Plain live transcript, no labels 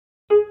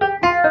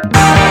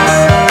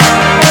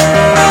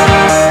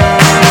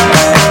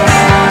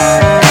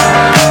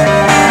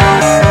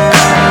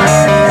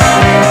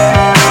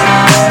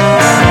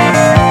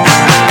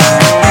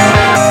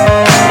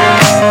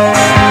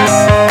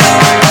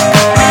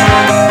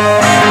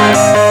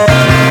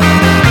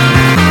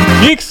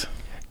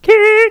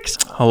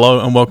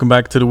Hello and welcome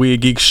back to the Weird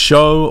Geek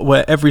Show,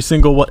 where every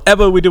single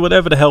whatever we do,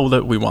 whatever the hell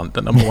that we want,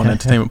 the number one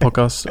entertainment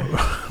podcast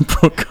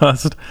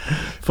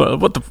for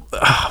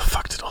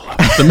fucked it all up.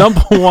 The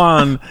number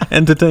one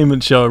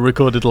entertainment show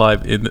recorded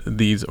live in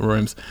these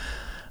rooms.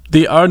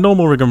 Our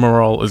normal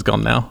rigmarole is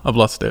gone now. I've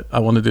lost it. I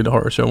want to do the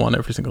horror show one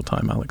every single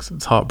time, Alex.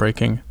 It's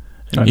heartbreaking.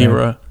 An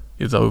era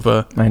is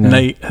over.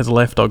 Nate has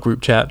left our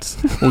group chats.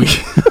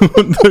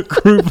 The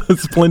group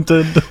has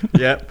splintered.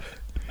 Yep.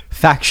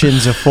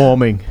 Factions are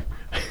forming.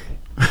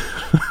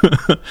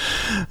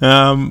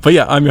 But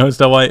yeah, I'm your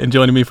host, Al White, and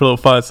joining me for a little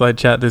fireside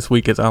chat this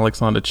week is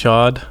Alexander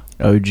Chard.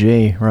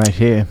 OG, right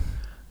here.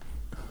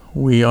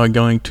 We are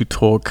going to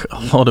talk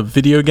a lot of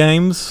video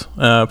games,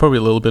 probably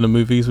a little bit of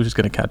movies. We're just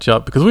going to catch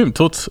up because we haven't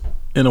talked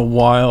in a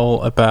while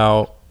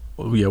about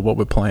what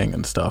we're playing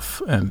and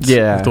stuff. And we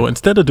thought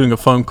instead of doing a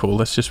phone call,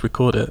 let's just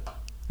record it.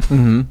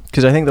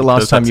 Because I think the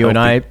last time you and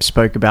I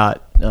spoke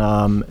about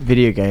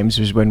video games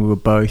was when we were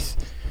both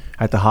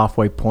at the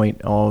halfway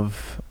point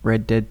of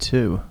Red Dead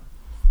 2.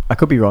 I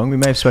could be wrong. We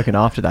may have spoken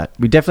after that.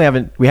 We definitely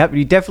haven't.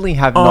 We definitely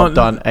have not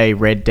done a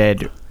Red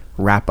Dead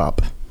wrap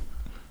up.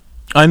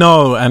 I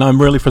know, and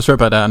I'm really frustrated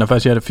by that. And I've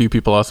actually had a few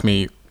people ask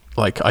me,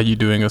 like, "Are you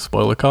doing a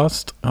spoiler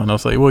cast?" And I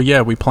was like, "Well,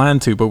 yeah, we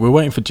plan to, but we're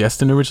waiting for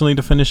Justin originally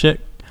to finish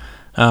it."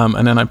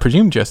 And then I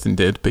presume Justin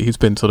did, but he's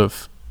been sort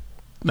of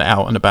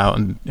out and about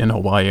and in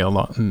Hawaii a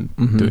lot and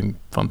doing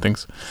fun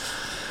things.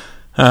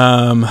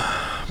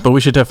 But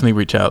we should definitely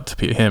reach out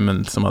to him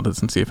and some others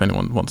and see if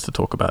anyone wants to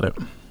talk about it.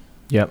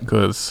 Yep.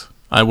 Because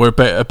we're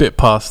a bit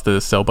past the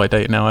sell-by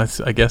date now,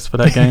 I guess, for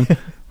that game.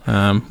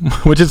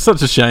 Which is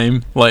such a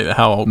shame, like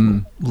how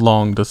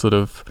long the sort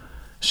of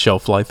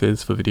shelf life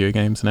is for video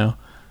games now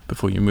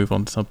before you move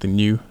on to something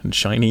new and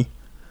shiny.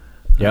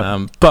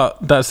 Yep.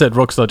 But that said,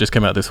 Rockstar just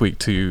came out this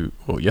week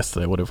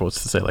yesterday, whatever it was,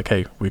 to say like,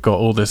 hey, we've got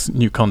all this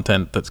new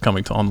content that's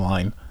coming to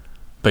online.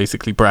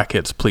 Basically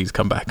brackets, please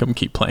come back and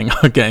keep playing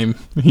our game,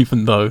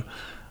 even though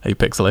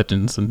Apex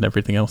Legends and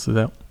everything else is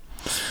out.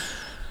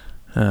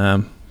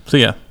 So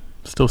yeah,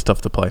 still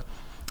stuff to play.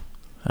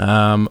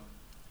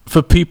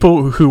 For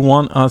people who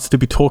want us to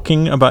be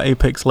talking about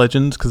Apex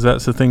Legends, because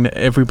that's the thing that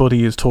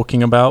everybody is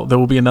talking about, there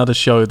will be another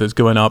show that's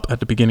going up at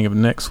the beginning of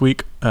next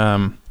week.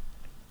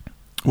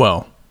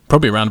 Well,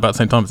 probably around about the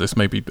same time as this,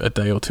 maybe a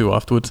day or two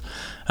afterwards.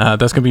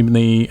 That's going to be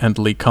me and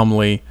Lee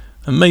Cumley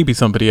and maybe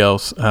somebody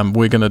else.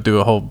 We're going to do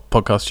a whole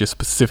podcast just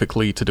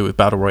specifically to do with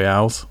Battle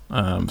Royales.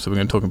 So we're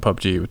going to talk in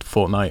PUBG with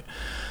Fortnite,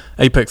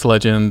 Apex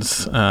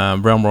Legends,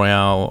 Realm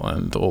Royale,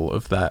 and all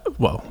of that.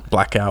 Well,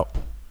 Blackout.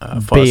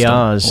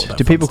 BRs.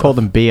 Do people call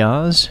them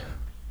BRs?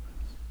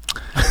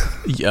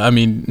 Yeah, I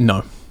mean,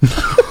 no.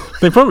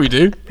 They probably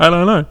do. I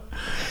don't know.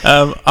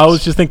 I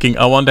was just thinking,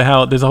 I wonder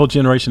how there's a whole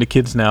generation of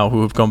kids now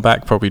who have gone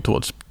back probably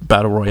towards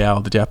Battle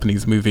Royale, the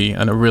Japanese movie,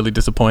 and are really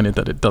disappointed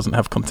that it doesn't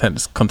have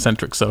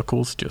concentric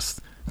circles just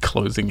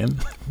closing in.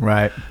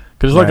 Right.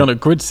 Because it's like on a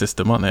grid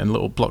system, aren't they? And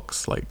little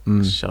blocks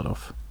shut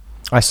off.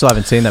 I still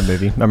haven't seen that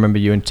movie. I remember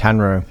you and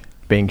Tanro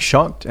being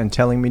shocked and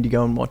telling me to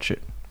go and watch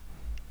it.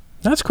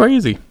 That's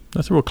crazy.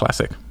 That's a real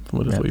classic. I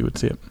would have thought you would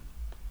see it.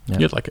 Yep.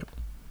 You'd like it.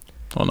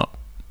 Or not.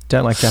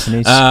 Don't like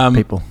Japanese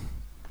people.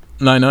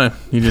 No.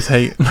 You just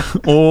hate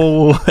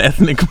all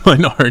ethnic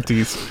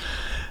minorities.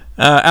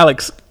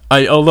 Alex,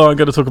 although I'm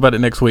going to talk about it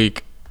next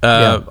week,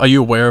 are you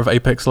aware of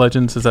Apex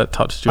Legends? Has that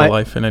touched your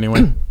life in any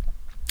way?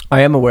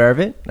 I am aware of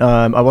it.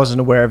 I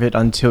wasn't aware of it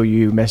until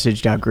you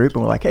messaged our group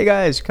and were like, hey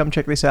guys, come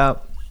check this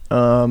out.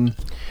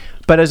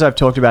 But as I've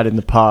talked about in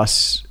the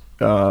past,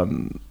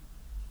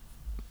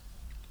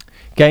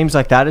 games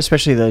like that,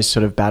 especially those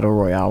sort of battle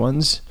royale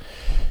ones,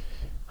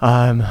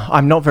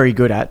 I'm not very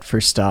good at for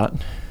a start,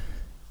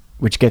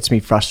 which gets me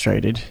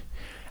frustrated.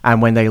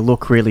 And when they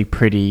look really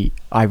pretty,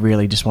 I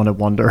really just want to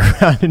wander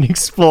around and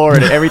explore,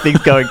 and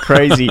everything's going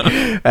crazy.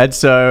 And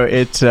so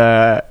it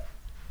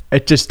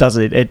just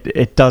doesn't.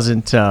 It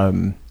doesn't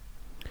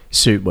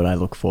suit what I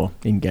look for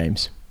in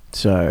games.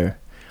 So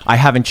I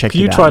haven't checked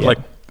it out yet.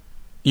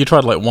 You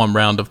tried one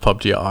round of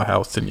PUBG at our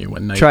house, didn't you?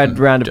 When Nathan tried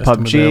round of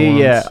PUBG,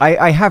 yeah.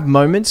 I have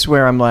moments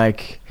where I'm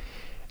like,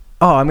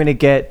 oh, I'm gonna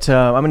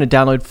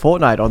download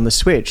Fortnite on the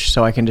Switch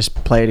so I can just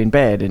play it in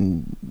bed,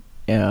 and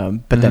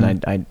but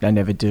then I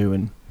never do,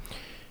 and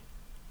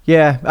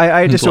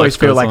I just always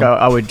feel like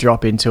I would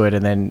drop into it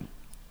and then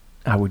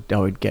I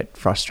would get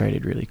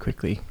frustrated really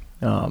quickly.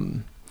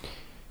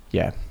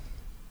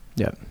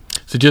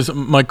 So just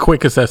my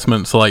quick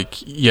assessments,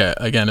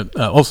 again,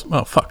 also,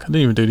 I didn't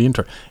even do the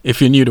intro. If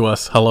you're new to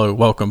us, hello,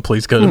 welcome.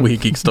 Please go to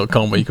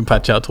weirdgeeks.com where you can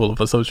patch out to all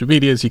of our social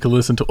medias. You can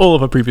listen to all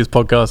of our previous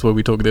podcasts where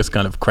we talk this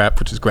kind of crap,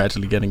 which is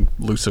gradually getting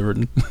looser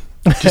and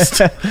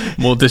just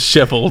more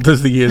disheveled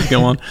as the years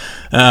go on.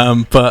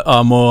 But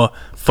our more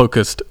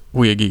focused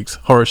Weird Geeks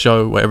horror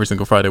show, where every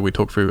single Friday we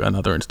talk through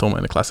another installment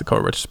in the classic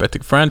horror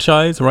retrospective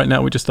franchise. Right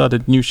now we just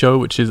started a new show,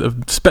 which is a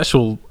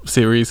special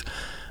series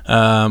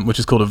which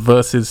is called a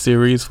Versus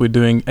series. We're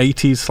doing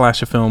 80s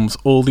slasher films,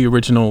 all the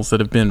originals that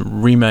have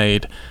been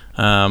remade,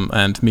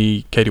 and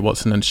me, Katie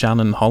Watson, and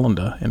Shannon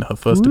Hollander in her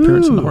first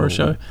appearance in the horror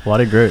show. What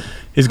a group.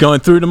 Is going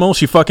through them all.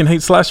 She fucking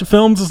hates slasher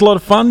films. It's a lot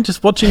of fun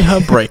just watching her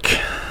break.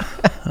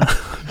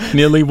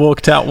 Nearly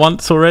walked out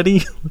once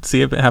already. Let's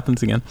see if it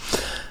happens again.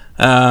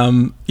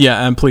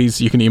 And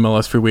please, you can email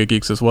us through Weird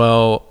Geeks as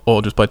well,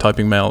 or just by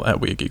typing mail at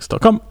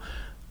weirdgeeks.com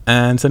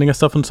and sending us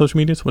stuff on social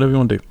medias, whatever you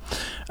want to do.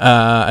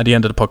 At the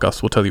end of the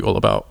podcast, we'll tell you all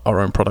about our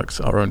own products,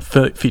 our own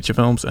feature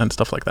films, and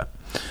stuff like that.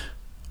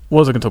 What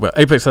was I going to talk about?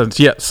 Apex Legends.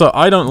 Yeah, so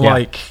I don't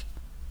like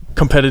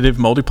competitive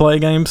multiplayer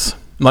games.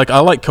 Like, I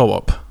like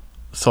co-op.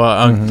 So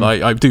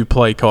I do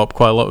play co-op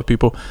quite a lot with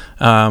people,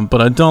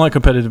 but I don't like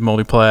competitive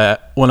multiplayer.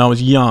 When I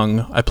was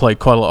young, I played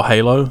quite a lot of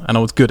Halo, and I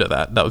was good at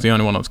that. That was the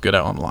only one I was good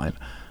at online.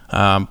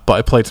 But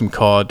I played some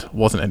COD,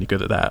 wasn't any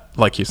good at that.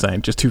 Like you're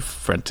saying, just too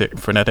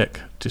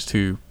frenetic, just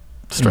too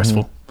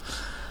stressful.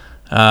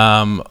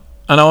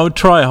 And I would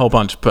try a whole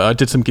bunch, but I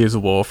did some Gears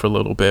of War for a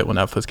little bit when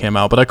that first came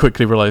out, but I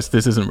quickly realized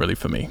this isn't really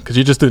for me, because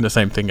you're just doing the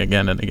same thing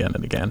again and again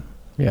and again.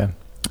 Yeah.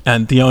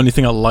 And the only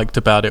thing I liked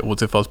about it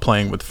was if I was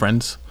playing with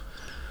friends.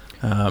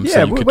 So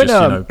you could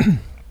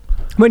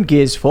when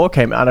Gears 4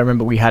 came out, I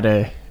remember we had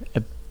a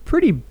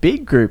pretty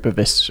big group of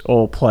us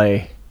all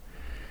play.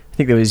 I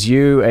think there was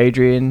you,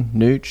 Adrian,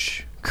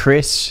 Nooch,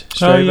 Chris,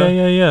 Straver.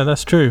 Oh, yeah,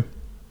 that's true.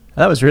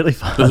 That was really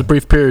fun. There was a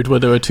brief period where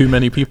there were too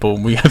many people,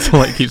 and we had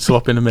to keep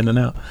swapping them in and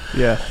out.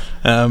 Yeah.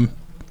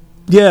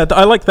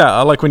 I like that.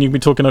 I like when you've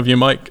been talking over your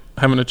mic,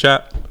 having a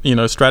chat,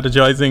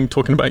 strategizing,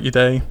 talking about your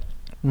day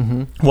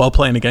while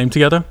playing a game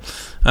together.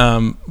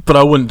 But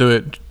I wouldn't do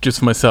it just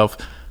for myself.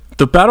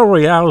 The battle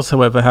royales,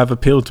 however, have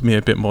appealed to me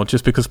a bit more,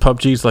 just because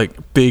PUBG's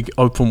like big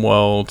open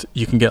world.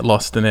 You can get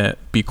lost in it,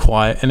 be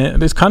quiet in it,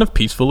 and it's kind of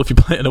peaceful if you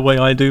play it the way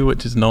I do,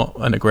 which is not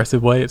an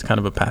aggressive way. It's kind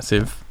of a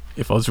passive,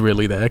 if I was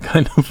really there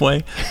kind of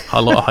way.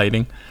 A lot of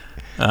hiding,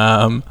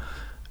 and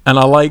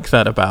I like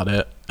that about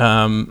it.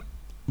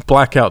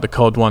 Blackout, the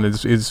COD one,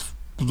 is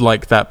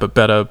like that, but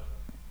better,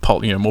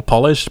 more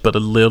polished, but a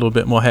little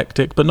bit more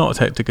hectic, but not as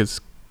hectic as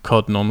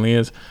COD normally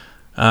is.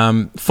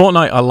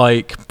 Fortnite I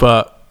like,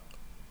 but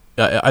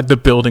the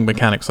building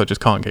mechanics I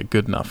just can't get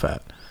good enough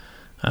at.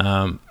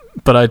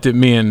 But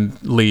me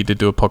and Lee did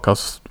do a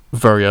podcast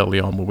very early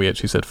on where we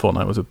actually said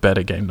Fortnite was a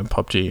better game than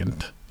PUBG,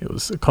 and it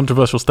was a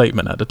controversial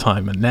statement at the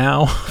time, and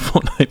now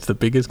Fortnite's the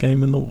biggest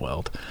game in the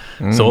world.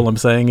 So all I'm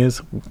saying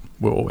is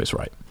we're always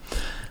right.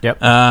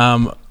 Yep.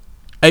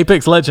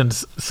 Apex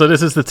Legends. So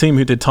this is the team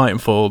who did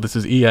Titanfall. This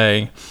is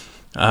EA,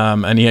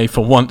 and EA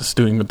for once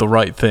doing the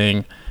right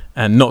thing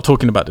and not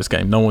talking about this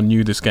game. No one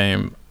knew this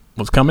game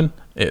was coming.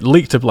 It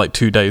leaked up like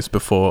 2 days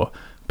before,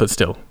 but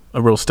still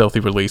a real stealthy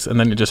release, and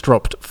then it just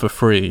dropped for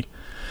free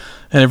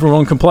and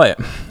everyone can play it.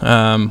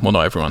 Well,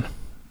 not everyone,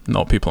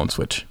 not people on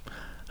Switch,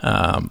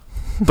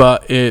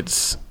 but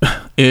it's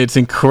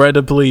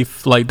incredibly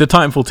like the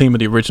Titanfall team are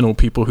the original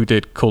people who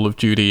did Call of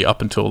Duty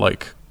up until I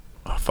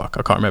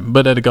can't remember,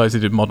 but they're the guys who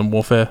did Modern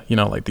Warfare,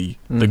 like the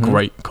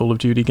great Call of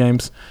Duty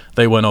games.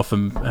 They went off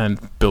and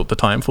built the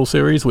Titanfall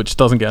series, which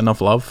doesn't get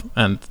enough love,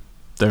 and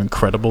they're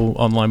incredible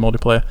online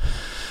multiplayer.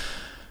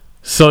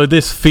 So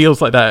this feels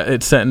like that.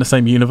 It's set in the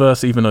same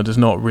universe, even though there's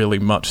not really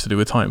much to do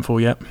with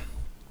Titanfall yet.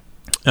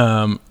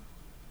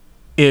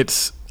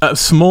 It's a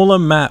smaller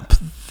map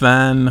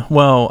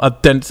a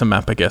denser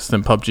map, I guess,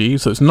 than PUBG.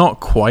 So it's not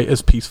quite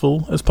as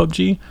peaceful as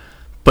PUBG,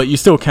 but you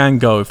still can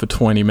go for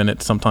 20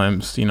 minutes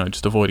sometimes,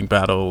 just avoiding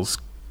battles,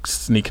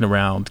 sneaking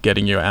around,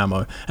 getting your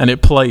ammo. And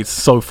it plays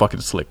so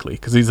fucking slickly,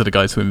 because these are the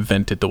guys who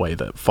invented the way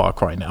that Far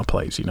Cry now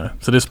plays,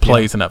 So this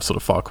plays in that sort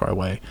of Far Cry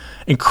way.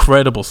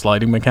 Incredible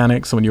sliding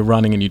mechanics. So when you're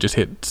running and you just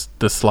hit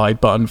the slide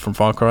button from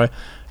Far Cry,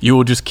 you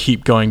will just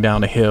keep going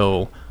down a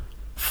hill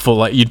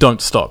for you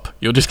don't stop.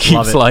 You'll just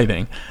keep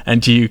sliding,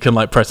 and you can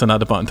press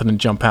another button and then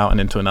jump out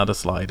and into another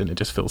slide, and it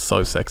just feels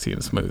so sexy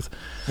and smooth.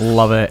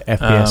 Love it.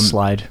 FPS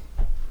slide.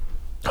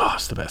 Oh,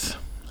 it's the best.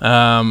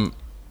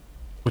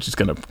 Which is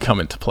going to come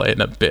into play in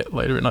a bit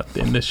later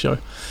in this show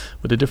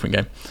with a different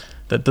game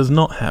that does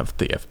not have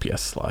the FPS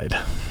slide.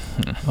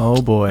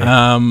 Oh boy.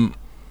 I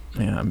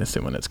miss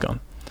it when it's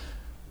gone.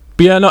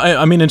 But yeah, no,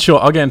 I mean, in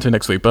short, I'll get into it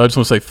next week, but I just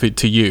want to say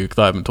to you, because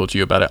I haven't talked to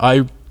you about it,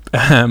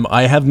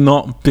 I have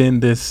not been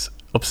this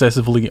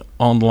obsessively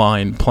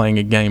online, playing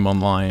a game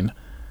online,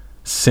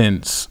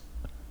 since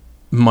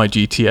my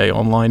GTA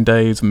Online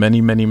days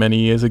many, many, many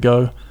years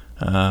ago.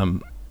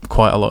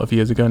 Quite a lot of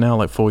years ago now,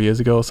 like 4 years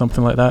ago or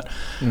something like that.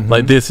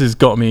 This has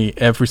got me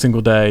every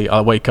single day.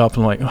 I wake up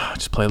and I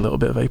just play a little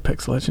bit of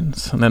Apex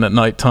Legends, and then at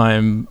night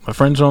time my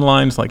friends are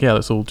online. It's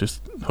let's all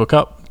just hook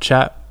up,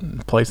 chat,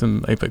 and play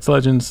some Apex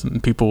Legends,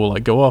 and people will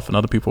go off and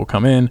other people will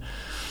come in.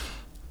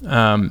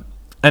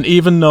 And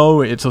even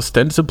though it's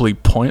ostensibly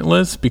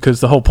pointless, because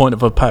the whole point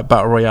of a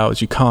battle royale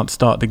is you can't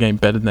start the game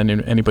better than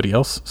anybody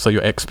else, so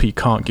your XP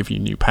can't give you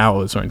new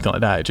powers or anything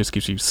like that. It just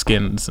gives you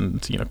skins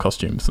and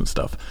costumes and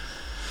stuff.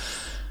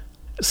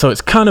 So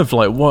it's kind of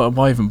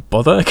why even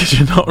bother? Because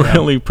you're not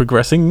really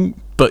progressing,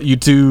 but you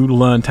do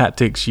learn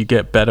tactics, you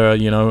get better,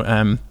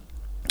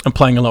 I'm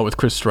playing a lot with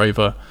Chris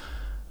Straver,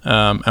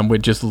 and we're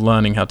just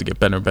learning how to get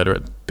better and better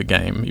at the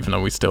game, even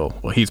though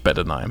he's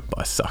better than I am, but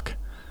I suck.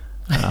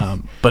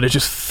 But it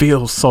just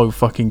feels so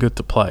fucking good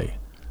to play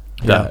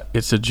that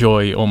it's a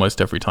joy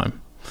almost every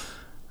time.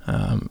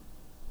 So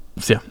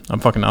yeah,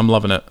 I'm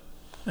loving it.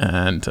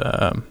 And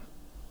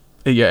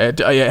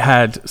it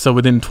had, so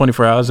within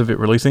 24 hours of it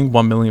releasing,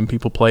 1 million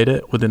people played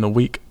it. Within a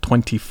week,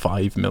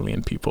 25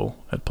 million people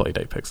had played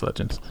Apex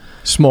Legends.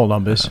 Small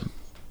numbers.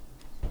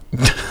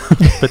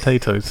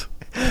 Potatoes.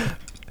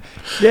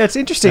 Yeah, it's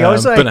interesting. I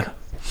was I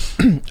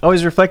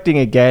was reflecting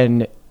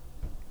again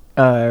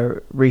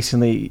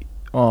recently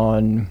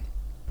on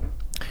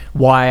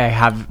why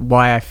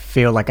I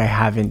feel like I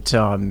haven't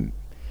sort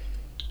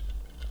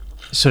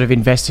of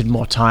invested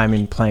more time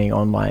in playing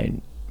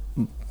online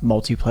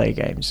multiplayer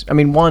games. I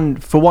mean,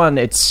 for one,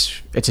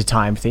 it's a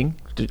time thing.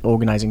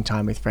 Organizing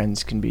time with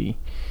friends can be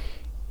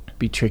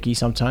tricky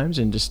sometimes,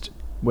 and just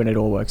when it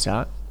all works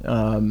out.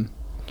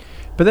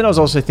 But then I was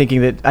also thinking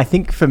that I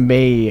think for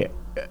me,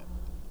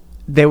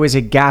 there was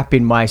a gap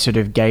in my sort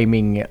of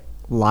gaming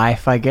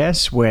life, I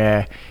guess,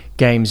 where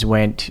games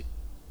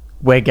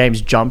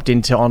jumped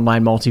into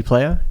online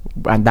multiplayer,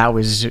 and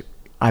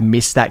I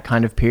missed that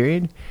kind of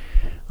period.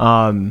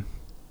 So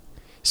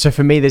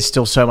for me, there's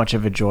still so much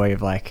of a joy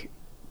of like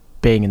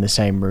being in the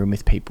same room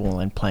with people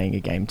and playing a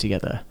game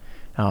together,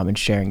 and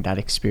sharing that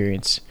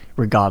experience,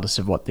 regardless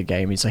of what the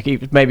game is.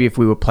 Like maybe if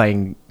we were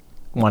playing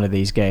one of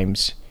these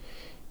games,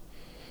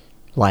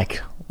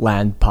 like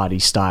LAN party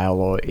style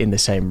or in the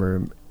same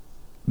room,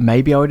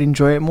 maybe I would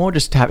enjoy it more,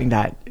 just having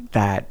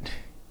that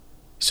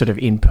sort of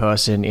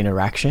in-person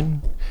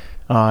interaction.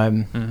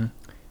 But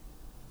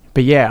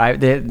yeah,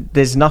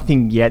 there's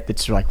nothing yet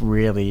that's like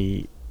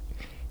really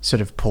sort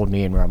of pulled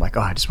me in where I'm like,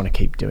 oh, I just want to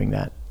keep doing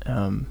that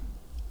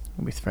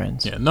with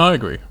friends. Yeah, no, I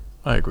agree.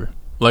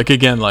 Like,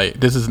 again, like,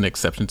 this is an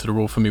exception to the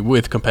rule for me,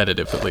 with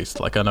competitive at least.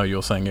 Like, I know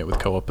you're saying it with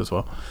co-op as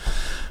well.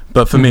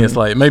 But for me, it's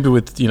like, maybe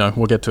with,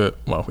 we'll get to it.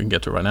 Well, we can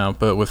get to it right now.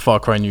 But with Far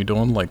Cry New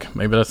Dawn, like,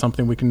 maybe that's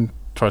something we can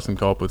try some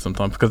co-op with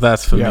sometimes. Because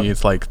that's, for me,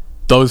 it's like,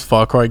 those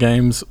Far Cry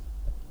games,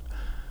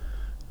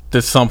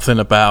 there's something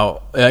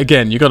about,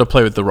 again, you got to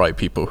play with the right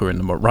people who are in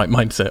the right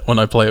mindset. When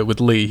I play it with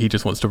Lee, he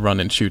just wants to run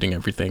and shooting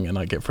everything, and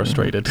I get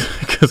frustrated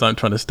because I'm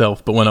trying to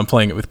stealth. But when I'm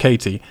playing it with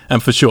Katie,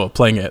 and for sure,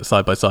 playing it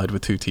side by side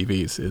with two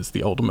TVs is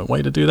the ultimate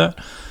way to do that.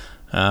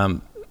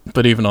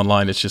 But even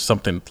online, it's just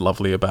something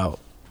lovely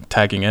about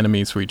tagging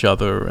enemies for each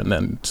other, and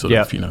then sort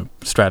of,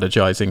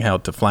 strategizing how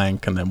to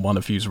flank, and then one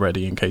of you's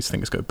ready in case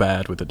things go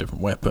bad with a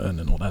different weapon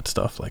and all that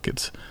stuff. Like,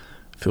 it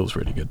feels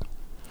really good.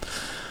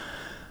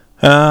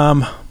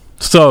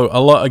 So, a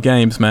lot of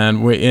games,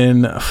 man. We're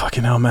in...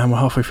 Fucking hell, man. We're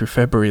halfway through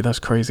February. That's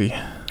crazy.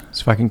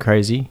 It's fucking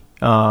crazy.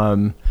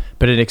 But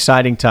an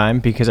exciting time,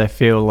 because I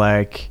feel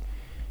like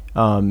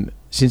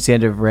since the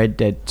end of Red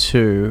Dead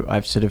 2,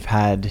 I've sort of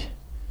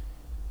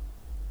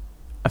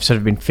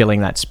been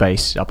filling that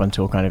space up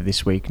until kind of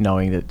this week,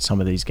 knowing that some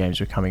of these games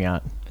were coming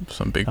out.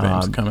 Some big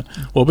games are coming.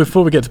 Well,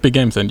 before we get to big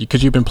games then,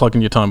 because you've been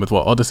plugging your time with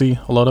what, Odyssey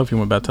a lot of? You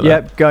went back to that?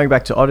 Yep, going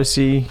back to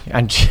Odyssey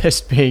and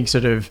just being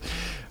sort of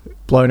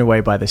blown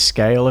away by the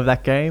scale of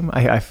that game.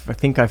 I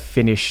think I've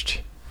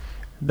finished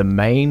the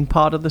main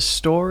part of the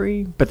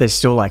story, but there's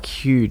still like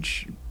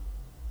huge...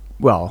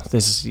 Well,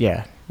 there's,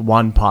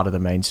 one part of the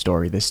main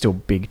story. There's still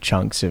big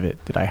chunks of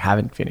it that I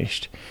haven't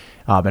finished.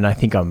 And I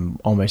think I'm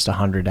almost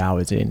 100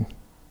 hours in.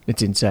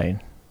 It's insane.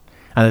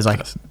 And there's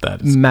like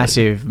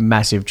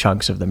massive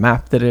chunks of the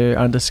map that are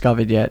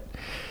undiscovered yet.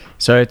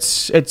 So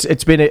it's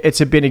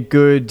been a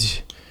good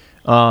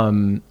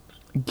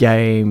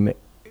game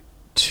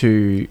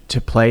to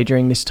play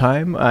during this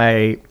time.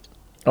 I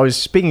was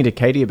speaking to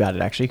Katie about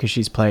it actually, because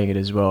she's playing it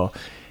as well.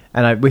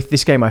 And with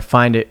this game, I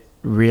find it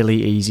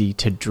really easy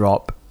to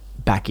drop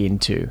back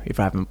into if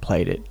I haven't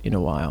played it in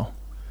a while.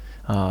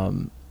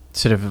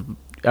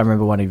 I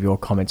remember one of your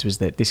comments was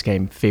that this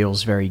game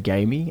feels very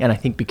gamey, and I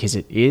think because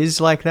it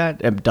is like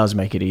that, it does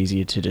make it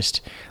easier to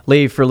just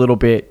leave for a little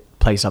bit,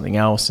 play something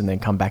else, and then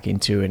come back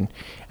into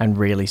and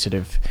really sort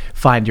of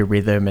find your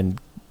rhythm and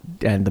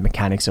the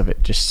mechanics of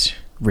it just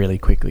really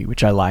quickly,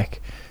 which I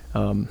like.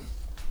 So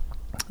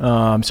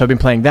I've been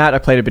playing that. I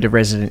played a bit of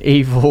Resident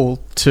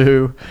Evil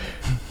 2,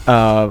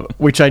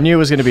 which I knew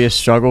was going to be a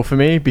struggle for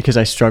me because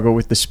I struggle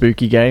with the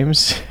spooky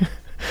games.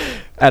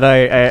 And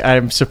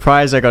I'm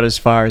surprised I got as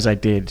far as I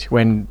did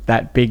when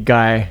that big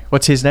guy,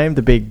 what's his name?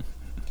 The big...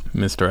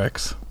 Mr.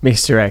 X.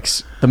 Mr.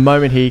 X. The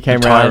moment he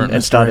came around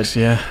and started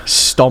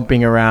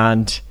stomping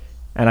around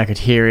and I could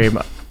hear him,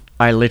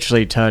 I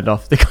literally turned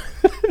off the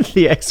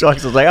Xbox.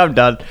 I was like, I'm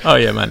done. Oh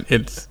yeah, man.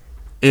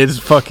 It's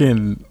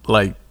fucking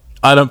like,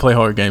 I don't play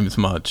horror games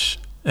much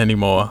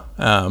anymore,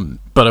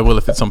 but I will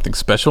if it's something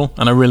special.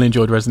 And I really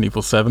enjoyed Resident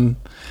Evil 7.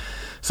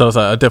 So I was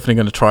like, I'm definitely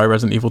going to try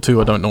Resident Evil 2.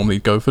 I don't normally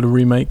go for the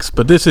remakes,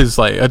 but this is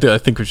like, I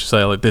think we should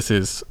say, like, this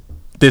is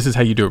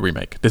how you do a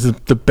remake. This is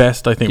the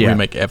best, I think,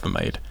 remake ever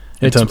made.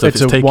 In terms of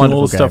it's taking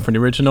all the stuff from the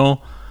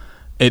original,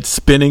 it's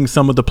spinning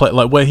some of the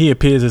like where he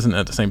appears isn't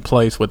at the same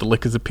place, where the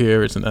lickers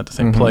appear isn't at the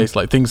same place.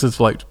 Like things have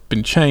like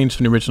been changed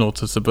from the original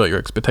to subvert your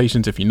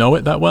expectations if you know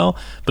it that well,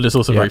 but it's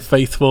also very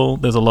faithful.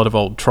 There's a lot of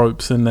old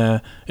tropes in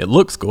there. It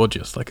looks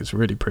gorgeous, like it's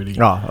really pretty.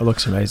 Oh, it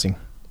looks amazing.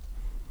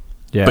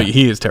 Yeah, but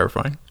he is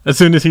terrifying. As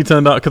soon as he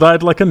turned up, because I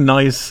had like a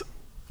nice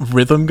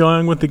rhythm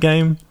going with the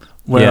game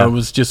where I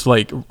was just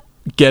like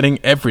getting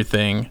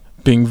everything,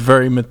 being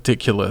very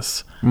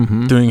meticulous,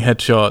 doing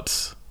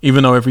headshots,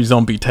 even though every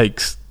zombie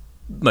takes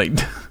like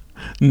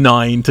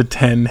 9 to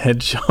 10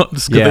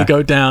 headshots because they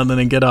go down and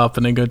then get up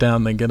and then go down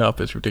and then get up.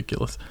 It's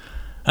ridiculous.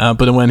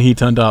 But when he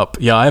turned up,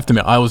 I have to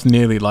admit, I was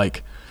nearly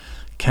like,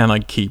 can I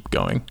keep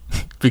going?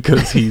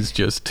 Because he's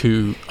just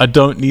too... I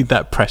don't need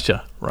that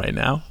pressure right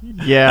now.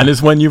 Yeah. And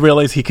it's when you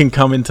realize he can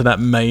come into that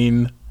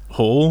main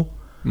hall.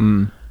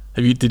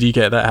 Did you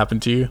get that happen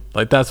to you?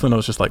 Like that's when I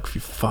was just like,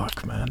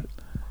 fuck, man.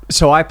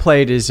 So I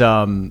played as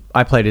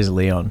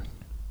Leon.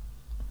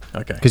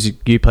 Okay. Because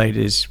you played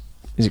as...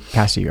 Is it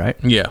Cassie, right?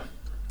 Yeah.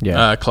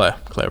 Claire.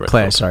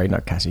 Claire, sorry,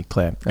 not Cassie.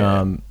 Claire.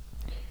 Yeah.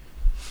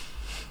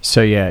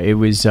 So yeah, it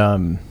was.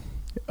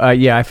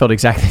 I felt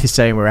exactly the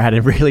same. Where I had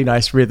a really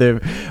nice rhythm.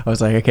 I was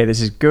like, okay,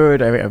 this is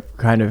good. I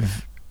kind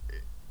of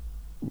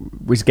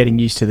was getting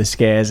used to the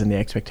scares and the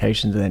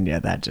expectations, and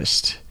then that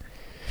just.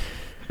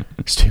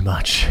 It's too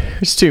much.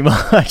 It's too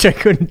much. I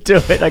couldn't do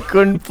it. I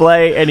couldn't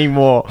play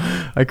anymore.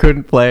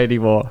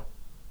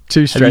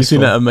 Too stressful. Have you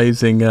seen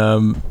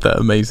that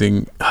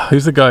amazing?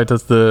 Who's the guy who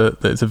does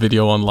there's a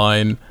video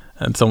online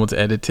and someone's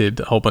edited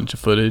a whole bunch of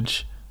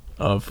footage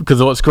of,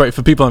 because what's great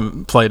for people who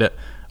haven't played it,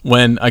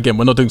 when again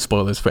we're not doing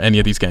spoilers for any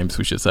of these games,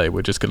 we should say,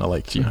 we're just gonna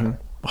like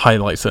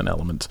highlight certain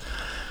elements.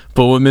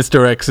 But when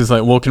Mr. X is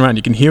like walking around,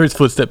 you can hear his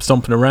footsteps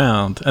stomping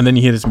around, and then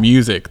you hear this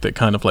music that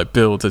kind of like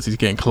builds as he's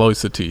getting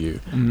closer to you,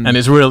 and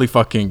it's really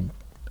fucking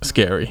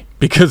scary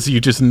because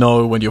you just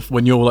know when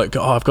you're like,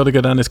 oh, I've got to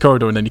go down this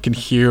corridor, and then you can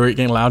hear it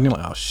getting loud, and you're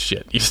like, oh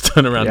shit, you just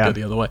turn around and go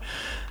the other way.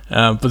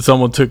 But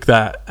someone took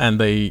that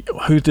and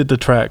who did the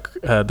track,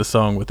 the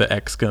song with the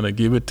X gonna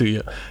give it to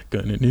you? I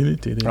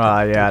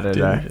don't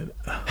know.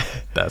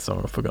 That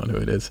song, I've forgotten who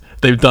it is.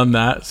 They've done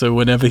that, so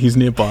whenever he's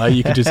nearby,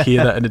 you can just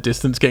hear that in the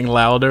distance getting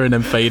louder and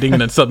then fading,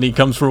 and then suddenly he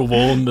comes through a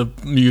wall and the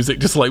music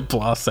just like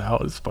blasts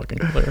out. It's fucking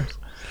hilarious.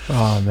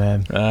 Oh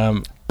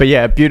man. But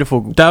yeah,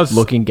 beautiful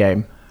looking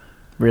game.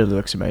 Really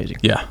looks amazing.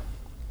 Yeah.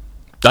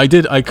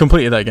 I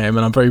completed that game,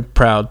 and I'm very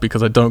proud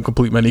because I don't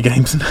complete many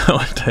games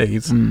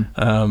nowadays.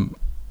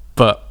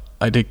 But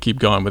I did keep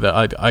going with it.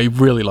 I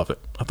really love it.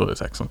 I thought it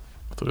was excellent.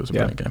 I thought it was a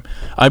brilliant game.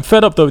 I'm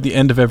fed up though at the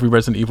end of every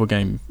Resident Evil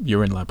game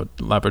you're in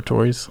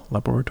laboratories.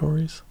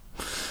 Laboratory.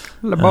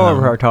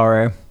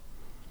 I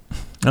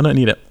don't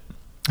need it.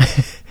 So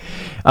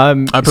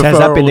has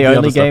that been the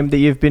only game that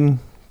you've been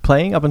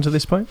playing up until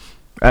this point?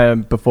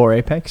 Before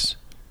Apex?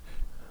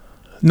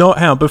 No,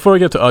 hang on. Before I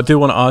get to, I do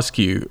want to ask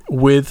you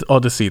with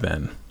Odyssey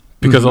then,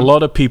 because a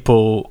lot of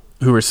people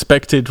who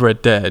respected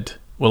Red Dead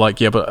were like,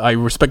 yeah, but I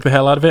respect the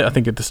hell out of it. I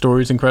think the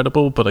story is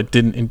incredible, but I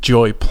didn't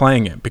enjoy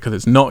playing it because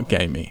it's not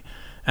gamey.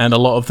 And a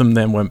lot of them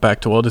then went back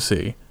to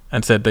Odyssey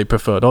and said they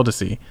preferred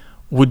Odyssey.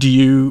 Would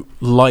you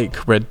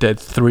like Red Dead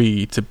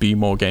 3 to be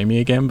more gamey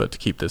again, but to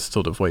keep this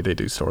sort of way they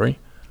do story?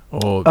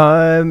 Or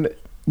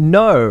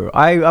no,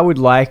 I would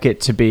like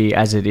it to be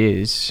as it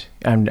is,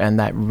 and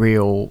that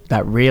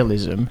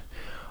realism.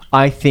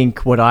 I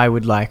think what I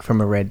would like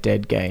from a Red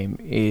Dead game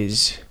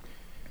is,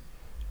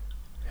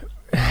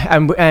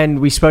 and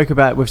we've spoken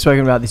about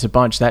this a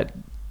bunch, that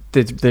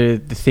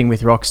the thing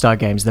with Rockstar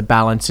games, the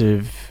balance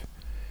of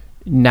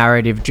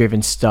narrative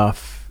driven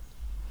stuff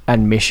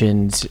and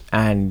missions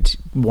and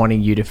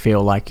wanting you to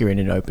feel like you're in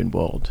an open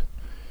world.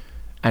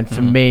 And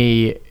for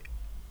me,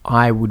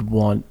 I would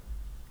want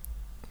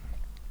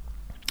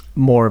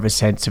more of a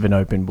sense of an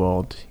open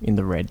world in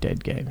the Red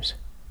Dead games.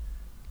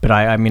 But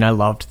I mean, I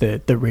loved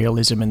the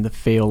realism and the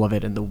feel of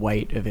it and the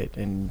weight of it,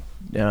 and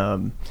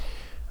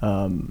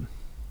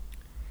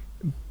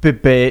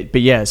but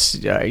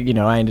yes,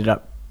 I ended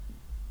up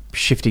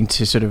shifting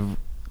to sort of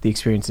the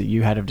experience that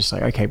you had of just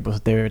like, okay,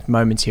 but there are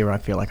moments here where I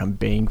feel like I'm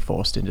being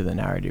forced into the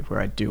narrative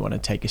where I do want to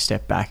take a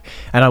step back,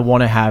 and I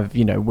want to have,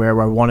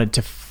 where I wanted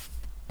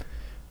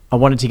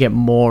to get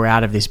more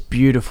out of this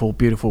beautiful,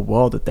 beautiful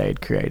world that they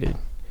had created.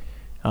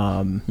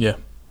 And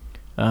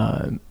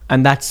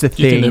that's the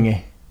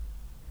thing.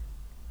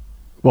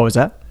 What was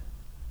that?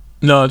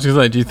 No, I was just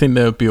like, do you think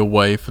there would be a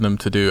way for them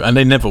to do, and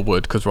they never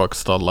would because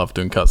Rockstar love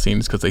doing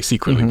cutscenes because they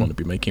secretly want to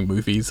be making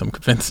movies, I'm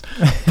convinced.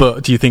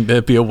 But do you think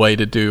there'd be a way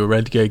to do a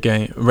Red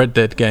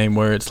Dead game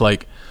where it's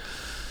like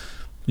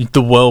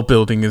the world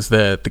building is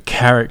there, the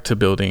character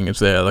building is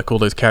there, like all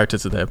those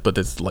characters are there, but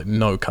there's like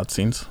no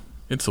cutscenes.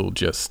 It's all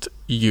just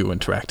you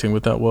interacting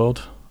with that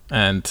world,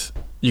 and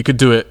you could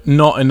do it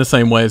not in the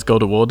same way as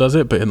God of War does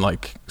it, but in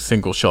like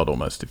single shot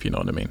almost, if you know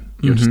what I mean.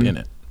 You're just in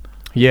it.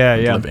 Yeah.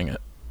 Living it.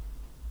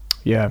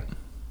 Yeah,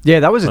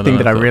 that was the thing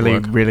that I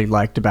really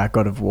liked about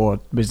God of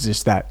War, was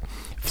just that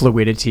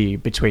fluidity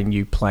between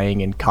you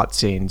playing and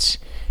cutscenes.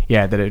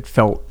 Yeah, that it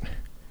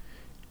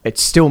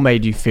still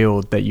made you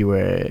feel that you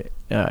were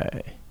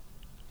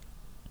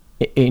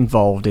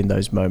involved in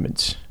those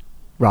moments,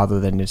 rather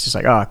than it's just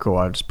like, oh, cool,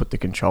 I'll just put the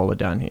controller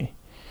down here.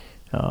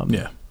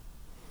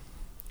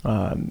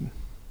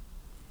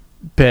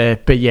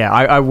 But yeah,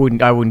 I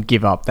wouldn't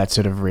give up that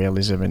sort of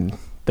realism and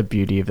the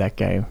beauty of that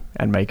game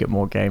and make it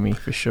more gamey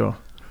for sure.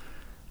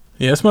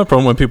 Yeah, it's my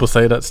problem when people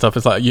say that stuff.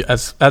 It's like,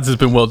 as has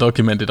been well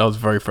documented, I was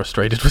very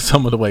frustrated with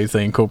some of the ways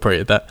they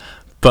incorporated that.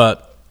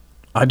 But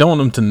I don't want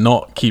them to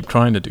not keep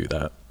trying to do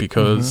that,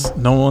 because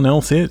no one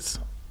else is.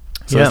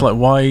 So it's like,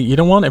 why? You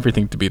don't want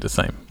everything to be the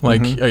same.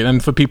 Like,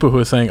 and for people who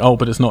are saying, oh,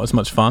 but it's not as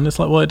much fun, it's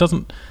like, well,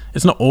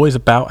 it's not always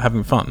about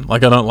having fun.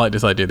 Like, I don't like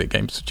this idea that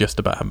games are just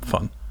about having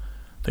fun.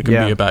 They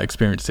can be about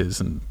experiences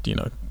and,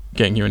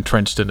 getting you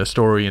entrenched in a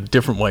story in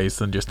different ways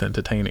than just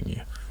entertaining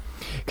you.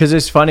 Because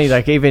it's funny,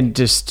 like, even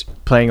just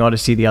playing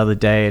Odyssey the other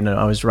day, and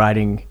I was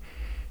riding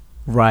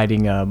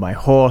my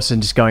horse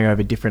and just going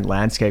over different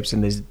landscapes,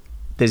 and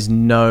there's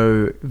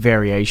no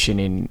variation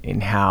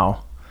in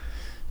how,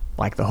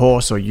 like, the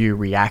horse or you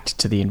react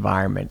to the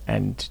environment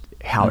and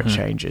how it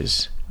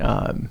changes.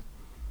 And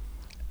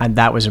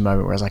that was a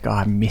moment where I was like, oh,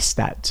 I missed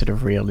that sort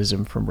of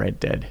realism from Red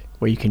Dead,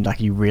 where you can, like,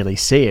 you really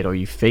see it or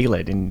you feel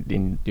it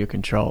in your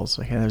controls.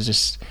 Like, it was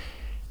just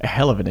a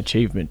hell of an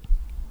achievement.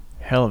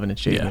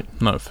 Yeah,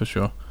 no, for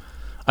sure.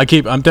 I'm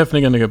definitely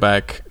going to go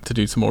back to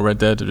do some more Red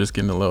Dead, to just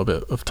give it a little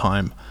bit of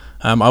time.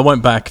 I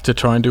went back to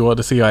try and do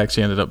Odyssey. I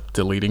actually ended up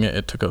deleting it.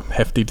 It took a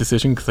hefty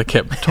decision, because I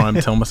kept trying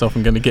to tell myself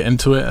I'm going to get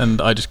into it, and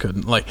I just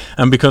couldn't.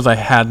 And because I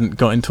hadn't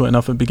got into it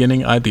enough at the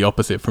beginning, I had the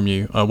opposite from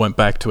you. I went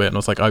back to it and I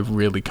was like, I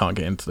really can't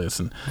get into this.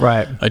 And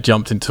I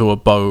jumped into a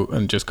boat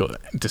and just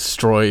got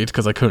destroyed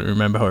because I couldn't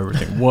remember how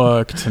everything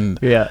worked. And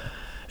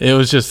it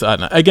was just, I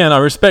don't know. Again, I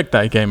respect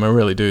that game. I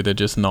really do. They're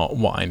just not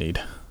what I need.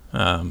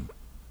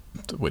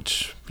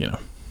 Which,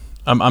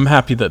 I'm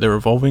happy that they're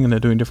evolving and they're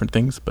doing different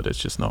things, but it's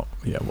just not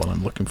what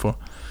I'm looking for.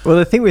 Well,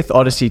 the thing with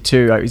Odyssey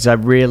too is I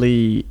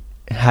really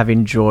have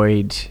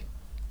enjoyed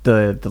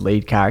the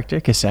lead character,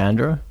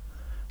 Cassandra,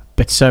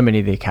 but so many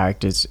of the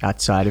characters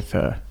outside of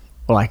her,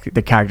 or like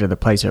the character that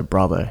plays her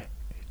brother,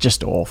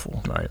 just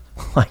awful. Right.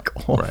 Like,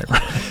 awful. Right.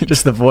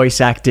 Just the voice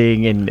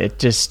acting, and it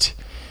just,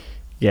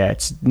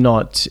 it's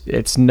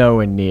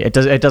nowhere near,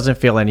 it doesn't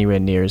feel anywhere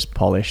near as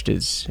polished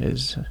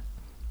as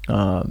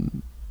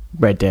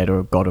Red Dead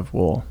or God of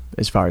War,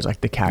 as far as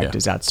like the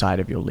characters outside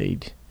of your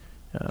lead,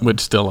 which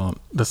still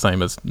aren't the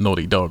same as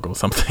Naughty Dog or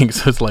something.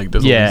 So it's like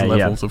there's all these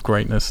levels of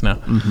greatness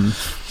now.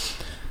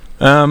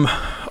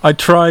 I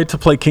tried to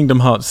play Kingdom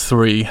Hearts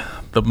 3,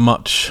 the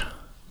much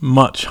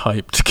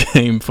hyped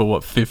game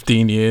for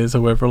 15 years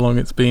or however long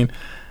it's been.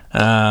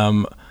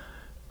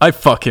 I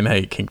fucking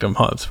hate Kingdom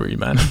Hearts 3,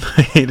 man.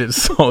 I hate it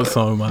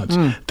so much.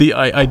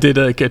 I did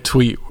a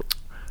tweet.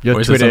 Your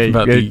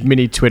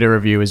mini Twitter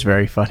review is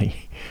very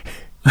funny.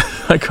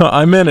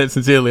 I meant it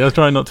sincerely. I was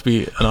trying not to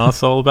be an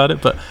arsehole about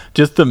it, but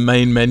just the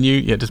main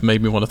menu, just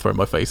made me want to throw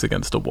my face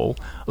against a wall.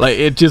 Like,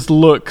 it just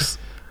looks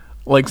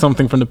like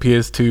something from the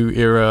PS2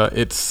 era.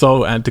 It's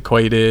so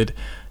antiquated.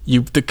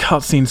 The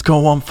cutscenes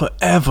go on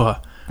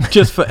forever,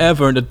 just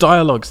forever, and the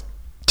dialogue's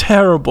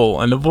terrible,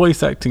 and the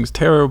voice acting's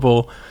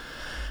terrible.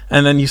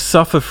 And then you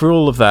suffer through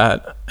all of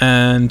that,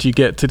 and you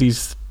get to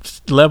these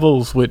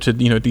levels which are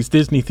these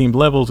Disney themed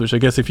levels, which I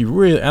guess if you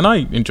really, and I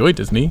enjoy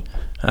Disney,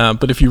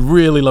 but if you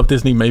really love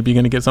Disney, maybe you're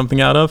going to get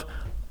something out of.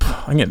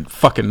 I'm getting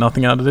fucking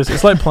nothing out of this.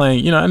 It's like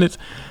playing, and it's,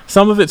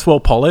 some of it's well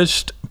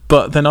polished,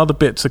 but then other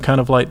bits are kind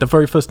of like the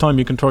very first time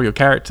you control your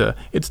character,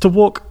 it's to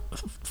walk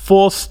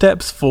 4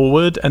 steps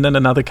forward and then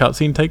another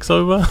cutscene takes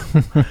over.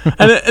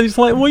 and it's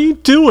like, what are you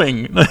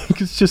doing?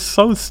 Like, it's just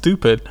so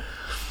stupid.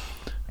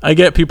 I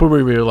get people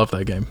who really love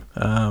that game,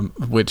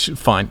 which,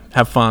 fine,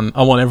 have fun.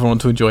 I want everyone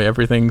to enjoy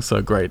everything,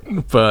 so great.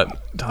 But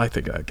I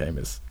think that game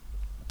is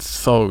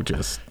so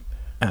just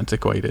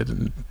antiquated,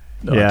 and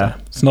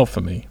it's not for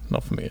me.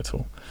 Not for me at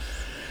all.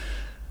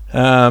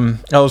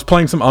 I was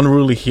playing some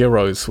Unruly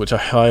Heroes, which I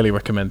highly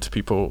recommend to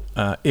people.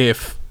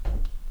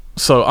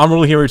 So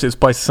Unruly Heroes is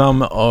by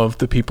some of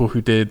the people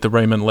who did the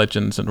Rayman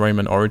Legends and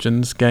Rayman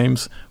Origins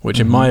games, which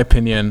in my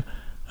opinion,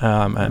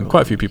 and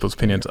quite a few people's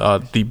opinions, are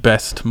the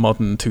best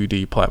modern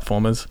 2D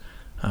platformers.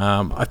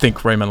 I think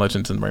Rayman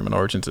Legends and Rayman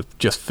Origins are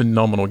just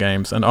phenomenal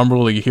games, and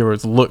Unruly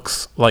Heroes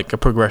looks like a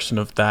progression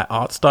of that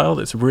art style.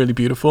 It's really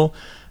beautiful.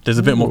 There's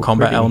a bit more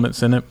combat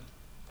elements in it,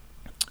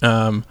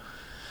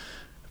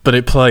 but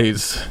it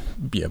plays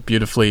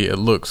beautifully. It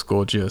looks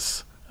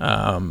gorgeous,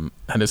 and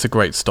it's a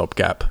great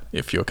stopgap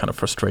if you're kind of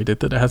frustrated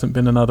that there hasn't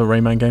been another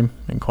Rayman game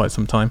in quite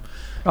some time.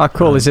 Oh,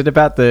 cool. Is it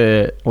about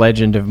the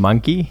Legend of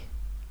Monkey?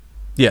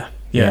 Yeah,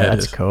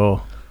 that's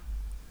cool.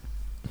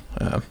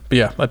 But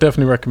yeah, I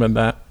definitely recommend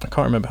that. I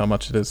can't remember how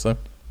much it is though.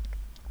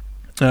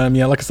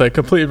 Like I say,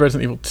 completed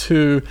Resident Evil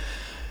 2,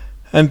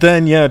 and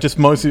then just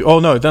mostly. Oh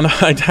no, then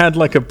I'd had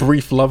like a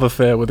brief love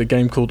affair with a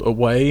game called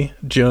Away: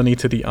 Journey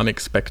to the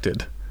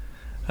Unexpected.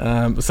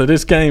 So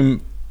this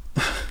game,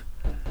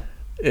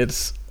 I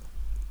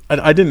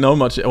didn't know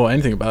much or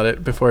anything about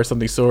it before I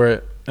suddenly saw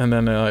it, and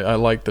then I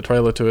liked the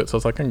trailer to it, so I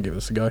was like, I can give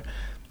this a go.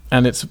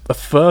 and it's a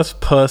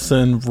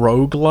first-person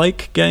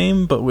roguelike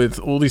game, but with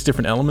all these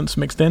different elements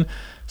mixed in.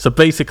 So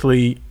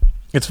basically,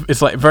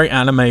 it's like very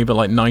anime, but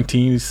like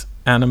 90s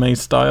anime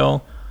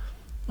style.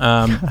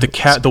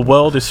 The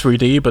world is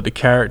 3D, but the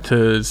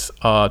characters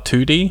are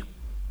 2D,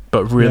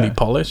 but really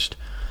polished.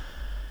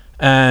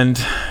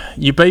 And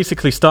you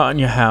basically start in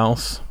your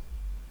house.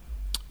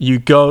 You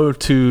go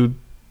to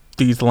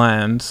these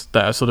lands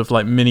that are sort of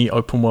like mini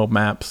open world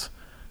maps.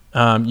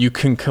 You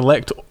can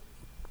collect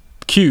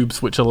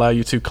cubes, which allow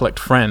you to collect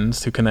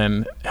friends who can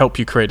then help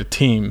you create a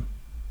team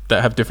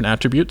that have different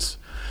attributes.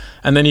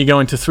 And then you go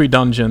into 3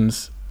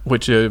 dungeons,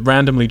 which are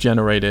randomly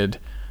generated.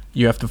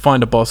 You have to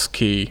find a boss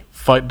key,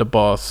 fight the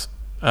boss.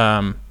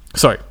 Do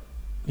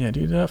you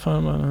do that?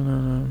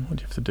 What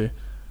do you have to do?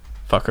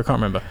 Fuck, I can't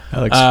remember.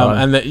 That looks fun.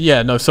 And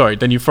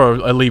then you throw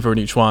a lever in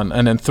each one,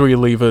 and then 3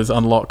 levers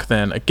unlock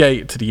then a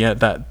gate to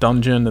that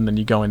dungeon, and then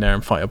you go in there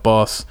and fight a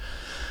boss,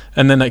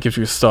 and then that gives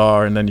you a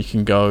star, and then you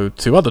can go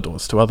to other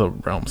doors, to other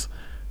realms.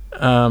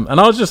 And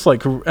I was just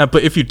like,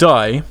 but if you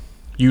die,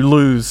 you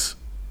lose.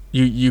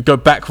 You go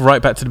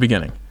right back to the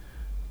beginning.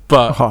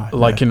 But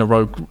in a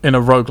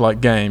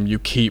roguelike game, you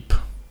keep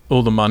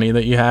all the money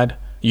that you had.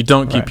 You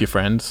don't keep your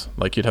friends,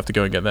 like you'd have to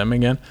go and get them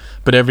again.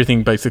 But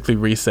everything basically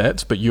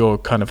resets, but you'll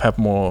kind of have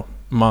more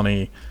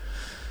money,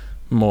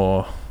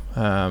 more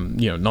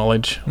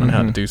knowledge on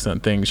how to do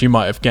certain things. You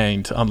might have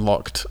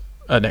unlocked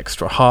an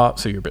extra heart,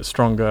 so you're a bit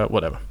stronger,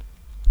 whatever.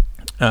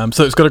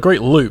 So it's got a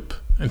great loop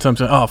in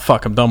terms of, oh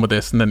fuck, I'm done with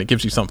this, and then it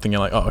gives you something, you're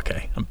like, oh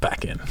okay, I'm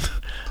back in.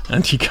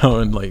 And you go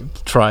and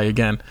like try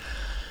again.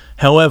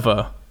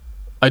 However,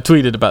 I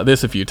tweeted about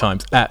this a few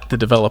times at the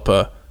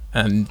developer,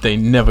 and they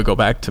never got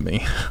back to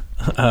me.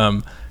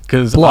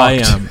 Because I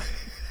am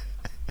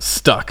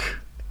stuck.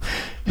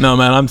 No,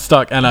 man, I'm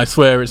stuck, and I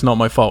swear it's not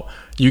my fault.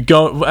 You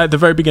go at the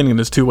very beginning,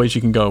 there's 2 ways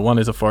you can go. One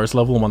is a forest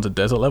level, and one's a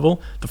desert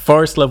level. The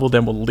forest level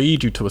then will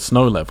lead you to a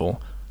snow level.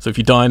 So if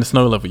you die in the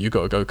snow level, you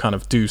got to go kind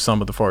of do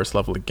some of the forest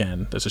level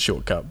again. There's a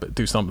shortcut, but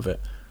do some of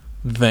it,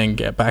 then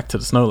get back to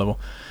the snow level.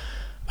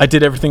 I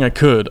did everything I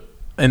could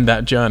in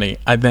that journey.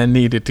 I then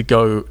needed to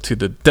go to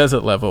the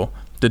desert level.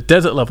 The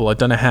desert level, I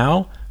don't know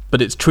how,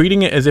 but it's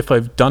treating it as if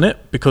I've done it,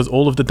 because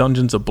all of the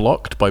dungeons are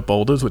blocked by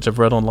boulders, which I've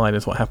read online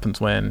is what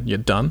happens when you're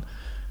done.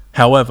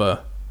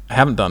 However, I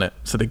haven't done it,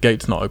 so the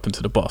gate's not open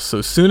to the boss. So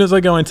as soon as I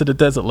go into the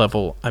desert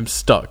level, I'm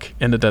stuck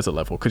in the desert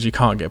level because you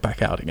can't get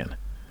back out again.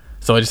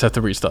 So I just have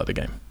to restart the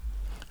game.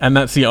 And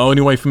that's the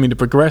only way for me to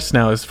progress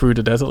now, is through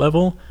the desert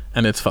level,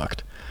 and it's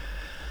fucked.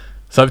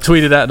 So I've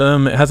tweeted at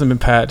them, it hasn't been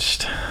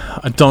patched.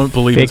 I don't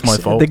believe it's my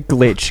fault. The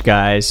glitch,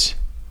 guys.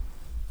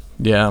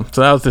 Yeah,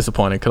 so that was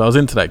disappointing, because I was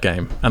into that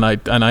game, and I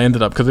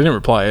ended up, because I didn't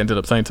reply, I ended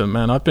up saying to them,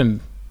 man,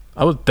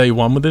 I was day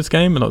one with this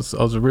game, and I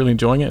was really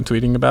enjoying it and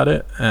tweeting about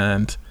it,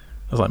 and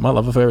I was like, my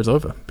love affair is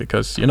over,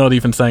 because you're not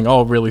even saying,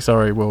 oh, really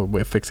sorry,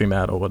 we're fixing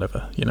that, or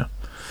whatever, you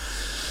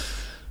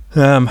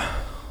know.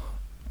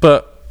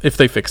 But if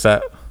they fix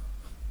that,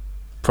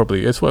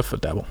 probably it's worth a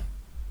dabble.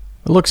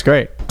 It looks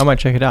great. I might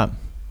check it out.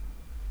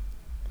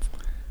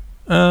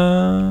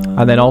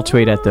 And then I'll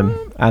tweet at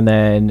them, and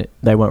then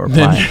they won't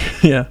reply.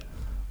 Yeah,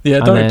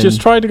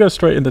 just try to go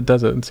straight in the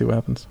desert and see what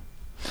happens.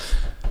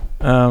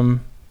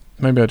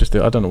 Maybe I just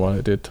did. I don't know what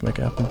I did to make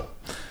it happen.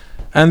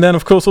 And then,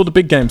 of course, all the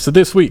big games. So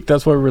this week,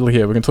 that's why we're really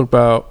here. We're going to talk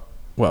about...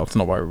 Well, it's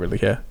not why we're really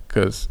here,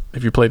 because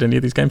have you played any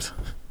of these games?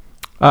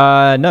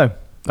 No.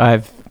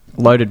 I've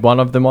loaded one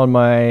of them on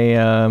my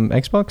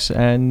Xbox,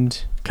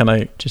 and... Can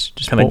I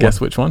guess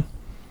which one?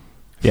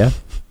 Yeah.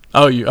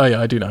 Oh yeah,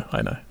 I do know.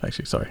 I know.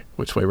 Actually, sorry.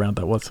 Which way around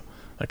that was.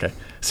 Okay.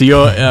 So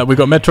you're we've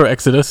got Metro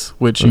Exodus,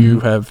 which you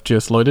have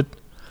just loaded.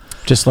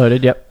 Just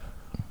loaded, yep.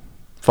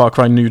 Far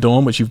Cry New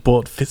Dawn, which you've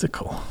bought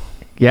physical.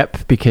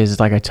 Yep, because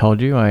like I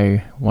told you,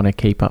 I want to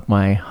keep up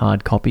my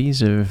hard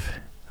copies of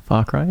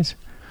Far Cry's.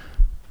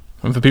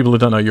 And for people who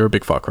don't know, you're a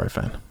big Far Cry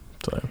fan.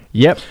 So.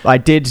 Yep, I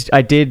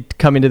did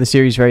come into the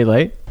series very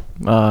late,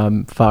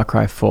 Far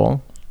Cry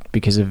 4,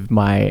 because of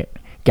my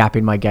gap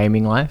in my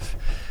gaming life.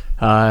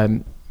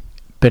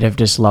 But have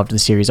just loved the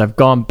series. I've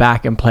gone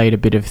back and played a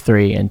bit of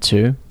 3 and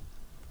 2.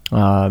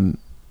 Hard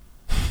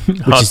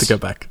to go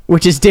back.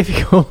 Which is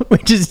difficult,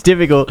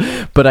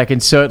 but I can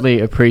certainly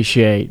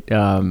appreciate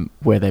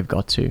where they've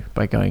got to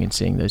by going and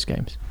seeing those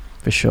games,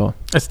 for sure.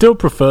 I still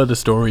prefer the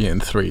story in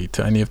 3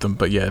 to any of them,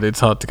 but yeah, it's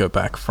hard to go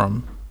back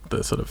from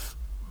the sort of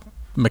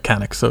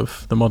mechanics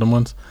of the modern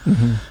ones.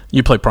 Mm-hmm.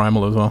 You play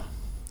Primal as well.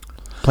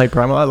 Played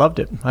Primal, I loved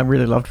it. I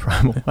really loved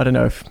Primal. I don't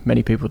know if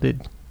many people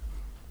did.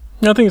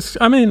 I think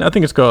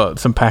it's got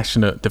some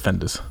passionate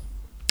defenders.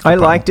 I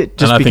liked it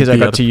just because I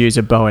got to use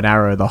a bow and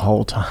arrow the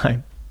whole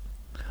time.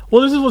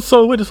 Well, this is what's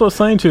so weird. This is what I was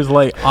saying to you, is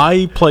like,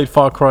 I played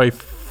Far Cry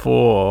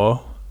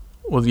 4.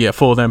 Well, yeah,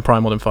 4 then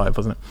Primal then 5,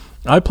 wasn't it?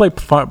 I played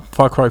Far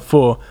Cry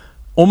 4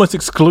 almost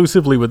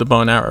exclusively with the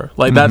bow and arrow.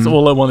 Like, that's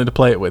all I wanted to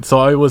play it with. So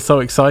I was so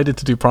excited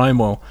to do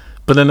Primal.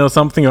 But then there was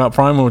something about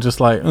Primal just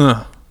like,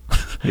 ugh.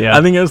 Yeah.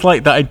 I think it was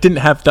like that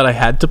I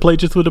had to play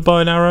just with a bow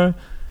and arrow.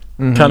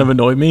 Kind of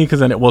annoyed me, because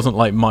then it wasn't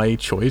like my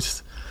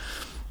choice.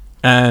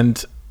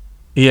 And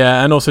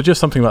Yeah, and also just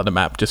something about the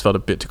map just felt a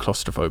bit too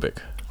claustrophobic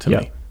to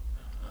me.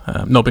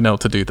 Not being able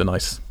to do the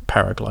nice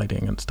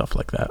paragliding and stuff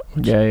like that.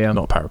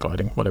 Not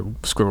paragliding, whatever,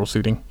 squirrel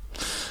shooting.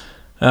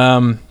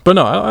 But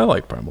no, I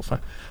like Bramble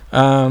Fire.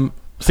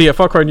 So yeah,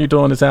 Far Cry New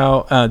Dawn is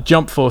out,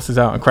 Jump Force is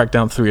out, and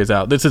Crackdown 3 is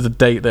out. This is a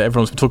date that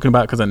everyone's been talking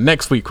about because then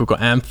next week we've got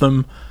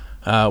Anthem,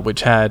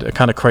 which had a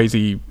kind of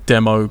crazy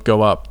demo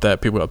go up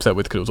that people were upset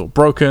with because it was all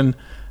broken,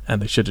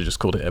 and they should have just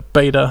called it a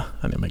beta,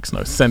 and it makes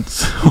no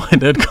sense why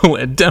they'd call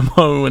it a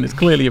demo when it's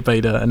clearly a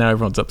beta, and now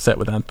everyone's upset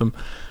with Anthem.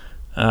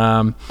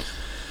 And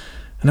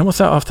then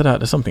what's out after that?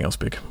 There's something else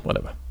big,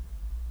 whatever.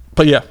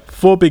 But yeah,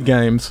 4 big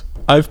games.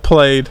 I've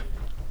played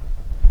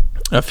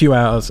a few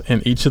hours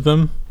in each of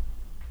them.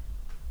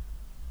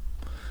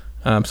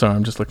 I'm sorry,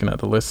 I'm just looking at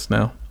the list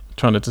now,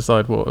 trying to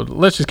decide what.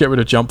 Let's just get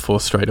rid of Jump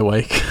Force straight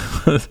away.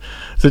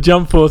 So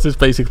Jump Force is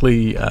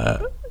basically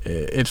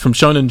it's from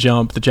Shonen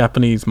Jump, the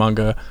Japanese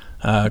manga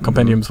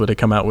compendiums where they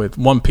come out with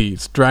One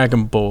Piece,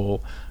 Dragon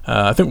Ball.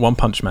 I think One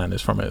Punch Man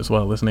is from it as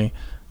well, isn't he?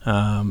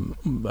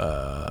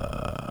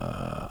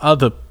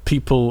 Other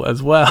people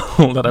as well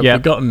that I've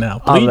forgotten now.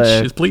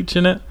 Bleach, is Bleach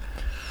in it?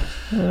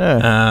 I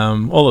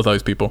don't know. All of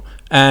those people.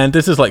 And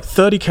this is like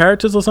 30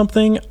 characters or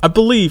something. I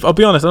believe, I'll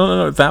be honest, I don't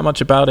know that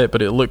much about it,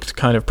 but it looked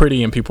kind of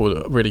pretty and people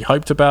were really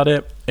hyped about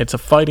it. It's a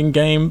fighting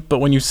game, but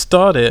when you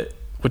start it,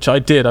 which I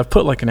did, I've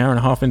put like an hour and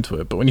a half into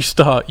it, but when you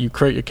start, you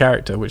create your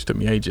character, which took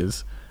me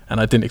ages, and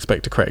I didn't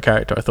expect to create a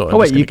character. I thought,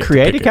 wait, you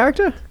create a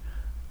character?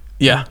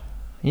 Yeah.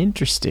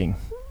 Interesting.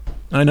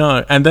 I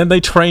know. And then they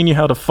train you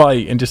how to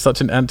fight in just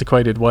such an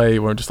antiquated way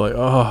where I'm just like,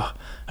 I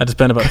had to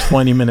spend about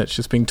 20 minutes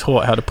just being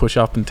taught how to push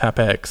up and tap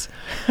X.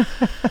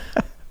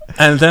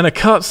 And then a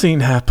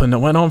cutscene happened that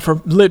went on for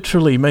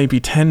literally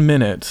maybe 10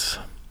 minutes.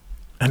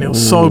 And it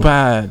was so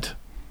bad.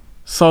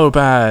 So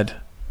bad.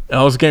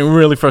 I was getting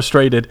really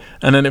frustrated.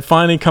 And then it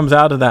finally comes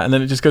out of that, and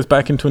then it just goes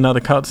back into another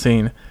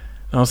cutscene. And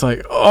I was like,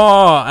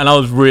 and I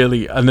was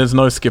really, and there's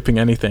no skipping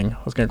anything.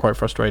 I was getting quite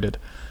frustrated.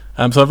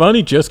 So I've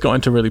only just got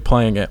into really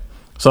playing it.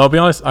 So I'll be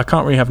honest, I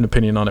can't really have an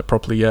opinion on it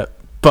properly yet,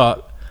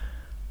 but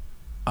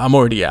I'm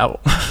already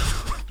out.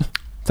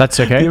 That's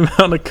okay. The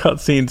amount of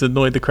cutscenes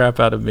annoyed the crap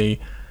out of me.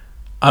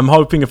 I'm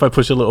hoping if I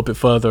push a little bit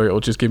further, it'll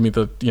just give me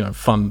the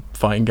fun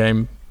fighting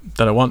game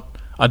that I want.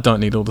 I don't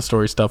need all the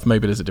story stuff.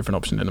 Maybe there's a different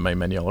option in the main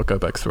menu. I'll go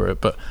back through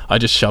it, but I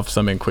just shoved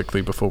some in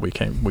quickly before we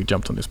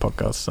jumped on this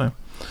podcast. So,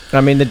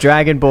 I mean, the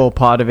Dragon Ball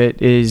part of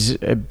it is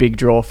a big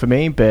draw for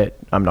me, but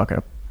I'm not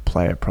going to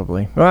play it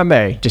probably. Well, I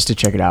may just to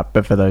check it out,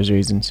 but for those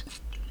reasons.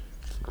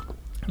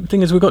 The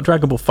thing is, we've got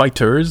Dragon Ball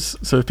Fighters,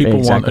 so if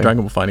people want a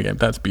Dragon Ball fighting game,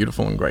 that's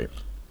beautiful and great.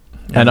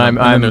 And I'm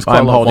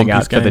holding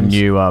out for the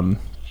new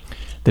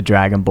the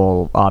Dragon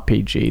Ball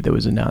RPG that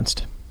was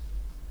announced.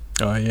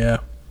 Oh yeah.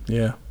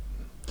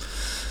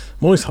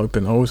 I'm always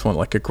hoping. I always want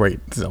like a great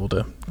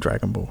Zelda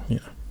Dragon Ball.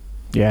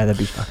 Yeah, that'd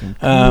be fucking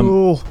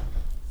cool.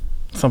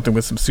 Something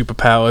with some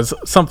superpowers.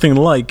 Something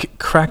like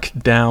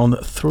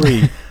Crackdown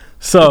 3.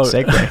 So,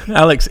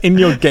 Alex, in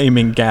your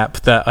gaming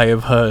gap that I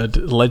have heard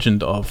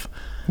legend of,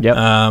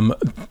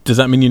 does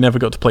that mean you never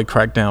got to play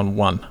Crackdown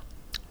 1?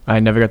 I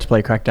never got to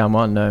play Crackdown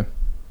 1, no.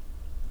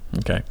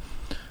 Okay.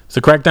 So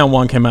Crackdown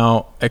 1 came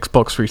out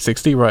Xbox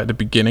 360 right at the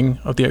beginning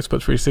of the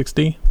Xbox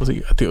 360. I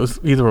think it was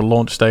either a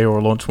launch day or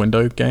a launch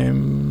window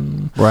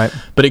game. Right.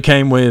 But it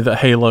came with a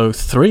Halo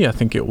 3, I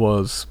think it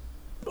was,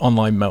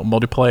 online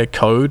multiplayer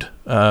code.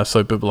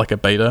 But like a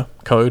beta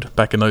code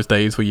back in those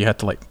days where you had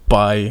to like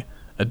buy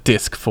a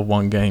disc for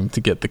one game to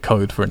get the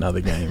code for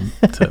another game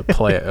to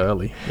play it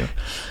early. Yeah.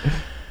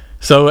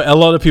 So a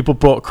lot of people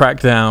bought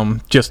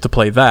Crackdown just to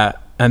play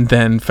that, and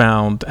then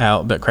found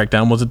out that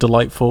Crackdown was a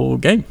delightful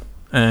game.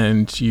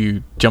 And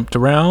you jumped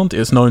around.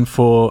 It's known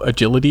for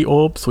agility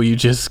orbs, where you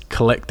just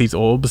collect these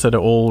orbs that are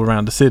all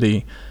around the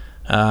city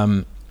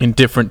in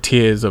different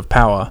tiers of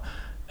power.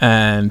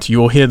 And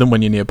you'll hear them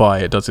when you're nearby.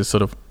 It does this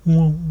sort of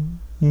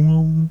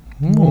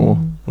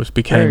which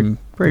became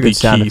very the good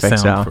sound key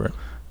effects sound for it.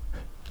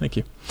 Thank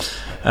you.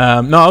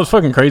 No, I was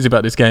fucking crazy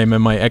about this game,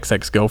 and my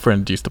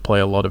ex-girlfriend used to play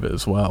a lot of it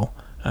as well.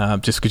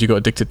 Just because you got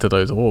addicted to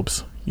those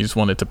orbs, you just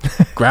wanted to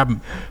grab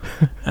them,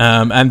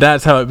 and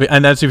that's how.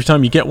 And as every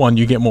time you get one,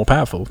 you get more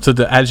powerful. So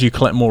that as you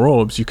collect more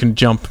orbs, you can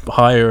jump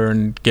higher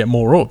and get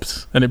more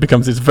orbs, and it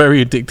becomes this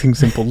very addicting,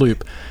 simple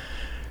loop.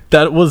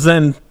 That was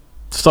then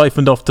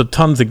siphoned off to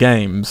tons of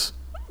games,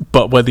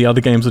 but where the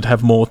other games would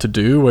have more to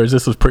do, whereas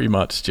this was pretty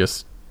much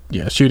just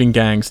shooting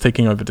gangs,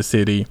 taking over the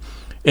city.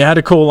 It had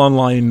a cool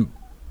online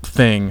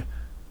thing,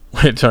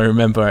 which I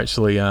remember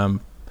actually.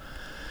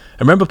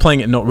 I remember playing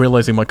it and not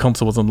realizing my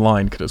console was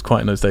online, because it was quite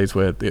in those days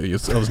where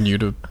I was new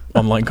to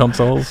online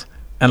consoles.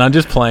 And I'm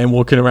just playing,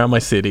 walking around my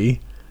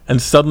city,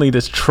 and suddenly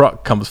this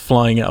truck comes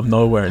flying out of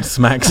nowhere and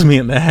smacks me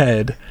in the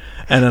head.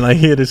 And then I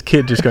hear this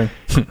kid just going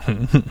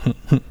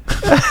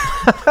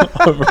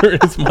over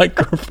his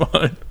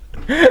microphone.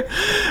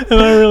 And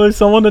I realized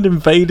someone had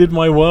invaded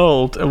my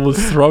world and was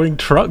throwing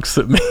trucks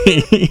at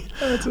me.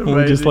 That's amazing. And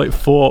we just like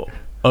fought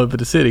over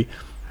the city.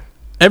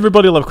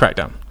 Everybody loved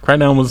Crackdown.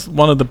 Crackdown was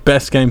one of the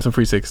best games on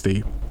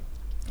 360.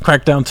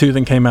 Crackdown 2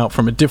 then came out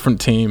from a different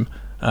team,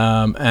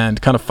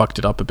 and kind of fucked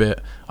it up a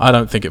bit. I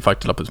don't think it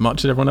fucked it up as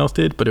much as everyone else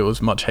did, but it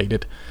was much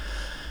hated.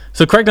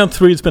 So Crackdown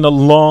 3 has been a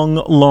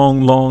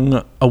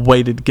long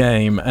awaited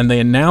game, and they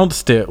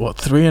announced it,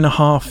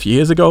 3.5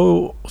 years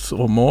ago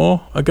or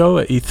more ago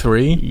at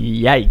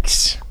E3?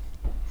 Yikes.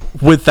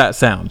 With that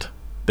sound.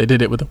 They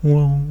did it with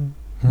and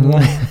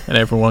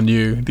everyone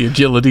knew the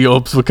agility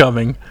orbs were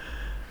coming.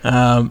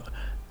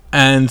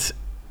 And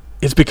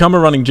it's become a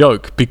running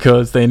joke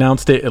because they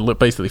announced it looked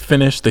basically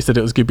finished. They said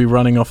it was going to be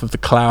running off of the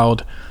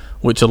cloud,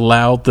 which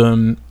allowed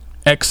them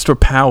extra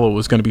power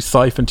was going to be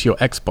siphoned to your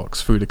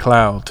Xbox through the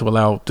cloud to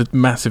allow the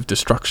massive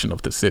destruction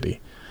of the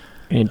city.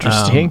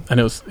 Interesting. And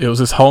it was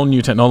this whole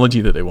new technology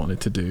that they wanted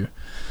to do.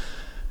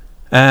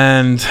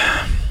 And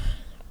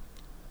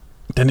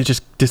then it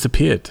just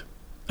disappeared.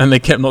 And they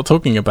kept not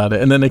talking about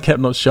it. And then they kept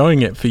not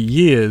showing it for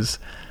years.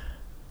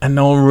 And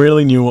no one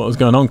really knew what was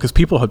going on because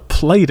people had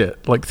played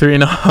it like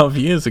 3.5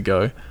 years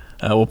ago.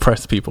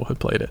 Press people had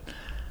played it.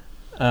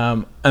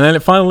 And then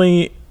it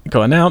finally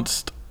got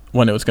announced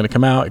when it was going to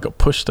come out. It got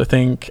pushed, I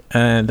think.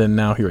 And then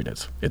now here it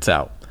is. It's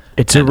out.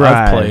 It's arrived.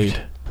 I've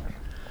played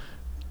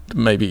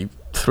maybe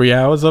 3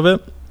 hours of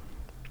it.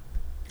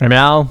 And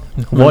Al,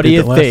 what do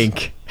you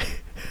think?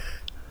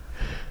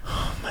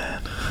 Oh,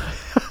 man.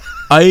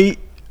 I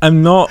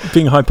am not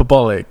being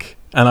hyperbolic.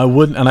 And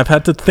I've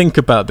had to think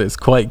about this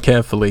quite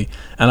carefully.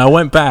 And I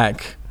went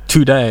back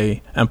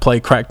today and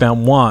played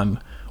Crackdown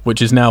 1,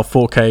 which is now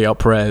 4K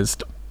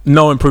up-resed.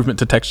 No improvement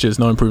to textures,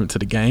 no improvement to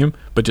the game,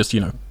 but just,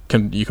 you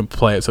can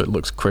play it so it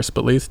looks crisp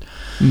at least.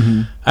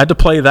 Mm-hmm. I had to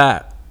play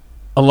that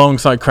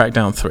alongside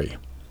Crackdown 3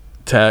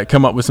 to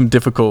come up with some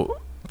difficult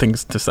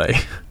things to say.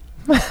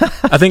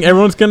 I think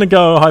everyone's going to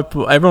go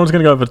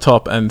over the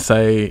top and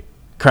say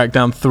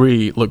Crackdown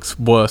 3 looks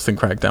worse than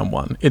Crackdown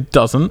 1. It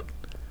doesn't.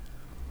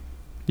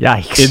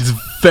 Yikes. It's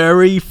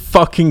very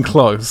fucking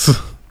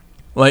close.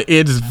 Like,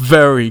 it's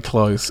very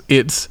close.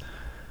 It's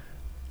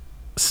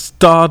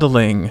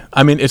startling.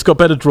 I mean, it's got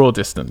better draw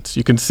distance.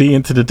 You can see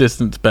into the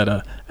distance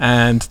better.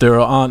 And there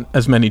aren't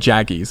as many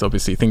jaggies.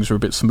 Obviously, things are a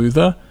bit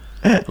smoother.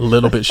 A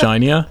little bit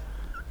shinier.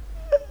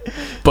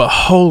 But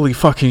holy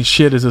fucking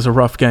shit, is this a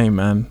rough game,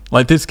 man.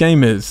 Like, this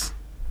game is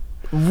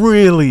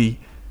really,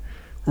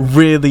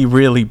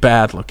 really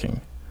bad looking.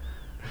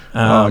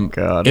 Oh,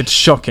 God. It's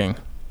shocking.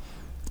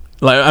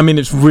 Like, I mean,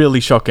 it's really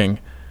shocking.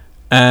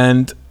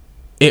 And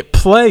it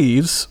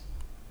plays...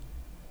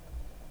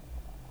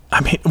 I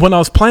mean, when I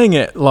was playing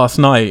it last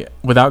night,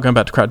 without going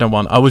back to Crackdown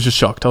 1, I was just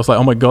shocked. I was like,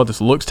 oh my God, this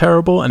looks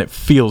terrible, and it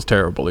feels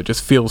terrible. It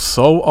just feels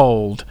so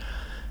old,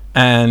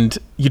 and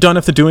you don't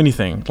have to do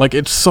anything. Like,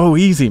 it's so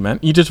easy, man.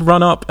 You just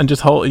run up and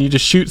just hold, and you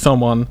just shoot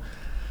someone,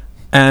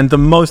 and the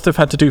most I've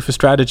had to do for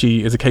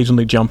strategy is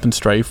occasionally jump and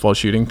strafe while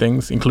shooting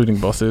things, including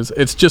bosses.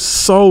 It's just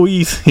so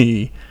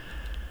easy.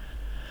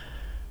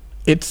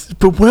 It's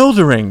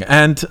bewildering,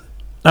 and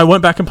I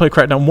went back and played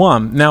Crackdown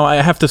 1. Now, I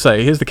have to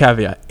say, here's the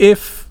caveat.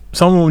 If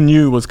someone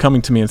new was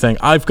coming to me and saying,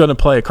 I've got to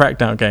play a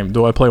Crackdown game,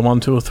 do I play 1,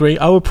 2, or 3?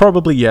 I would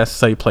probably,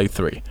 say play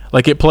 3.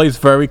 Like, it plays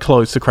very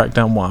close to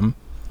Crackdown 1,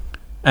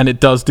 and it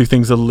does do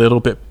things a little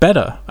bit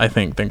better, I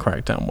think, than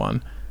Crackdown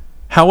 1.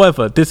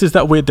 However, this is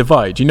that weird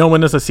divide. You know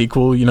when there's a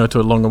sequel, to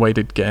a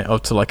long-awaited game, or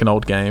to like an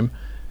old game,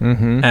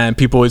 and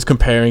people always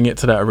comparing it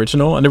to that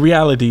original, and the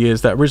reality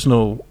is that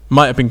original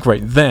might have been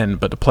great then,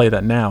 but to play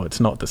that now, it's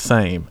not the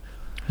same.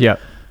 Yeah.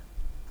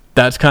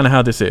 That's kind of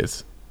how this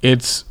is.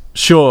 It's,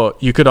 sure,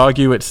 you could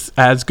argue it's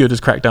as good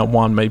as Crackdown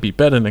 1, maybe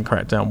better than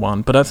Crackdown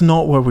 1, but that's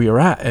not where we are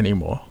at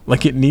anymore.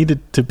 Like, it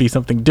needed to be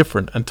something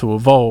different and to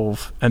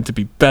evolve and to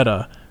be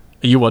better.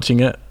 Are you watching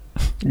it?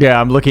 Yeah,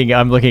 I'm looking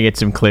at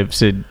some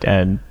clips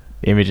and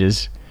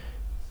images.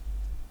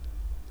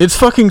 It's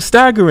fucking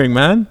staggering,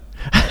 man.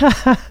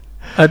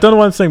 I don't know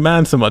why I'm saying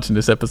man so much in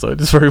this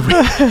episode. It's very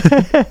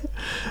weird.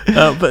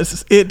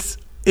 But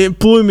it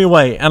blew me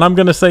away. And I'm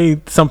going to say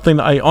something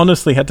that I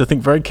honestly had to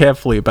think very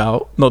carefully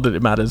about. Not that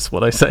it matters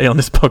what I say on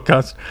this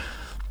podcast,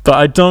 but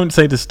I don't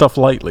say this stuff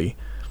lightly.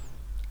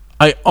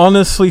 I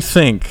honestly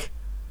think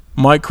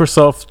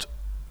Microsoft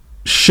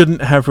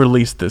shouldn't have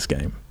released this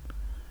game.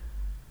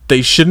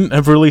 They shouldn't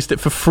have released it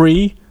for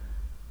free.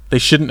 They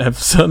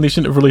certainly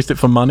shouldn't have released it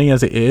for money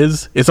as it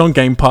is. It's on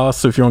Game Pass,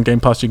 so if you're on Game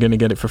Pass, you're going to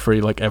get it for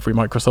free like every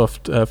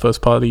Microsoft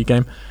first-party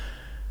game.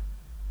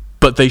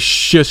 But they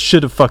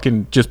should have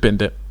fucking just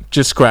binned it.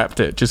 Just scrapped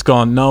it. Just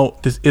gone, no,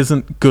 this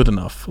isn't good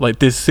enough. Like,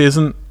 this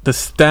isn't the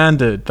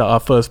standard that our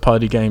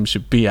first-party games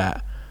should be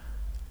at.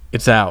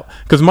 It's out.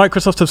 Because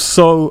Microsoft has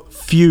so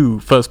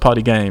few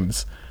first-party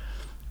games,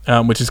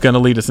 which is going to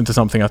lead us into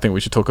something I think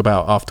we should talk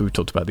about after we've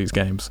talked about these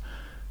games.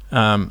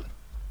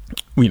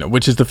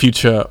 Which is the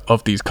future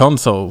of these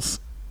consoles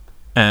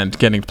and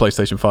getting to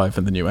PlayStation 5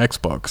 and the new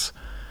Xbox.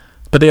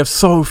 But they have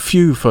so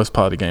few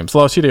first-party games.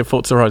 Last year they had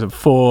Forza Horizon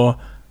 4,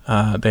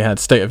 they had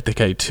State of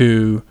Decay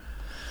 2,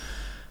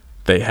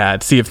 they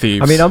had Sea of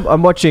Thieves. I mean,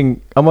 I'm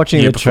watching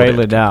the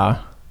trailer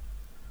now,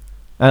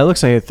 and it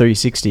looks like a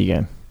 360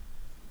 game.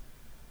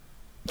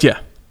 Yeah.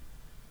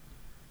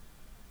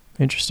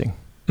 Interesting.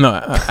 No,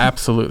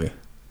 absolutely.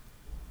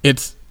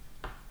 It's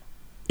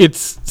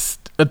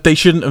they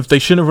shouldn't have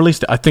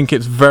released it. I think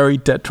it's very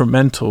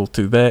detrimental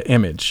to their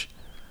image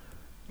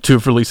to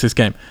have released this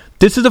game.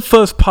 This is a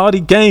first party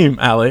game,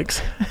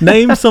 Alex.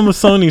 Name some of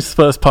Sony's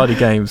first party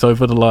games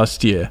over the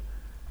last year.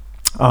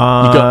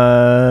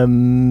 God of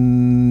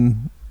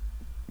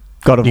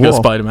War. You got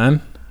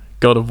Spider-Man,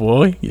 God of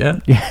War, yeah.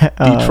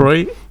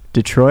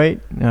 Detroit.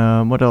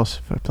 What else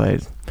have I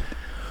played?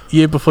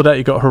 Year before that,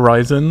 you got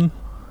Horizon.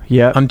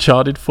 Yeah.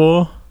 Uncharted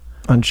 4.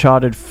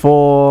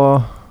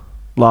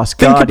 Last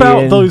Think Guardian.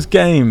 about those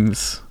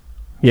games.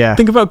 Yeah.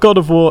 Think about God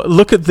of War.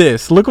 Look at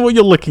this. Look at what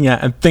you're looking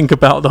at and think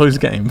about those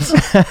games.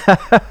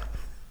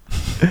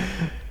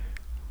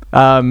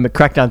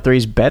 Crackdown 3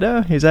 is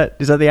better? Is that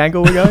the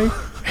angle we're going?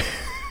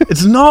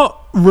 It's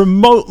not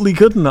remotely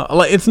good enough.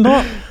 Like, it's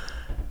not.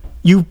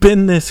 You've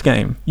been this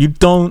game. You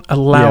don't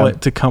allow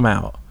it to come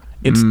out.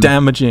 It's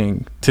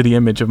damaging to the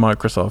image of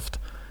Microsoft.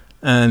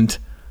 And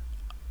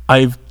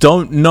I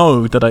don't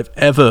know that I've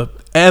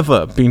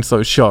ever been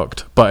so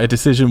shocked by a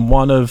decision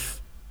one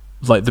of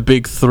like the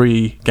big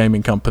three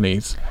gaming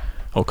companies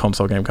or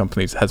console game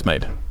companies has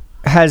made.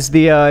 Has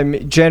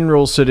the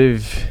general sort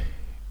of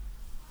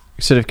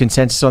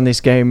consensus on this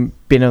game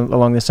been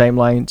along the same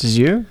lines as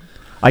you?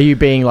 Are you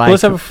being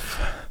like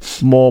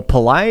more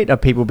polite? Are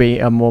people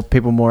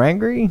more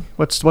angry?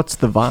 What's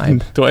the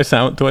vibe? Do I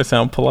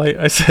sound polite?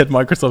 I said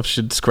Microsoft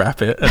should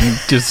scrap it and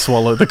just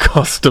swallow the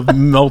cost of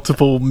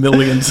multiple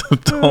millions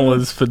of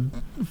dollars for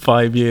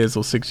 5 years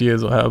or 6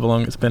 years or however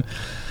long it's been.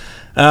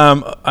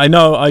 I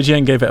know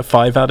IGN gave it a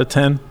 5 out of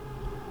 10,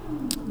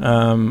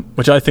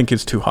 which I think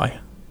is too high.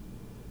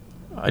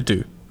 I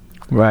do.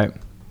 Right.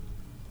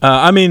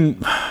 I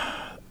mean,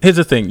 here's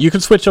the thing. You can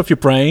switch off your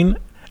brain.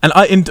 And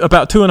in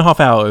about 2.5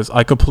 hours,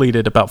 I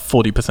completed about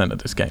 40% of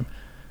this game.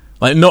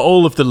 Like, not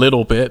all of the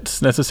little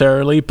bits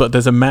necessarily, but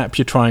there's a map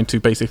you're trying to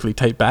basically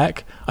take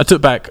back. I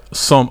took back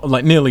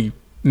nearly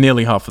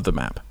half of the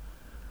map.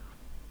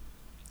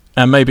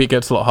 And maybe it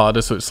gets a lot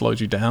harder, so it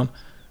slows you down.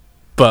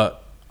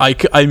 But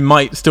I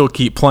might still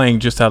keep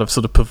playing just out of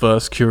sort of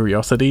perverse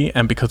curiosity,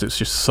 and because it's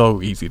just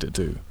so easy to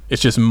do.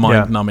 It's just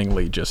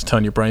mind-numbingly just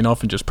turn your brain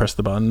off and just press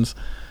the buttons.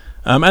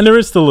 And there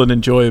is still an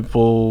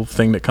enjoyable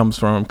thing that comes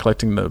from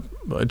collecting the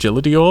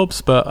agility orbs,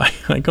 but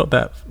I got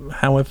that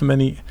how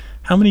many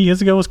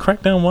years ago was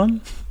Crackdown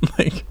 1?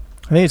 Like,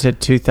 I think it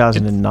said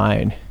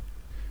 2009.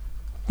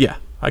 Yeah,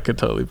 I could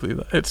totally believe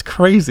that. It's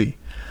crazy.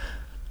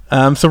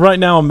 So right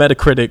now on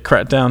Metacritic,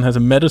 Crackdown has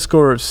a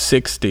Metascore of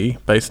 60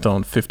 based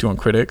on 51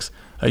 critics,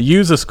 a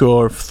user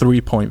score of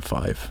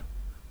 3.5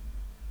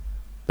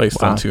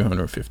 based on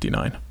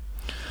 259.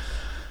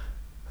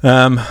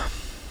 And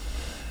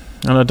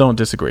I don't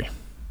disagree.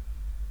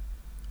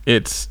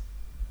 It's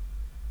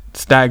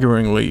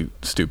staggeringly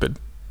stupid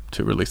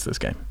to release this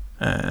game.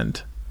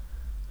 And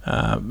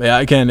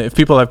again, if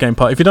people have Game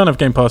Pass, if you don't have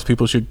Game Pass,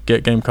 people should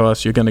get Game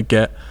Pass. You're going to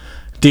get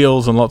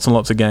deals on lots and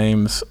lots of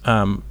games,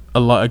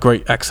 a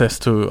great access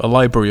to a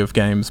library of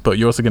games, but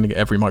you're also going to get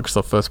every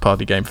Microsoft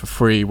first-party game for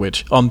free,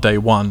 which on day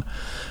one,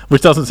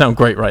 which doesn't sound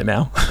great right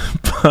now,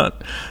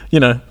 but,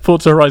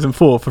 Forza Horizon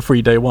 4 for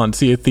free day one,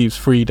 Sea of Thieves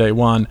free day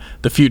one,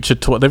 the future,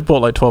 they've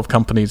bought like 12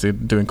 companies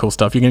doing cool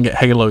stuff. You're going to get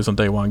Halos on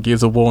day one,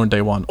 Gears of War on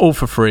day one, all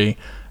for free,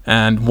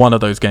 and one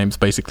of those games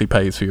basically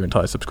pays for your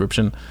entire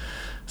subscription.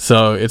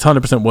 So it's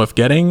 100% worth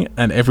getting,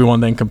 and everyone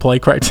then can play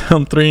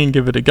Crackdown 3 and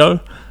give it a go.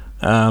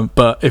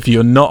 But if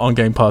you're not on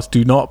Game Pass,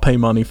 do not pay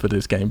money for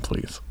this game,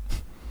 please.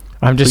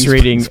 I'm just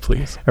reading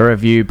please. A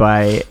review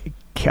by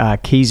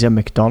Keeza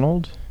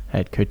McDonald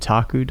at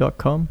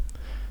Kotaku.com.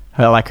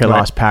 I like her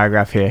last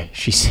paragraph here.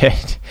 She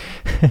said,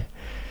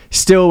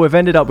 "Still, we've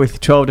ended up with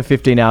 12 to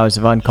 15 hours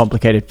of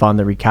uncomplicated fun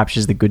that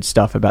recaptures the good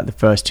stuff about the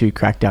first two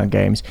Crackdown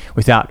games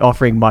without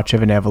offering much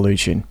of an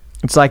evolution.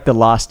 It's like the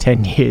last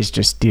 10 years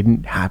just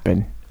didn't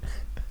happen."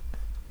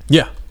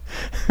 Yeah.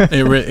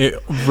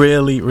 It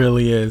really,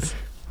 really is.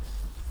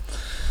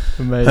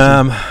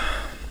 Amazing.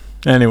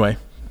 Anyway,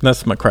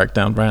 that's my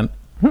Crackdown rant.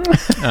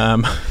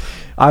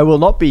 I will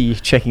not be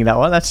checking that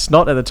one. That's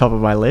not at the top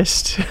of my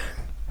list.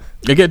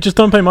 Again, just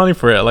don't pay money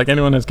for it. Like,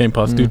 anyone has Game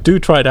Pass, do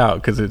try it out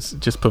because it's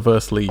just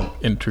perversely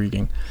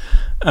intriguing.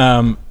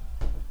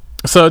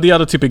 So the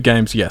other two big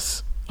games,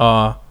 yes,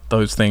 are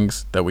those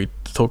things that we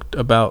talked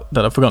about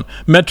that I've forgotten: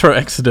 Metro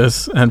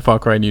Exodus and Far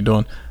Cry New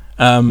Dawn.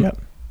 Yep.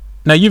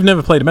 Now, you've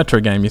never played a Metro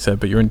game, you said,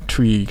 but you're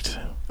intrigued.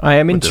 I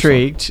am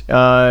intrigued.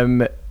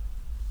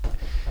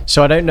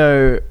 So I don't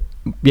know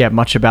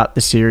much about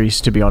the series,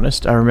 to be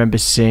honest. I remember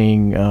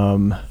seeing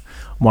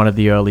one of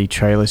the early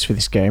trailers for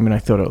this game, and I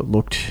thought it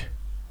looked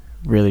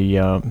really,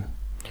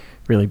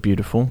 really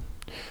beautiful.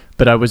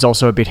 But I was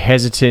also a bit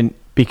hesitant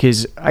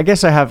because I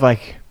guess I have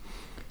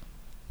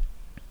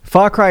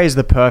Far Cry is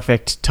the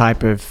perfect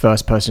type of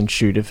first-person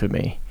shooter for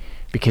me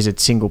because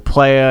it's single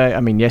player.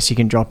 I mean, yes, you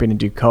can drop in and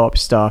do co-op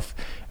stuff.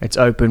 It's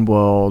open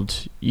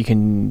world. You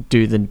can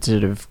do the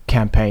sort of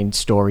campaign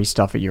story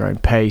stuff at your own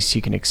pace.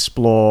 You can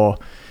explore.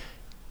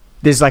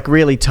 There's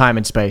really time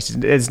and space.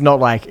 It's not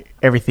like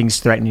everything's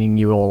threatening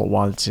you all at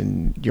once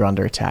and you're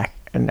under attack.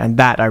 And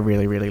that I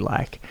really, really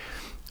like.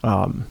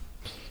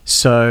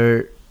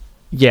 So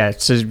yeah,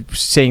 so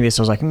seeing this,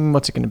 I was like,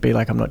 what's it going to be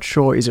like? I'm not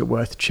sure. Is it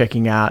worth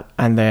checking out?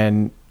 And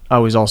then I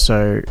was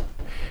also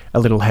a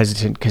little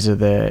hesitant because of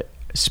the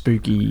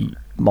spooky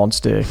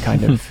monster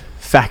kind of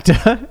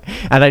factor.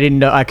 And I didn't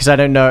know, because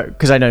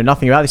I know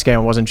nothing about this game.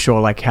 I wasn't sure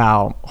like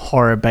how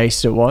horror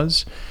based it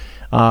was.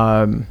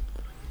 But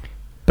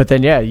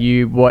then, yeah,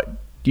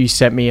 you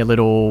sent me a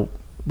little,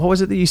 what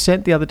was it that you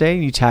sent the other day?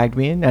 You tagged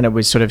me in, and it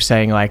was sort of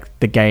saying like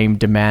the game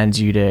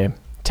demands you to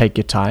take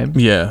your time.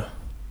 Yeah.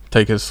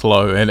 Take it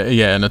slow, and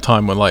in a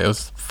time when like it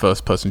was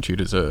first-person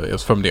shooters, it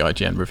was from the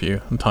IGN review.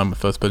 In time when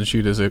first-person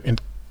shooters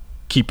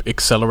keep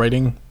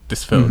accelerating,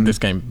 this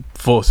game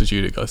forces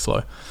you to go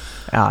slow.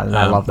 I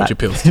love that, which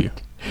appeals to you.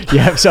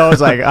 Yeah, so I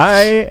was like,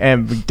 I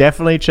am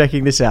definitely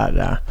checking this out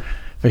now,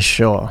 for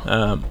sure.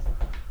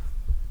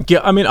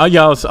 Yeah, I mean, I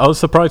was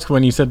surprised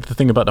when you said the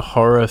thing about the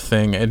horror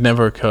thing. It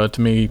never occurred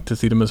to me to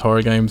see them as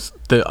horror games.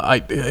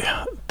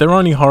 They're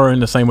only horror in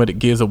the same way that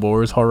Gears of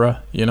War is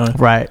horror, you know?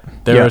 Right.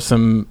 There are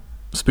some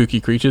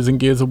spooky creatures in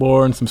Gears of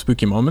War and some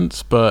spooky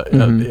moments, but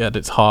at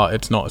its heart,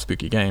 it's not a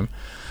spooky game.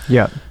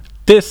 Yeah.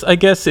 This, I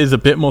guess, is a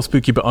bit more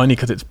spooky, but only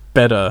because it's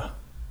better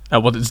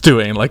at what it's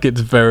doing. Like,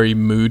 it's very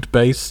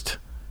mood-based.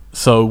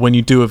 So when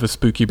you do have a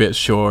spooky bit,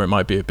 sure, it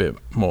might be a bit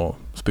more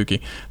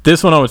spooky.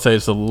 This one, I would say,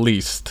 is the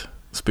least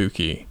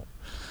spooky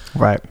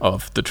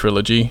of the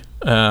trilogy.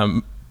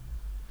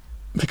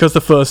 Because the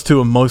first two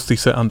are mostly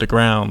set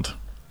underground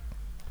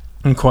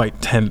in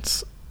quite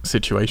tense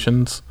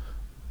situations.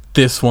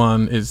 This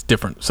one is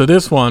different. So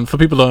this one, for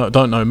people who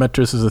don't know,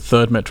 Metris is the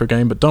third Metro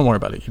game, but don't worry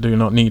about it. You do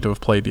not need to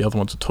have played the other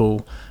ones at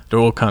all. They're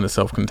all kind of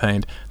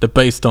self-contained. They're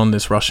based on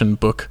this Russian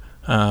book,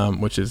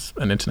 which is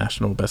an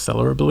international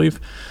bestseller, I believe.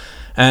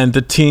 And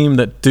the team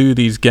that do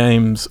these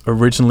games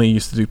originally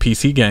used to do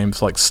PC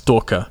games like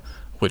Stalker,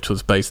 which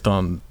was based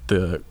on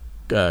the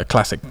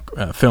classic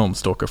film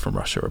Stalker from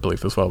Russia, I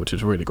believe, as well, which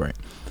is really great.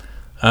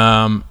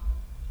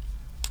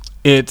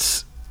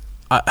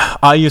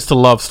 I used to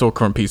love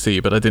Stalker on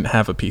PC, but I didn't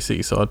have a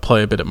PC, so I'd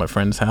play a bit at my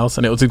friend's house,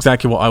 and it was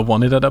exactly what I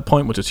wanted at that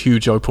point, which is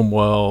huge open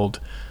world,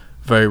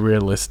 very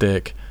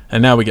realistic,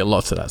 and now we get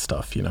lots of that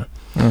stuff, you know.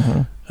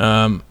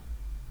 Mm-hmm.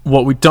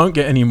 What we don't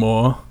get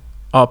anymore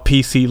are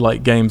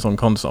PC-like games on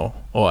console,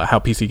 or how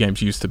PC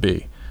games used to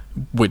be,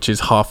 which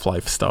is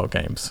Half-Life style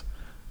games,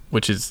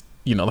 which is,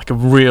 you know, like a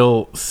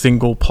real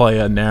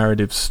single-player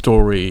narrative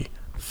story,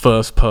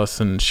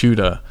 first-person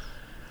shooter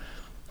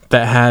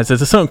that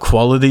there's a certain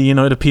quality, you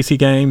know, to PC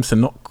games. They're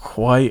not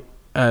quite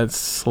as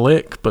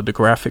slick, but the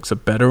graphics are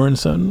better in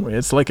certain ways.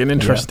 It's like an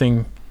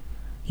interesting,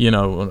 you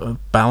know,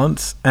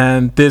 balance.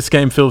 And this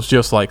game feels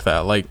just like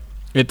that. Like,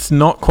 it's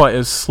not quite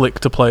as slick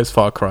to play as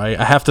Far Cry.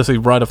 I have to say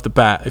right off the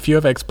bat, if you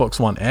have Xbox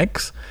One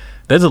X,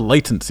 there's a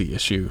latency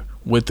issue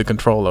with the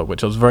controller,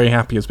 which I was very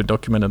happy has been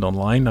documented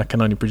online. I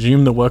can only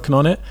presume they're working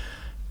on it,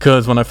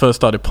 because when I first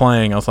started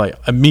playing, I was like,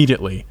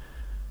 immediately,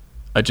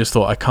 I just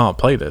thought I can't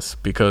play this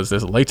because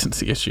there's a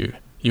latency issue.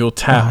 You'll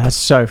tap. Oh, that's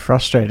so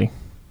frustrating.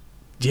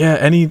 Yeah,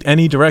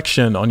 any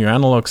direction on your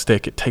analog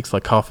stick, it takes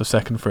like half a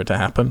second for it to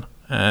happen,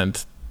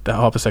 and that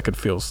half a second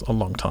feels a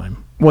long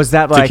time. Was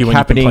that like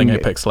happening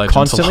Apex Legends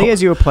constantly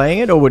as you were playing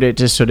it, or would it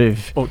just sort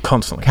of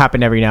constantly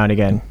happen every now and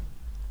again?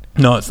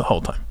 No, it's the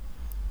whole time.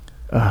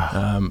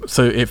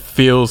 So it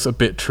feels a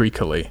bit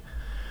treacly.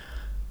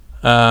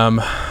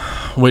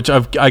 Which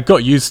I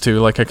got used to.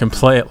 Like, I can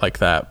play it like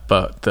that,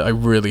 but I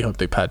really hope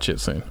they patch it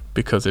soon,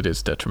 because it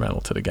is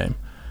detrimental to the game.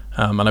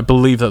 And I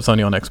believe that's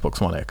only on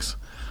Xbox One X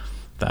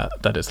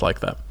that it's like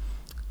that.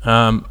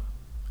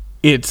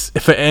 It's,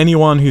 for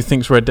anyone who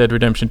thinks Red Dead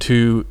Redemption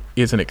 2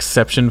 is an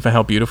exception for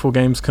how beautiful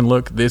games can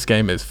look, this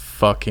game is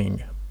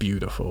fucking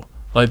beautiful.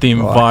 Like, the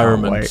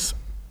environments,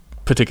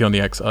 particularly on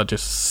the X, are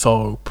just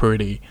so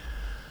pretty.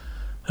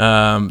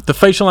 The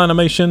facial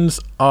animations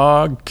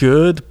are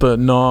good, but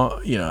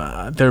not, you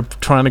know, they're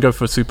trying to go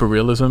for super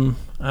realism,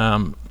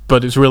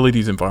 but it's really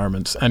these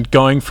environments. And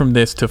going from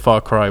this to Far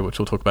Cry, which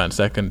we'll talk about in a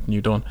second,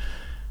 New Dawn,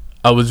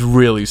 I was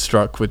really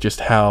struck with just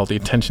how the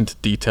attention to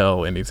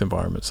detail in these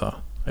environments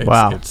are.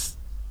 It's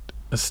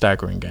a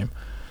staggering game.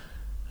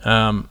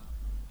 The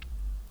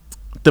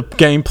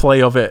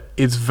gameplay of it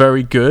is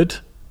very good,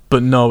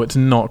 but no, it's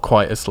not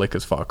quite as slick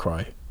as Far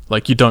Cry.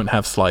 Like, you don't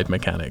have slide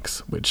mechanics,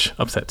 which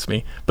upsets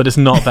me. But it's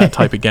not that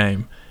type of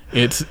game.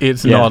 It's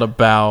not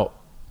about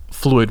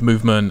fluid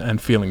movement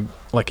and feeling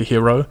like a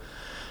hero.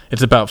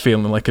 It's about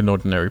feeling like an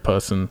ordinary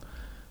person.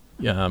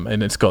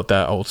 And it's got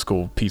that old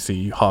school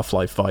PC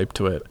Half-Life vibe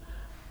to it.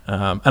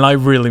 And I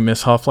really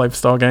miss Half-Life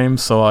style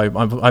games, so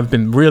I've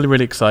been really,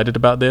 really excited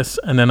about this.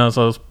 And then as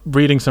I was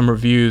reading some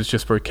reviews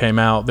just where it came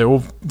out, they're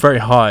all very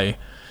high,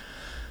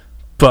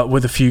 but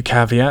with a few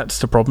caveats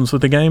to problems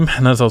with the game.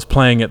 And as I was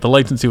playing it, the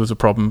latency was a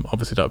problem.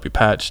 Obviously, that would be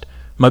patched.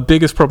 My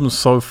biggest problem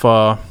so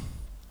far,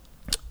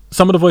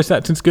 some of the voice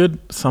acting's good,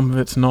 some of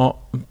it's not.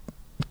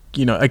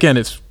 You know, again,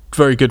 it's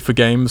very good for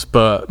games,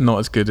 but not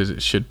as good as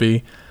it should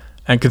be.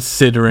 And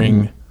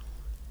considering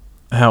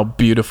how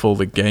beautiful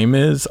the game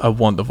is, I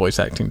want the voice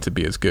acting to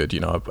be as good. You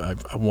know,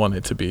 I want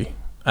it to be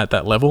at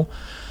that level.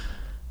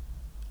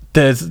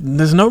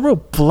 there's no real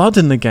blood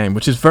in the game,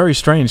 which is very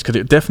strange because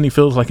it definitely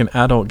feels like an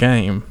adult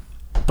game,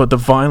 but the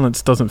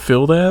violence doesn't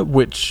feel there,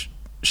 which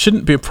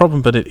shouldn't be a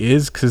problem, but it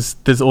is, because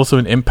there's also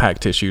an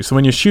impact issue. So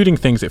when you're shooting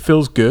things, it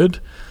feels good,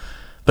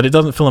 but it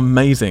doesn't feel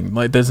amazing.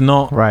 Like, there's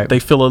not... Right. They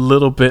feel a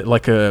little bit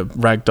like a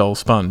ragdoll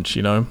sponge,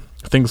 you know?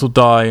 Things will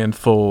die and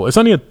fall. It's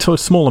only to a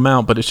small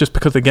amount, but it's just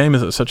because the game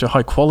is at such a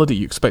high quality,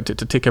 you expect it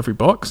to tick every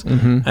box.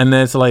 Mm-hmm. And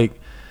there's like...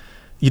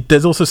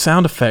 there's also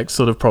sound effects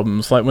sort of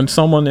problems. Like when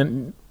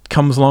someone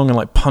comes along and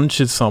like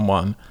punches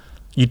someone,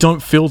 you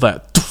don't feel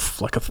that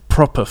like a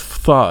proper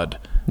thud.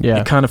 Yeah.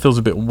 It kind of feels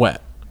a bit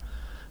wet.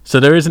 So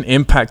there is an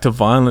impact of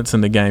violence in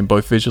the game,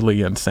 both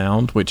visually and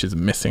sound, which is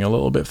missing a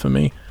little bit for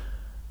me.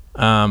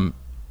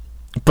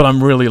 But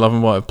I'm really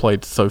loving what I've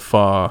played so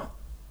far,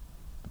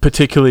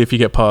 particularly if you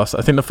get past...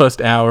 I think the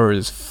first hour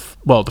is...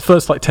 the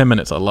first like 10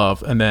 minutes I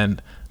love, and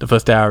then the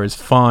first hour is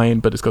fine,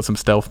 but it's got some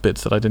stealth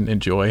bits that I didn't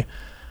enjoy.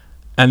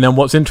 And then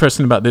what's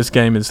interesting about this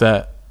game is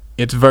that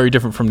it's very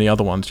different from the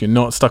other ones. You're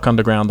not stuck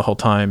underground the whole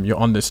time. You're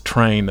on this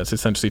train that's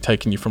essentially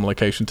taking you from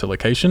location to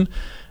location,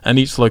 and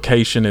each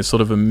location is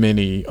sort of a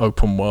mini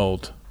open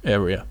world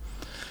area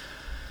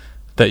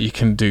that you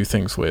can do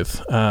things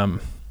with.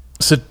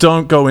 So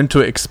don't go into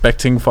it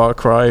expecting Far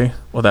Cry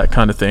or that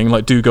kind of thing.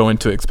 Like, do go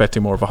into it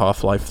expecting more of a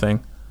Half-Life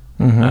thing.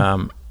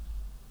 Mm-hmm.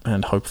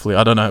 And hopefully,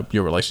 I don't know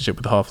your relationship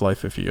with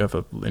Half-Life, if you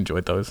ever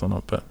enjoyed those or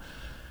not, but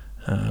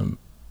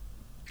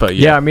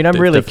yeah, I mean,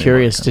 I'm really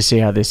curious to see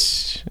how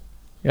this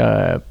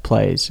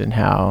plays and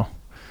how...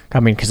 I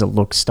mean, because it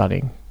looks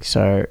stunning.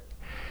 So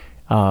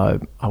I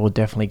will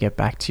definitely get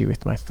back to you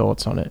with my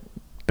thoughts on it.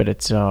 But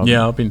it's...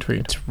 I'll be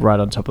intrigued. It's right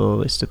on top of the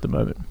list at the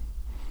moment.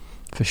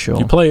 For sure.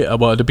 You play... at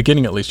the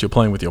beginning, at least, you're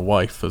playing with your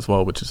wife as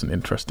well, which is an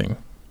interesting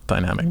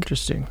dynamic.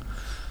 Interesting.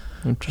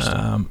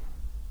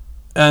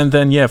 And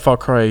then, Far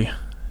Cry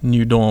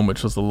New Dawn,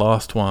 which was the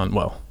last one...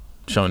 Well,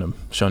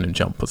 Shonen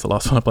Jump was the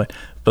last one I played.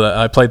 But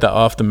I played that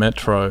after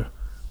Metro,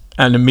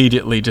 and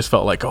immediately just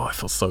felt like, I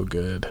feel so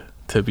good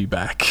to be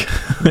back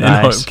in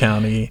Hope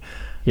County,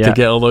 to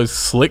get all those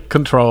slick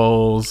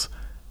controls,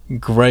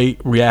 great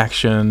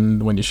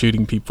reaction when you're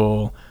shooting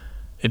people.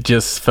 It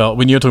just felt,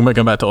 when you're talking about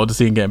going back to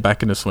Odyssey and getting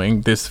back in the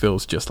swing, this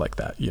feels just like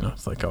that, you know?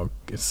 It's like,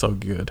 it's so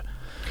good.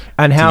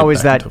 And how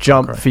is that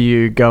jump for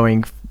you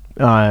going?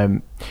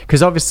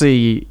 Because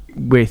obviously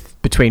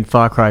between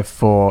Far Cry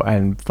 4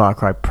 and Far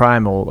Cry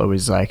Primal, it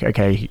was like,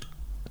 okay,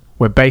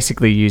 we're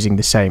basically using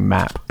the same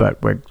map,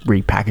 but we're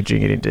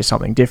repackaging it into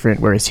something different.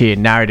 Whereas here,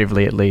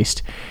 narratively at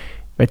least,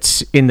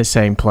 it's in the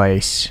same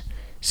place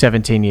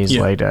 17 years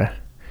later.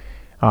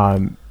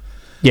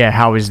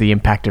 How is the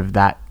impact of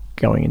that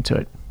going into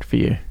it for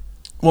you?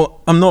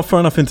 Well, I'm not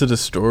far enough into the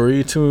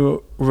story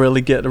to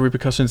really get the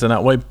repercussions in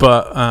that way,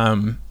 but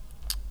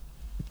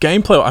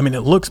gameplay, I mean,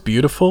 it looks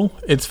beautiful.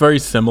 It's very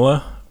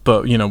similar,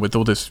 but, you know, with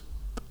all this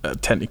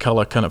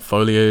technicolor kind of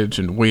foliage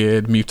and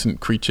weird mutant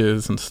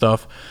creatures and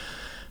stuff.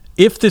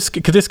 Because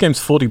this game's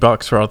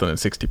 $40 rather than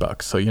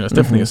 $60, so, you know, it's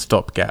definitely a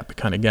stopgap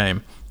kind of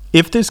game.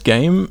 If this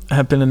game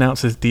had been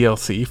announced as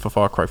DLC for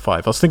Far Cry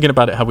 5, I was thinking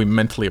about it how we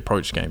mentally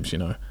approach games, you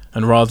know,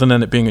 and rather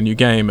than it being a new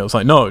game, it was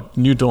like, no,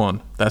 New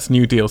Dawn, that's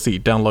new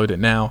DLC, download it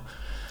now.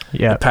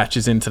 It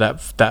patches into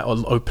that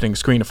opening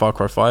screen of Far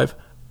Cry 5.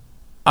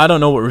 I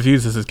don't know what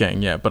reviews this is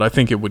getting yet, but I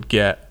think it would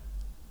get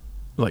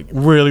like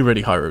really,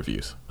 really high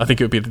reviews. I think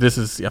it would be, this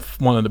is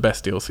one of the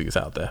best DLCs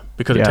out there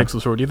because it takes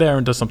what's already there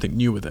and does something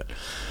new with it.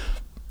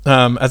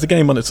 As a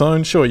game on its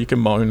own, sure, you can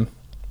moan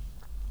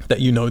that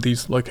you know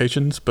these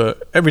locations,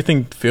 but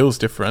everything feels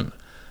different.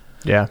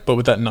 Yeah. But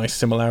with that nice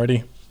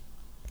similarity.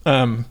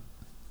 I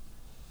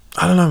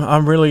don't know.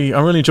 I'm really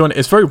enjoying it.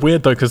 It's very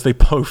weird though, because they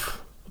both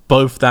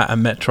that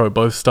and Metro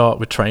both start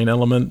with train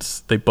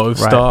elements. They both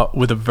start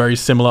with a very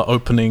similar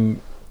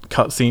opening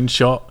cutscene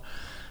shot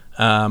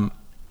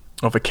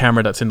of a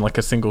camera that's in like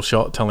a single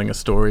shot telling a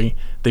story.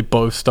 They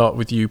both start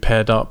with you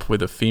paired up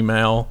with a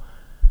female.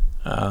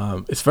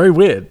 It's very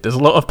weird. There's a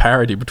lot of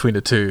parody between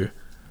the two,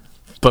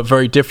 but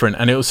very different.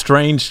 And it was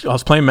strange. I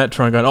was playing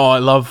Metro and going, I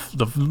love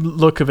the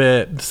look of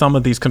it. Some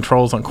of these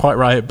controls aren't quite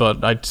right,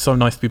 but it's so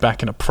nice to be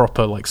back in a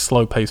proper, like,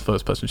 slow-paced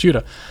first-person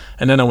shooter.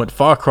 And then I went to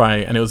Far Cry,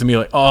 and it was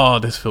immediately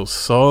like, this feels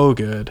so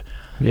good.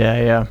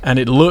 Yeah. And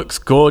it looks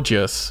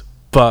gorgeous,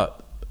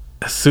 but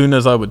as soon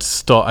as I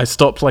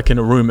stopped, like, in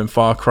a room in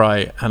Far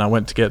Cry, and I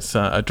went to get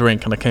a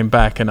drink, and I came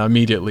back, and I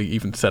immediately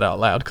even said out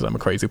loud, because I'm a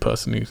crazy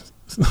person who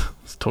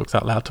talks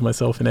out loud to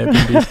myself in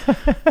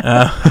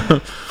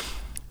Airbnb.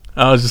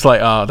 I was just like,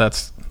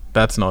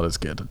 that's not as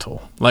good at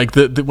all. Like,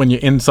 when you're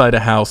inside a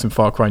house in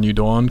Far Cry New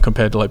Dawn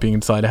compared to like being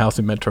inside a house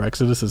in Metro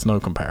Exodus, there's no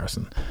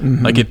comparison.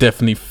 Like, it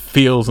definitely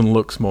feels and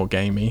looks more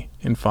gamey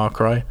in Far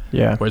Cry.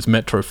 Yeah. Whereas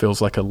Metro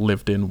feels like a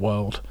lived-in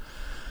world.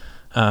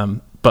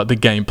 But the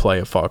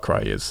gameplay of Far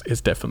Cry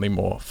is definitely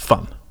more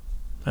fun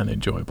and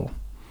enjoyable.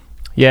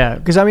 Yeah,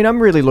 because I mean,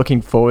 I'm really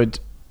looking forward.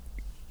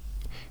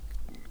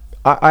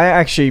 I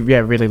actually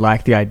really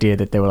like the idea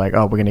that they were like,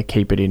 we're going to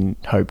keep it in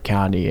Hope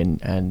County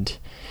and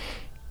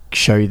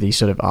show you the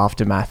sort of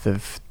aftermath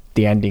of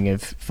the ending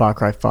of Far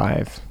Cry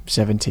 5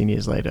 17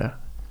 years later.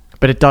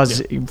 But it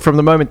does, from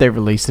the moment they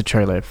released the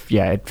trailer,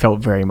 it felt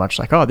very much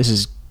like, oh, this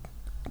is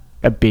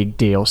a big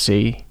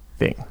DLC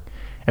thing.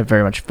 It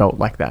very much felt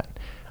like that.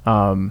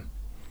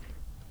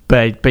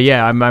 But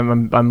yeah,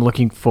 I'm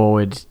looking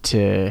forward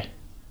to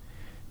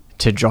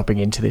dropping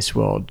into this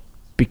world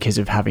because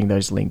of having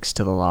those links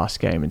to the last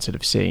game and sort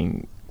of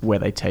seeing where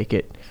they take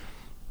it.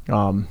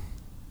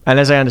 And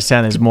as I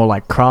understand, there's more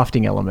like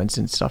crafting elements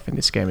and stuff in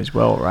this game as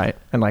well, right?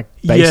 And like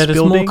base there's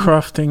building. more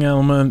crafting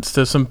elements.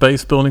 There's some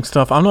base building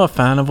stuff. I'm not a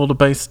fan of all the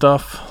base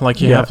stuff.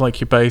 Like you have like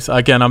your base.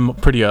 Again, I'm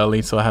pretty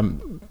early, so I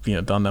haven't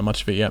done that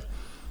much of it yet.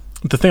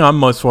 The thing I'm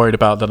most worried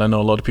about that I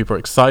know a lot of people are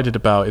excited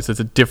about is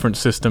there's a different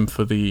system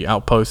for the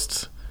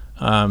outposts.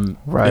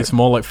 Right. It's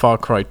more like Far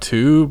Cry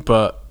 2,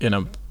 but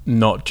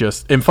not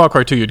just in Far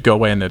Cry 2 you'd go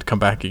away and they'd come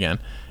back again.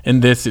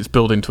 In this, it's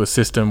built into a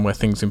system where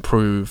things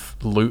improve.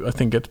 Loot, I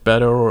think, gets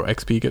better, or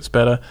XP gets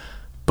better,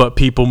 but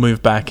people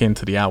move back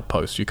into the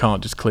outpost. You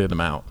can't just clear them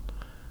out.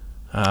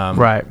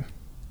 Right.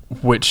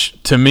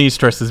 Which, to me,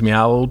 stresses me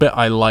out a little bit.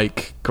 I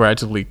like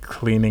gradually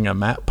cleaning a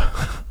map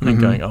and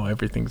going, oh,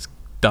 everything's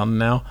done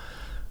now.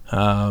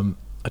 I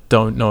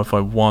don't know if I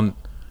want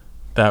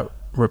that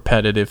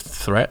repetitive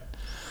threat.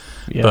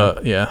 Yeah.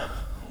 But,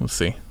 we'll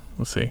see. What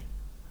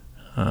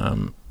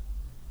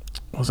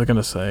was I going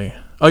to say?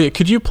 Oh, yeah,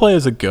 could you play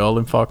as a girl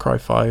in Far Cry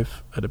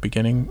 5 at the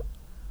beginning?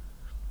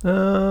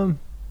 Oh,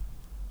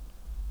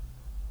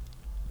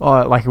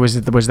 like was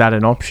that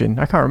an option?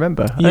 I can't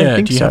remember. I don't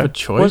think do you have a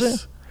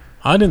choice?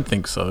 I didn't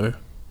think so.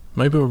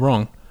 Maybe we're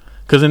wrong.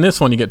 Because in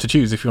this one, you get to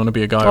choose if you want to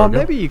be a guy or a girl.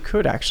 Maybe you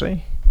could,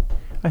 actually.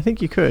 I think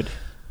you could.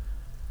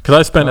 Because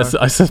I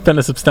spent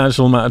a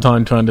substantial amount of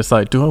time trying to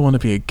decide, do I want to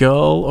be a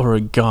girl or a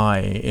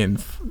guy in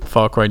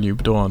Far Cry New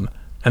Dawn?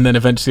 And then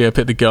eventually I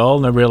picked the girl,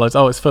 and I realized,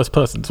 it's first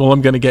person. So all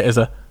I'm going to get is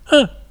a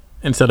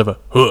instead of a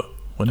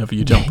whenever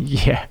you jump.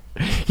 Yeah,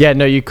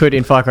 no, you could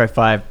in Far Cry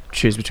 5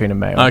 choose between a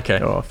male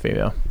or a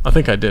female. I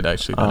think I did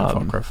actually in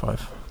Far Cry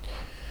 5.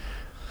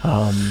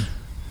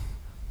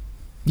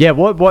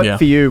 What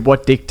for you,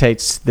 what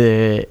dictates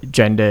the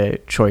gender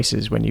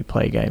choices when you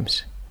play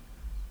games?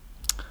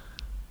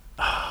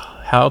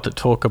 How to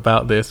talk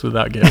about this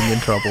without getting in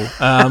trouble.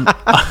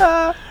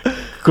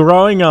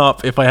 Growing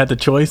up, if I had the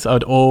choice, I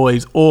would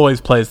always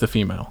play as the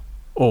female.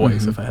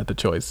 Always, if I had the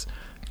choice.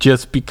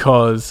 Just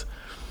because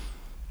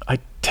I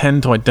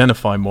tend to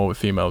identify more with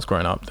females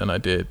growing up than I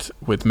did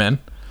with men.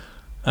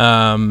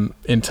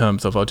 In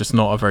terms of I'm just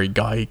not a very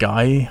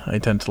guy. I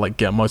tend to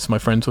get most of my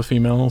friends with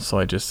females, so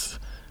I just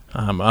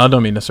I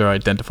don't mean necessarily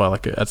identify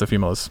as a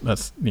female as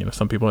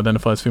some people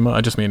identify as female.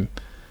 I just mean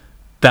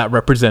that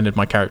represented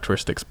my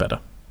characteristics better.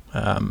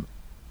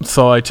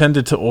 So I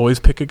tended to always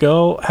pick a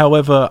girl.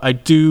 However,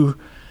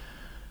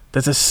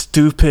 there's a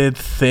stupid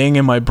thing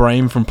in my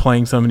brain from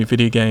playing so many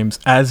video games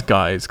as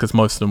guys, because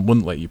most of them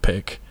wouldn't let you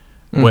pick,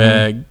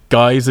 where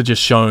guys are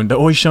just they're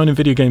always shown in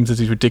video games as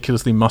these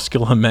ridiculously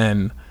muscular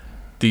men,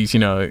 these,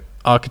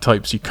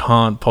 archetypes you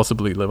can't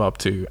possibly live up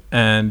to.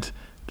 And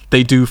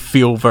they do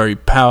feel very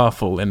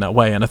powerful in that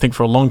way. And I think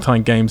for a long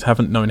time, games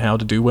haven't known how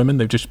to do women.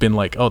 They've just been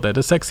like, oh, they're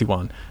the sexy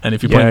one. And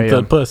if you're playing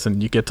third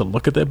person, you get to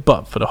look at their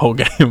butt for the whole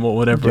game or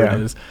whatever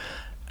it is.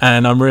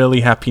 And I'm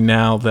really happy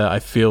now that I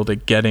feel they're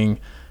getting...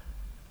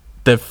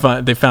 They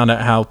found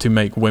out how to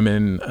make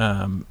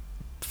women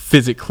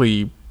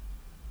physically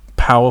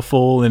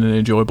powerful in an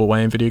enjoyable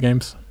way in video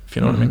games, if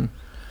you know what I mean.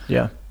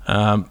 Yeah.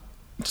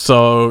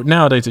 So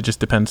nowadays it just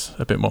depends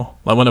a bit more.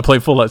 Like when I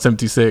played Fallout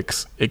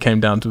 76, it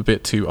came down to a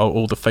bit too,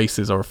 all the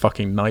faces are a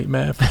fucking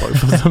nightmare for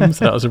both of them.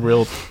 So that was a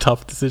real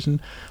tough decision.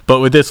 But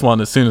with this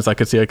one, as soon as I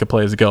could see I could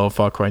play as a girl,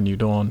 Far Cry New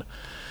Dawn,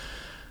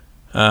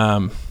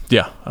 I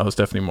was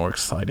definitely more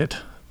excited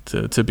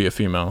to be a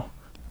female.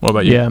 What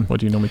about you? Yeah. What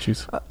do you normally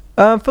choose?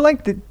 For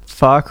the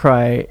Far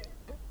Cry,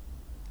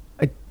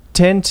 I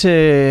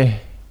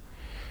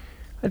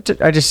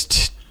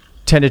just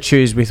tend to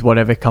choose with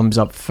whatever comes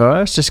up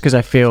first, just because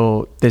I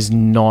feel there's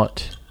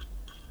not,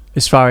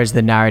 as far as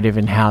the narrative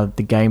and how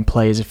the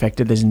gameplay is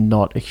affected, there's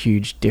not a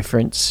huge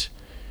difference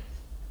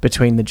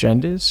between the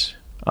genders.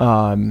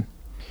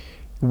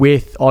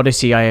 With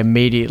Odyssey, I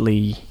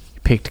immediately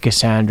picked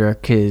Cassandra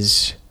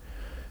because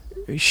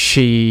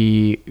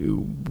she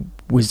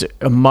was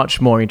a much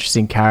more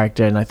interesting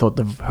character, and I thought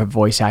her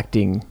voice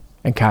acting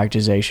and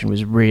characterization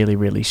was really,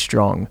 really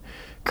strong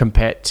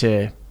compared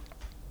to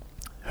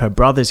her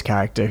brother's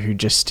character, who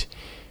just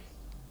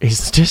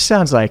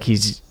sounds like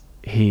he's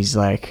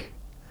like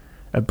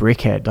a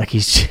brickhead. Like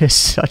he's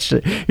just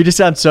he just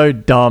sounds so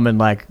dumb and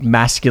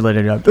masculine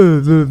and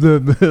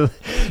that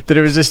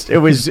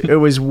it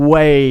was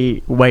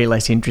way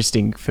less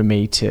interesting for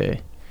me to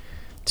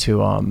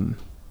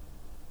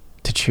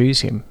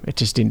choose him. It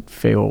just didn't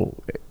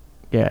feel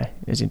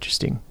as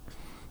interesting.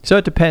 So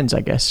it depends,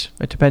 I guess.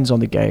 It depends on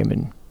the game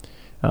and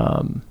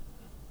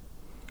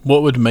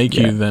what would make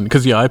you then,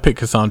 because I picked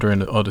Cassandra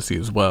in Odyssey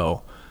as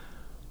well.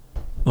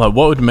 What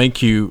would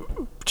make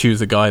you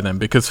choose a guy then?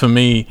 Because for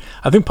me,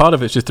 I think part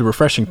of it's just a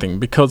refreshing thing,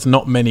 because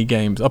not many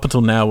games up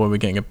until now, where we're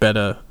getting a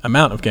better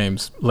amount of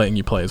games letting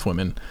you play as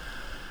women,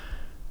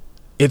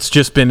 it's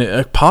just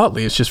been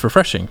partly it's just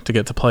refreshing to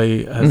get to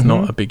play as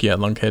not a big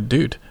long-haired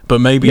dude.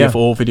 But maybe if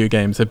all video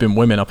games had been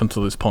women up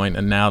until this point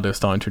and now they're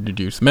starting to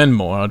introduce men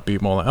more, I'd be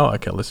more like, oh,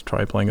 okay, let's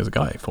try playing as a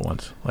guy for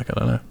once. Like, I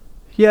don't know.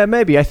 Yeah,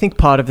 maybe. I think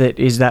part of it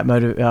is that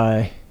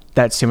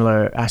that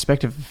similar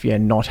aspect of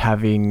not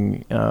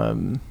having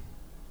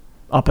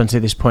up until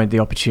this point the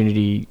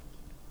opportunity,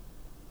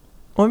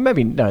 or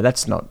maybe no,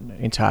 that's not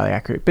entirely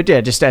accurate. But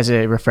yeah, just as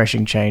a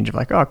refreshing change of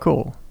like, oh,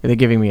 cool, they're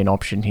giving me an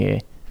option here.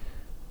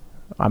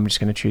 I'm just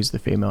going to choose the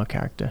female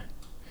character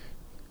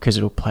because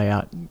it'll play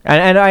out.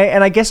 And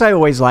I guess I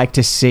always like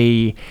to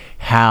see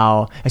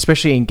how,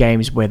 especially in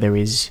games where there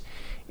is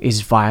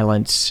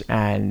violence,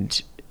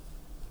 and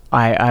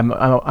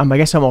I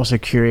guess I'm also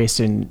curious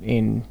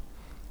in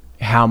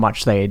how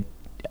much they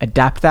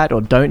adapt that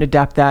or don't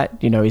adapt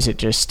that. Is it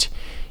just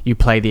you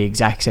play the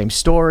exact same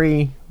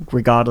story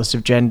regardless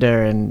of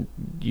gender and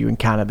you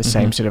encounter the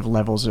same sort of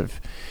levels of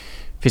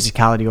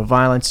physicality or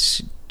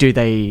violence? Do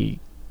they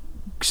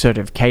sort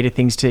of cater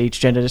things to each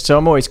gender? So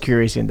I'm always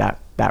curious in that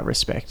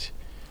respect.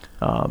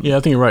 Yeah, I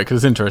think you're right,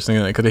 because it's interesting,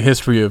 isn't it? Because the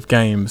history of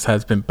games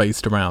has been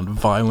based around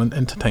violent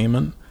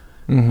entertainment,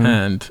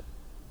 and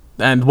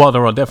while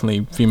there are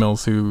definitely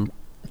females who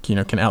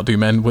can outdo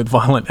men with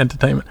violent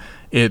entertainment,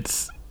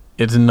 it's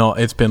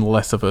been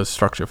less of a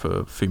structure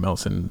for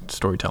females in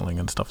storytelling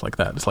and stuff like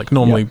that. It's like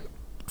normally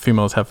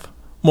females have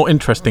more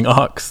interesting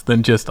arcs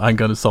than just I'm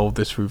going to solve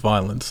this through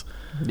violence.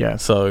 Yeah.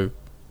 So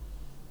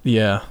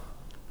yeah,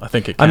 I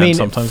think it can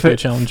sometimes be a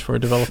challenge for a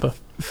developer.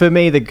 For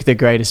me, the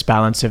greatest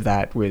balance of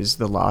that was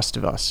The Last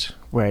of Us,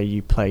 where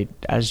you played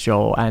as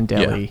Joel and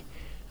Ellie,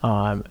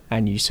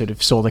 and you sort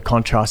of saw the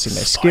contrast in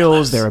their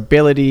skills, their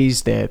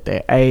abilities,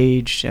 their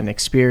age and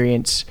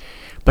experience.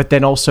 But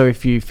then also,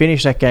 if you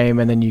finish that game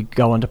and then you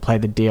go on to play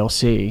the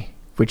DLC,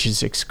 which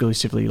is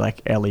exclusively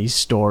like Ellie's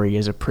story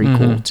as a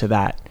prequel to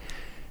that,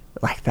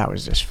 like that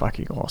was just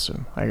fucking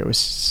awesome. Like it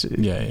was.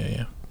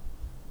 Yeah.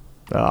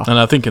 And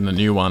I think in the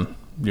new one,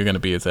 you're going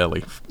to be as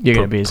Ellie. You're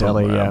going to be as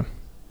Ellie, yeah.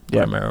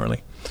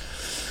 Primarily.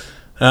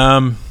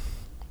 What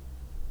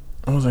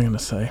was I going to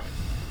say?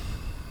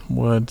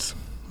 Words.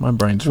 My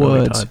brain's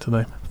really tired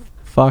today.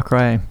 Far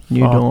Cry.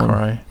 New Dawn. Far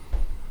Cry.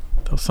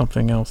 There was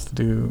something else to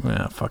do.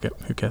 Fuck it.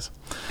 Who cares?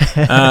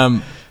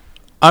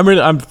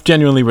 I'm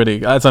genuinely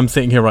ready. As I'm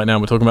sitting here right now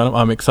and we're talking about it,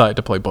 I'm excited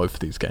to play both of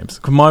these games.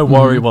 My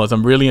worry was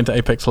I'm really into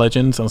Apex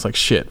Legends. I was like,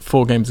 shit,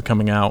 4 games are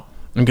coming out.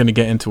 I'm going to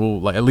get into all,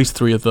 like, at least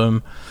 3 of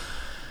them.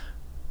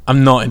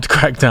 I'm not into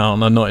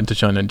Crackdown. I'm not into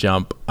Shonen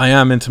Jump. I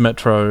am into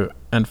Metro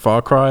and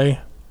Far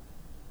Cry,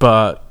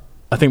 but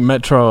I think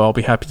Metro I'll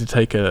be happy to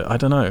take I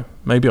don't know,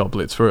 maybe I'll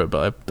blitz through it,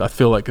 but I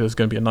feel like there's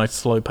going to be a nice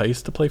slow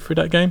pace to play through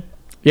that game.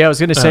 Yeah, I was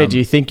going to say, do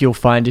you think you'll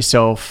find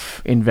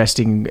yourself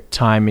investing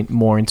time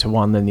more into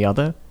one than the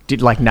other?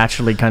 Did like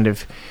naturally kind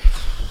of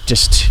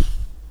just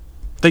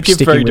they give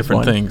very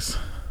different things.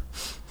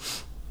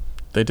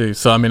 They do.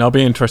 So I mean, I'll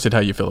be interested how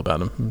you feel about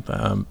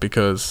them,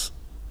 because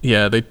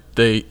yeah,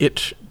 they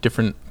itch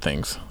different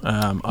things.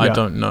 I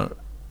don't know.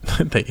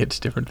 They itch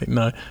different things.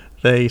 No,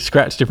 they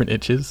scratch different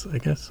itches, I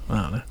guess.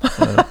 I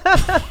don't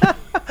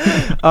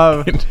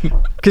know.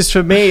 Because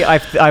for me,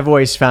 I've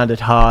always found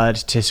it hard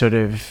to sort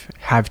of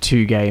have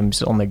 2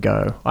 games on the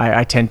go.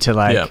 I tend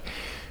to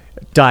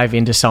dive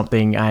into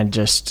something and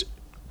just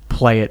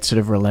play it sort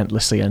of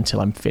relentlessly until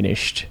I'm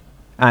finished.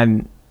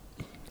 And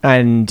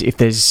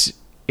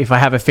if I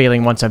have a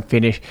feeling once I'm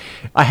finished,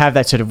 I have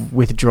that sort of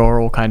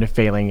withdrawal kind of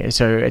feeling.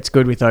 So it's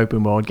good with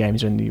open world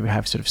games when you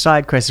have sort of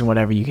side quests and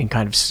whatever, you can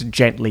kind of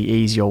gently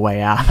ease your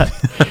way out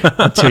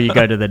until you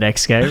go to the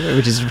next game,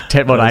 which is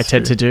what I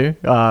tend to do.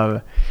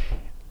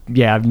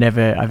 Yeah, I've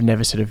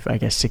never sort of, I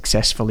guess,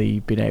 successfully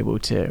been able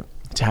to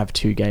have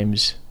 2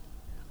 games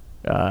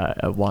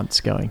at once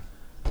going.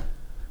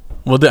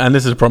 Well, and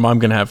this is a problem I'm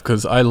going to have,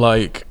 because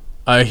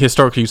I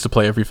historically used to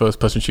play every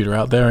first-person shooter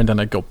out there, and then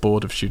I got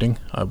bored of shooting.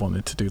 I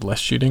wanted to do less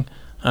shooting.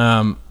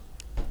 Both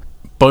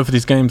of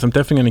these games I'm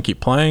definitely going to keep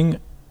playing,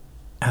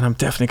 and I'm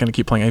definitely going to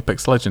keep playing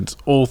Apex Legends.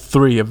 All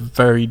 3 are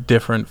very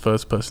different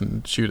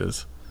first-person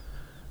shooters.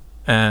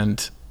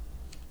 And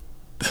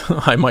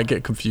I might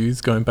get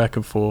confused going back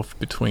and forth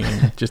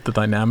between just the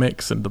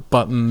dynamics and the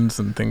buttons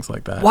and things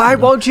like that. Why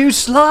won't you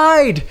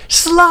slide?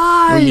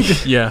 Slide!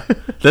 Yeah.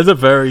 There's a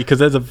very...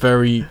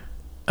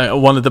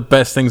 one of the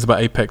best things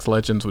about Apex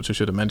Legends, which I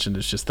should have mentioned,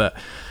 is just that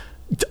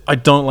I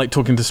don't like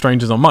talking to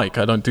strangers on mic.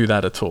 I don't do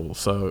that at all.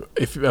 So,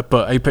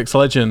 but Apex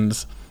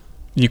Legends,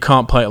 you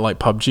can't play it like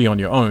PUBG on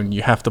your own.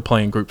 You have to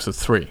play in groups of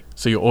 3.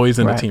 So you're always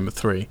in a team of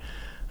 3,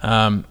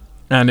 and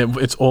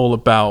it's all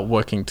about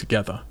working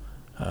together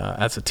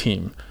as a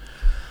team.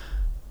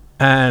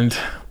 And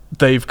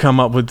they've come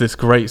up with this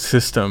great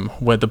system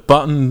where the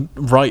button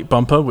right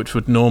bumper, which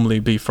would normally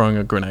be throwing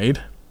a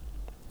grenade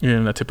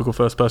in a typical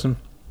first-person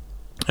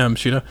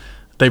shooter,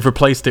 they've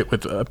replaced it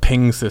with a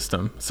ping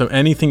system. So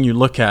anything you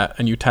look at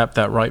and you tap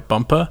that right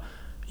bumper,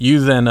 you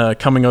then are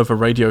coming over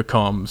radio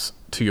comms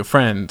to your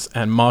friends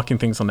and marking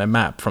things on their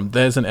map, from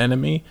there's an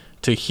enemy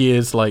to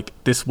here's like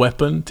this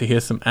weapon to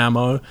here's some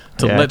ammo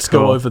to let's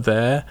go over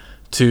there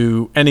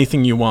to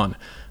anything you want.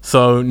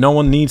 So no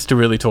one needs to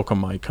really talk on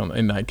mic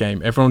in that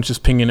game. Everyone's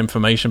just pinging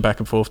information back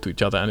and forth to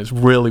each other, and it's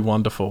really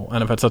wonderful.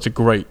 And I've had such a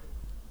great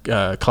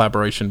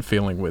collaboration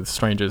feeling with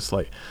strangers.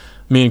 Like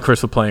me and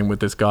Chris were playing with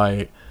this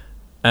guy,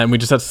 and we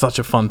just had such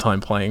a fun time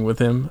playing with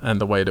him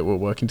and the way that we're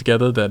working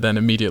together that then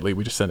immediately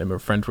we just sent him a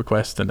friend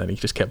request, and then he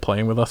just kept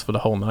playing with us for the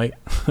whole night.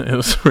 It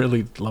was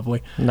really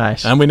lovely.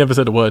 Nice. And we never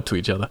said a word to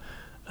each other.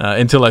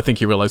 Until I think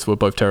he realized we were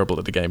both terrible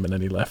at the game, and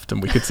then he left,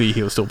 and we could see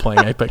he was still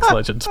playing Apex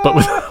Legends, but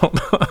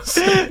without us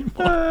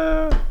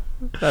anymore.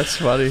 That's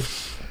funny.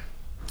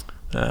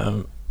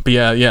 But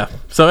yeah.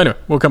 So anyway,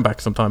 we'll come back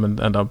sometime,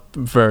 and I'm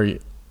very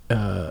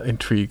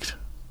intrigued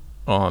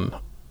on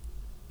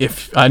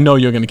if I know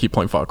you're going to keep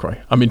playing Far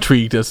Cry. I'm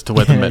intrigued as to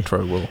whether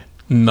Metro will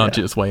nudge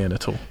its way in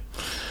at all.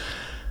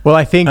 Well,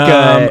 I think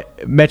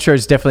Metro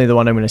is definitely the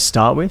one I'm going to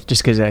start with,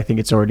 just because I think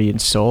it's already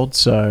installed.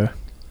 So.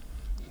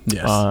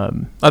 Yes, I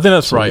think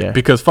that's right,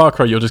 because Far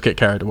Cry you'll just get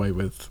carried away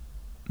with.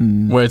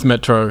 Whereas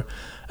Metro,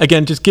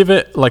 again, just give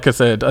it, like I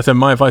said,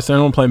 my advice to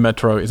anyone playing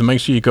Metro is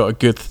make sure you got a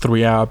good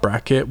 3-hour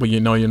bracket where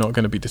you know you're not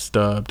going to be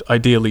disturbed,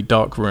 ideally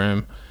dark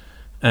room,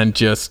 and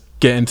just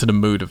get into the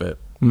mood of it,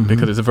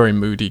 because it's a very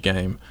moody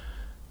game.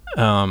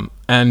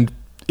 And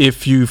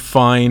if you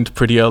find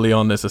pretty early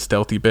on there's a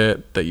stealthy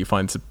bit that you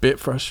find is a bit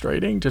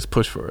frustrating, just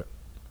push for it.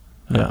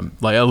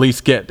 Like at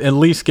least get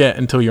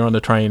until you're on the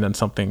train and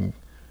something.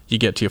 You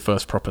get to your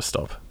first proper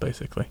stop,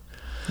 basically.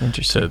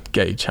 Interesting. To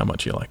gauge how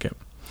much you like it.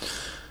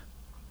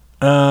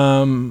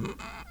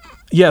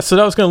 Yeah, so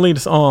that was going to lead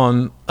us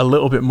on a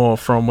little bit more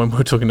from when we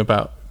were talking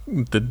about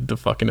the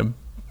fucking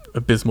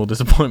abysmal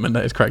disappointment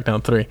that is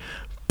Crackdown 3.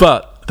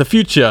 But the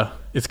future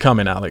is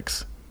coming,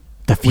 Alex.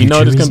 We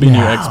know there's going to be a new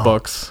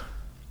Xbox.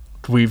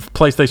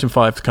 PlayStation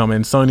 5's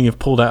coming. Sony have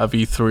pulled out of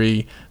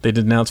E3. They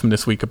did an announcement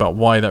this week about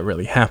why that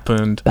really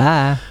happened.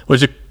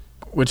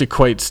 Which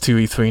equates to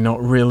E3 not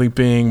really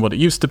being what it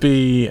used to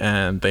be,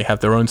 and they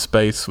have their own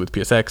space with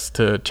PSX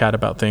to chat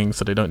about things,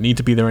 so they don't need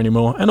to be there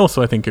anymore. And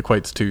also I think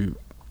equates to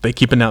they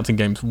keep announcing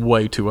games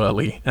way too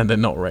early, and they're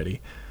not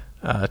ready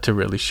to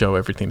really show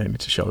everything they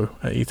need to show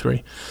at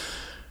E3.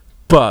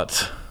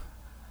 But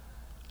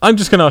I'm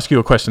just going to ask you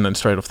a question then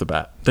straight off the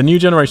bat. The new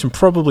generation,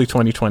 probably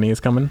 2020 is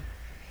coming.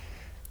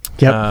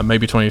 Yep.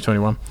 Maybe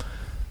 2021.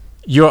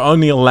 You're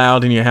only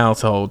allowed in your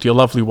household, your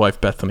lovely wife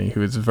Bethany,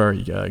 who is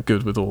very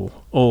good with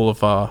all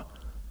of our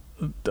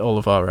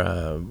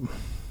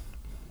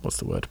what's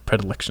the word,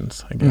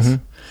 predilections, I guess.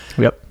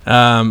 Yep.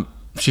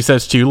 She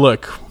says to you,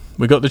 look,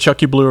 we got the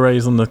Chucky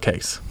Blu-rays on the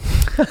case.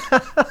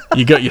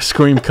 You got your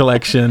Scream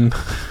collection.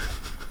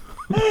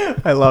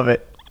 I love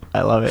it.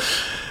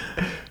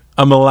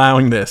 I'm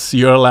allowing this.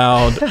 You're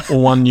allowed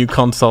one new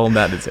console, and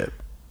that is it.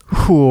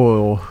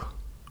 Ooh.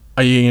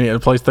 Are you going to get a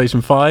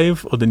PlayStation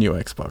 5 or the new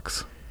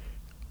Xbox?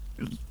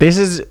 This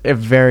is a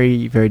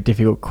very, very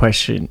difficult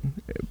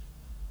question.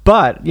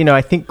 But,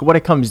 I think what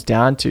it comes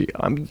down to...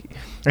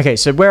 okay,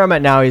 so where I'm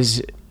at now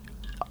is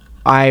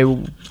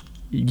I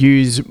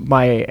use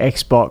my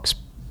Xbox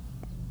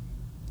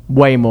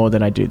way more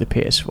than I do the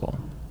PS4.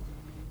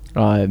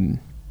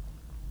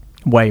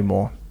 Way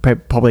more.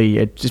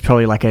 It's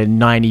probably like a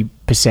 90%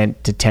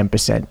 to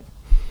 10%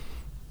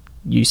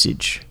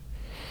 usage.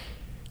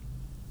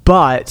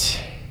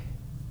 But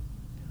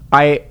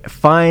I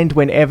find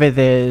whenever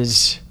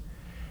there's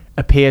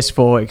a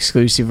PS4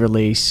 exclusive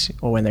release,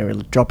 or when they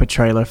drop a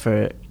trailer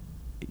for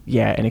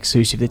an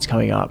exclusive that's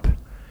coming up,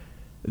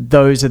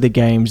 those are the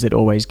games that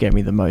always get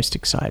me the most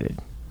excited.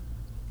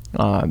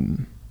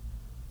 And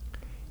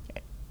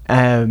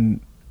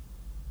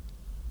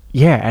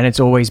it's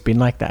always been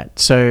like that.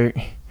 So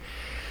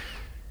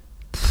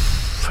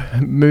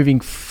moving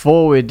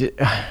forward,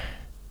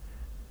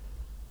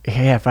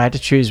 if I had to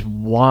choose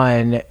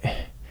one,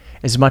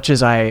 as much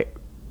as I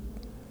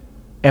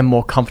am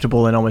more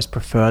comfortable and almost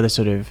prefer the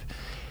sort of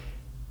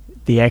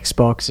the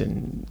Xbox,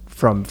 and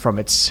from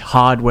its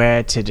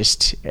hardware to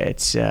just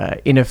its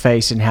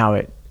interface and how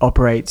it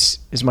operates,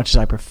 as much as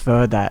I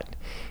prefer that,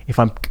 if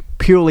I'm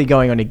purely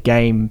going on a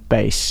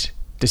game-based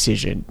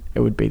decision, it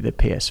would be the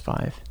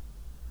PS5.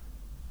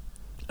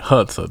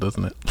 Hurts though,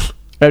 doesn't it?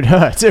 It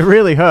hurts. It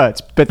really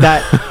hurts. But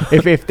that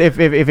if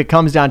it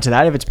comes down to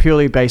that, if it's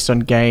purely based on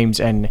games,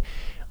 and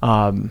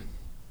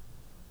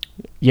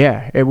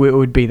it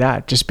would be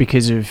that, just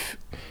because of...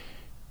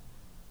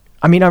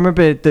 I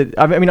remember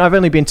I've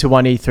only been to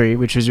one E3,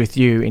 which was with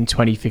you in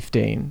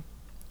 2015.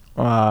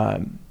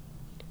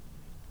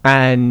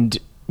 And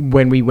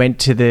when we went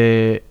to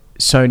the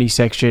Sony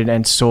section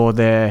and saw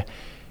they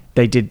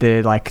did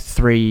the like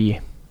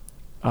 3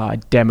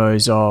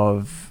 demos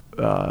of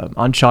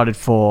Uncharted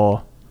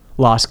 4,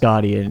 Last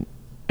Guardian,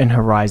 and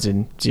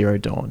Horizon Zero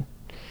Dawn.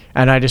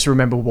 And I just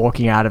remember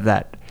walking out of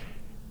that,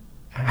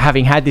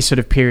 having had this sort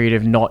of period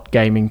of not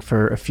gaming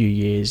for a few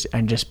years,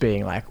 and just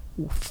being like,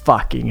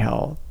 fucking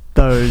hell,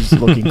 those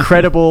look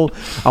incredible.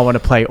 I want to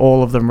play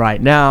all of them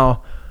right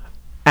now.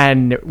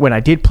 And when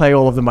I did play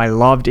all of them, I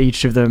loved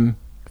each of them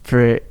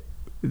for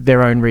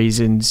their own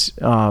reasons,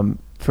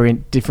 for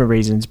different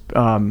reasons.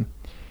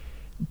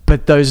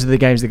 But those are the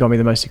games that got me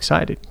the most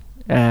excited.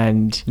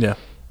 And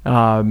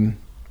Even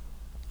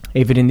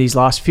in these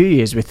last few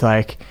years with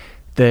like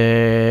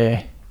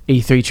the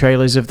E3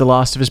 trailers of The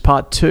Last of Us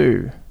Part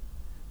 2,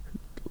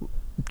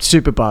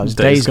 super buzz,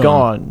 Days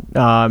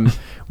Gone,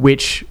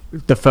 which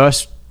the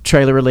first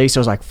trailer release I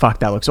was like, fuck,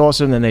 that looks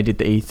awesome. Then they did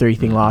the E3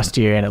 thing last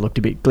year and it looked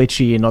a bit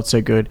glitchy and not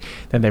so good.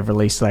 Then they've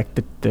released like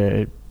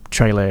the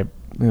trailer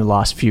in the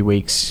last few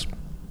weeks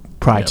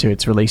prior to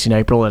its release in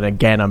April, and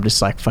again I'm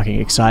just like fucking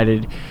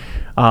excited.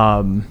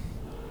 The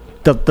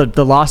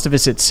Last of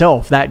Us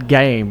itself, that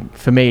game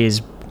for me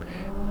is,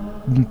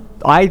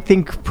 I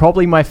think,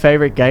 probably my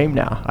favorite game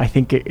now. I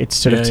think it's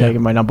sort of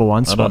taken my number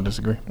one spot. I don't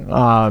disagree.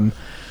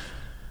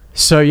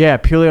 So yeah,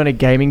 purely on a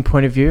gaming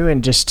point of view,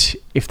 and just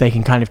if they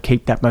can kind of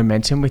keep that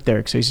momentum with their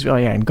exclusives. Oh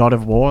yeah, and God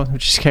of War,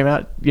 which just came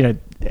out,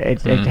 it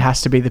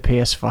has to be the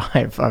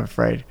PS5, I'm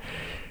afraid.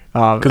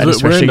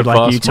 Because we're in the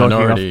vast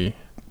minority.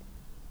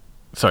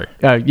 Sorry.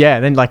 Yeah,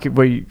 then like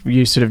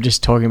you sort of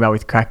just talking about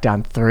with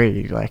Crackdown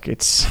 3, like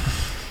it's...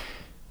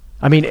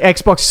 I mean,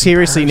 Xbox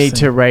seriously need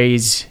to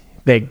raise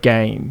their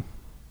game.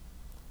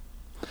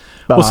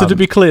 Well, so to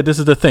be clear, this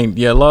is the thing.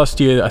 Yeah, last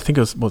year, I think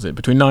it was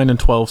between 9 and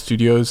 12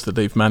 studios that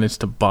they've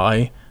managed to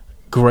buy.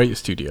 Great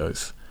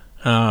studios.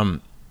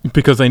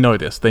 Because they know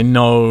this. They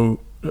know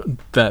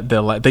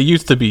that they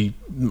used to be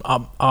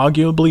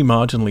arguably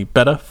marginally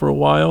better for a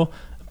while,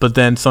 but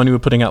then Sony were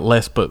putting out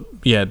less, but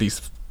yeah,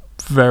 these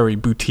very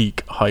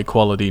boutique, high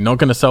quality, not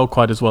going to sell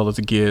quite as well as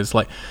the Gears.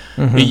 Like,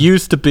 it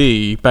used to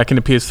be, back in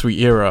the PS3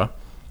 era,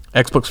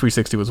 Xbox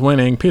 360 was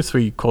winning.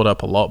 PS3 caught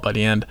up a lot by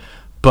the end,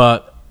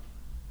 but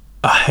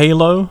a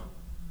Halo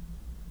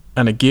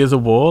and a Gears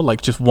of War,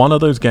 like just one of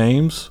those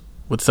games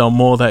would sell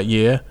more that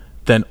year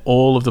than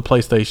all of the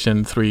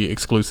PlayStation 3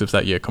 exclusives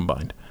that year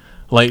combined.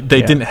 Like,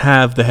 they didn't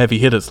have the heavy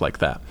hitters like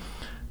that.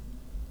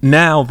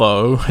 Now,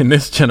 though, in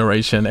this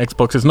generation,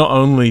 Xbox is not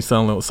only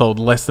sold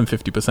less than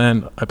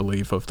 50%, I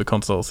believe, of the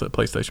consoles that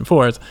PlayStation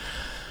 4 has,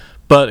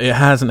 but it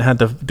hasn't had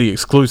the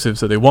exclusives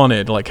that they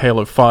wanted. Like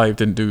Halo 5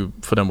 didn't do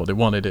for them what they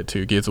wanted it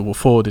to. Gears of War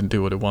 4 didn't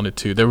do what it wanted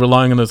to. They're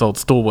relying on those old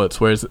stalwarts,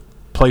 whereas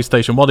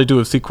PlayStation, what they do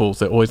with sequels,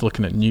 they're always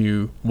looking at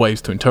new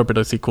ways to interpret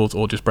those sequels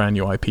or just brand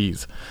new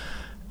IPs.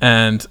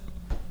 And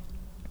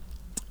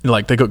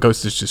like, they got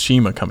Ghost of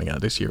Tsushima coming out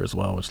this year as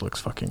well, which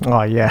looks fucking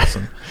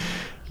awesome.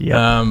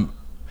 Yeah.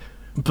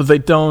 But they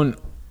don't...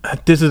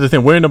 This is the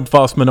thing. We're in a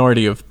vast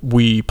minority of...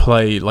 We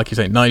play, like you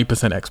say, 90%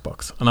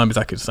 Xbox. And I'm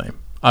exactly the same.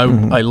 I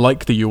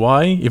like the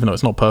UI, even though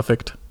it's not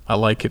perfect. I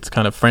like it's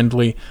kind of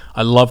friendly.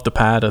 I love the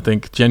pad. I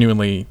think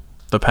genuinely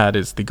the pad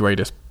is the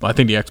greatest. I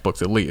think the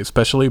Xbox Elite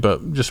especially,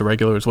 but just a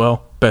regular as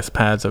well. Best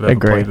pads I've ever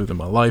played with in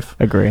my life.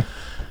 Agree.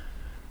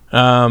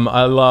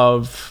 I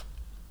love...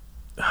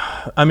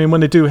 I mean,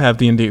 when they do have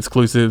the indie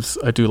exclusives,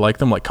 I do like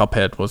them. Like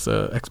Cuphead was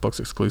a Xbox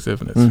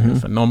exclusive, and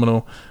it's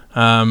phenomenal.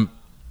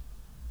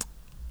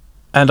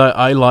 And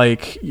I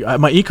like...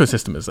 my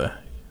ecosystem is there.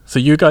 So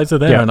you guys are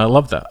there, and I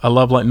love that. I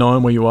love like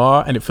knowing where you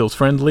are, and it feels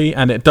friendly,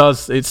 and it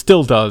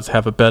still does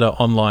have a better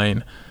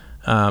online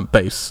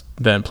base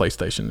than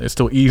PlayStation. It's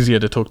still easier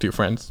to talk to your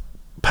friends,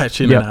 patch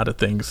in and out of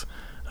things.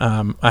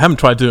 I haven't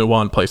tried to do it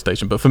well on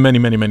PlayStation, but for many,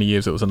 many, many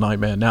years it was a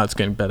nightmare. Now it's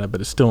getting better, but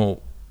it's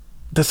still...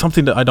 There's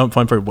something that I don't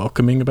find very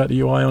welcoming about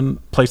the UI on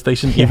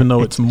PlayStation, even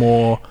though it's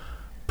more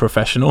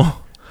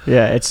professional.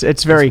 Yeah,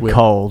 it's very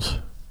cold.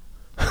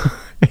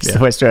 It's the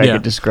best way I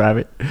could describe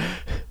it.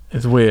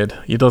 It's weird.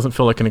 It doesn't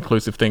feel like an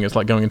inclusive thing. It's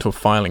like going into a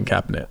filing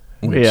cabinet,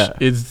 which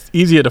is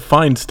easier to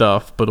find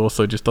stuff, but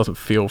also just doesn't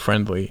feel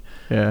friendly.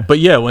 Yeah. But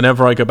yeah,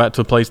 whenever I go back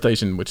to a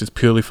PlayStation, which is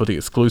purely for the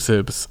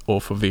exclusives,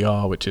 or for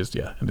VR, which is,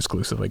 an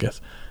exclusive, I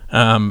guess.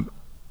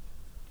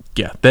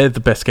 They're the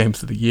best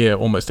games of the year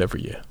almost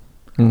every year.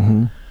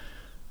 Mm-hmm.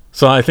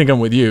 So I think I'm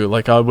with you.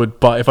 Like, I would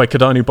buy, if I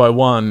could only buy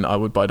one, I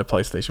would buy the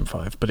PlayStation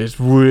 5. But it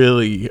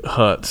really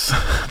hurts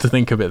to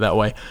think of it that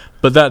way.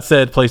 But that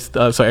said,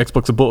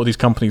 Xbox have bought all these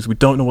companies. We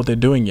don't know what they're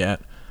doing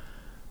yet.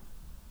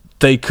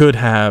 They could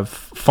have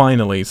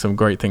finally some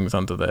great things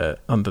under their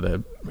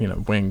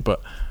wing.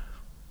 But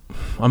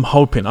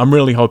I'm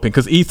really hoping,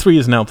 because E3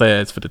 is now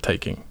theirs for the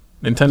taking.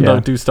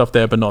 Nintendo do stuff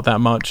there, but not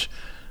that much.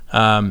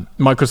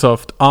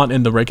 Microsoft aren't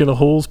in the regular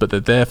halls, but they're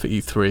there for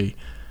E3,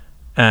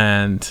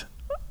 and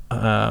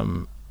I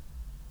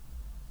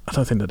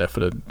don't think they're there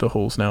for the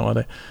halls now, are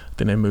they? I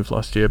think they moved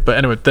last year. But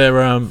anyway, they're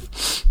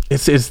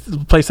it's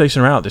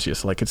PlayStation are out this year,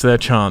 so like it's their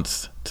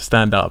chance to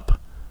stand up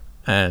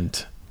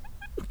and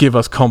give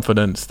us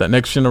confidence that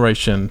next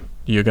generation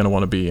you're going to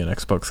want to be in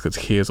Xbox, because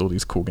here's all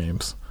these cool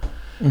games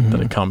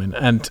that are coming.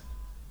 And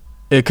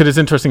because it's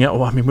interesting.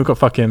 Well, I mean, we've got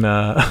fucking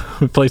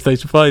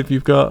PlayStation 5.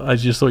 You've got, I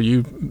just saw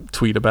you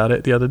tweet about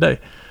it the other day.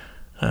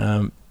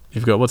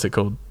 You've got, what's it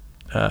called?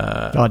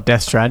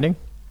 Death Stranding.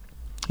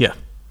 Yeah.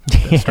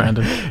 Death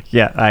Stranding.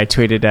 Yeah, I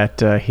tweeted at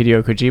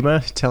Hideo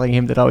Kojima telling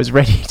him that I was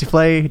ready to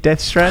play Death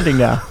Stranding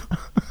now.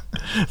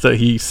 So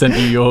he sent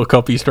you your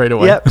copy straight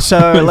away. Yep.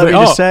 So let me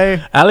just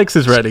say, Alex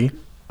is ready.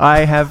 I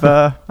have.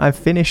 I've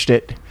finished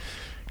it.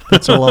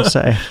 That's all I'll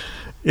say.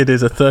 It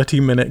is a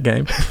 30-minute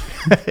game.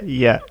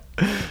 Yeah.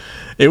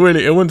 it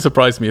wouldn't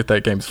surprise me if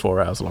that game's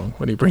 4 hours long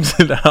when he brings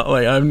it out.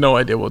 Like, I have no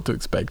idea what to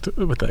expect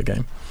with that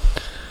game.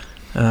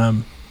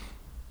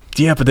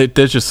 Yeah, but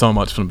there's just so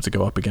much for them to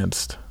go up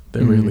against.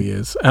 There really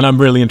is. And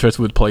I'm really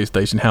interested with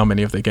PlayStation, how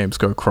many of their games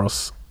go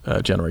across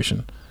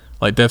generation.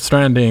 Like Death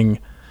Stranding,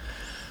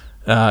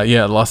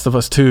 Last of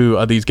Us 2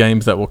 are these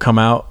games that will come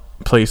out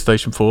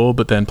PlayStation 4,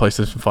 but then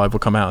PlayStation 5 will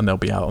come out and they'll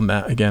be out on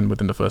that again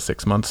within the first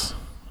 6 months.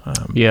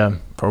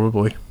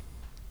 Probably.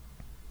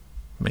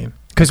 I mean,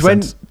 because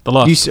when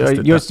you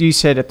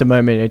said at the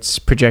moment it's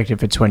projected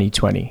for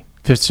 2020,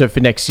 so for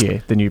next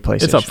year, the new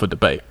PlayStation. It's up for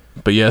debate.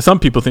 But yeah, some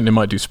people think they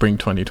might do spring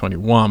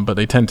 2021, but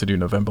they tend to do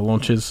November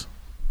launches.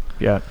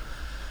 Yeah.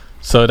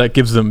 So that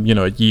gives them,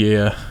 a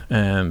year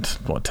and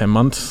 10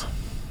 months,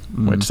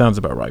 which sounds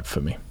about right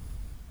for me.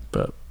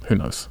 But who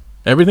knows?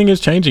 Everything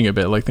is changing a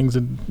bit. Like, things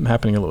are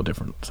happening a little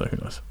different. So who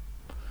knows?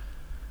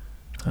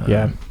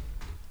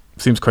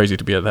 Seems crazy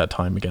to be at that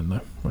time again,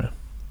 though. Where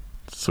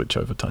switch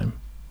over time.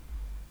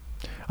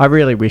 I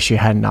really wish you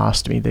hadn't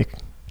asked me to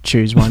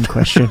choose one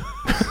question.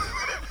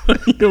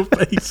 Your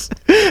face.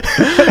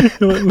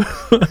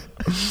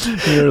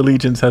 Your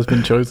allegiance has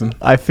been chosen.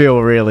 I feel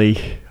really,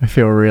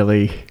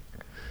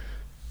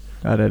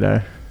 I don't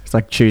know. It's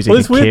like choosing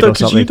a kid or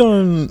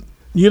something.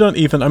 You don't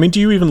even, I mean,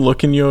 do you even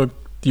look in your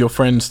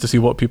friends to see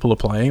what people are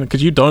playing?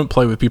 Because you don't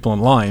play with people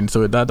online,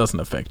 so that doesn't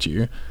affect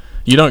you.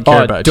 You don't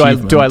care about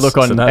achievements. Do I look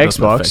on so that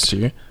Xbox? Doesn't affect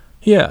you.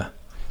 Yeah.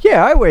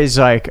 Yeah, I always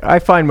I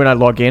find when I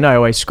log in, I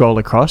always scroll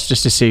across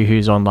just to see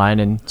who's online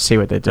and see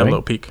what they're doing. A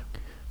little peek.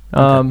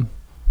 Okay.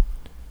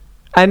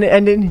 And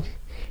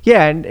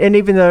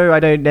even though I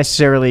don't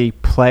necessarily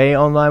play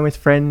online with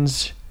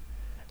friends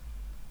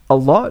a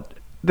lot,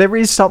 there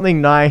is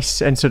something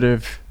nice and sort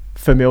of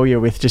familiar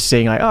with just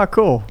seeing like, oh,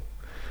 cool.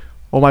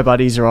 All my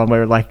buddies are on.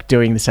 We're like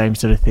doing the same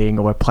sort of thing,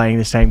 or we're playing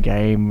the same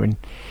game, and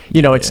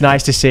it's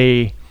nice to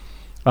see.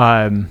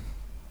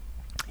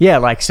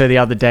 Like so the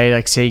other day,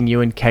 like seeing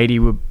you and Katie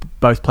were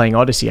both playing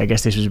Odyssey. I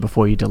guess this was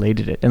before you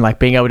deleted it, and like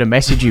being able to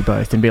message you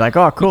both and be like,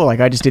 oh, cool. Like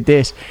I just did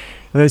this.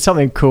 There's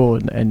something cool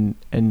and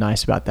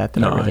nice about that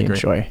I really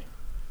enjoy.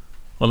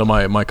 Well,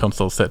 my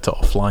console's set to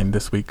offline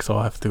this week, so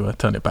I have to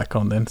turn it back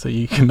on then, so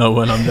you can know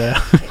when I'm there.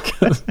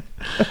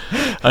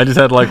 I just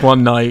had like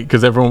one night,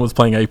 because everyone was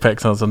playing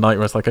Apex, and I was a night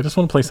where I was like, I just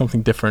want to play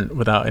something different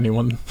without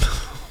anyone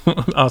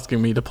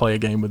asking me to play a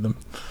game with them.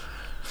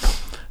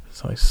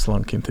 So I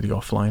slunk into the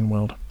offline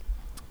world.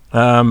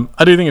 I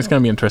do think it's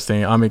going to be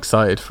interesting. I'm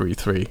excited for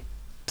E3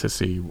 to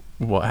see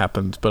what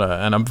happens, but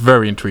and I'm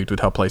very intrigued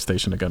with how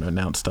PlayStation are going to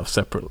announce stuff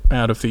separate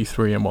out of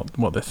E3 and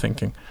what they're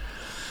thinking.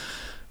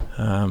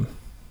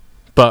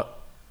 But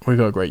we've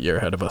got a great year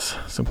ahead of us.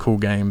 Some cool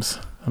games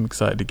I'm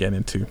excited to get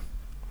into.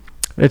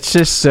 It's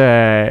just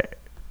it's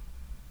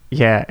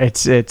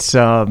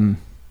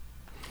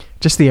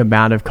just the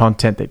amount of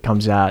content that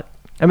comes out.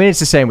 I mean, it's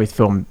the same with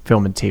film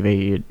and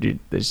TV.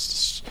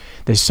 There's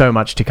so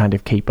much to kind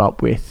of keep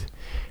up with,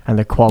 and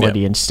the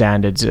quality and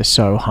standards are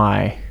so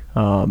high.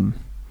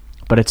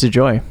 But it's a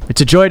joy. It's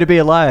a joy to be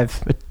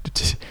alive.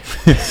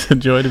 It's a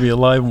joy to be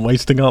alive and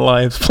wasting our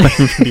lives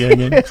playing video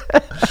games.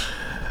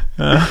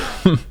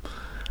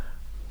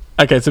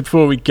 Okay, so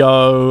before we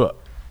go,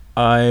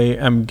 I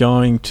am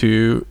going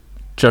to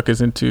chuck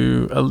us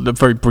into a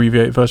very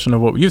abbreviated version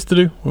of what we used to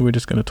do, where we're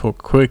just going to talk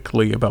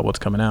quickly about what's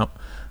coming out,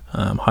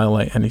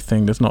 highlight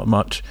anything. There's not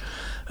much.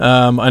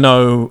 I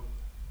know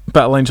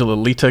Battle Angel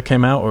Alita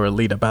came out, or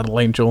Alita Battle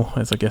Angel,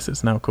 as I guess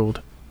it's now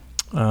called.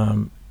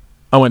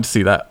 I went to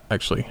see that,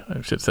 actually.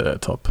 I should say at the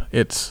top.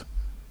 It's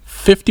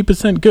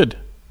 50% good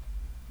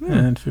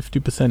and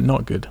 50%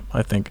 not good,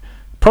 I think.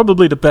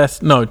 Probably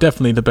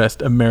definitely the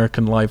best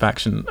American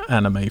live-action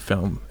anime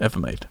film ever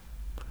made.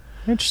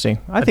 Interesting.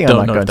 I think I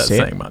might go and see it.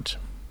 Saying much.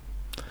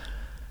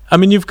 I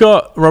mean, you've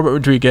got Robert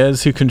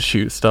Rodriguez, who can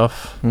shoot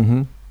stuff,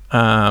 even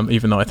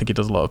though I think he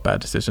does a lot of bad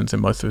decisions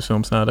in most of his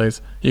films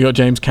nowadays. You got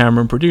James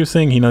Cameron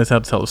producing. He knows how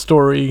to tell a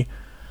story.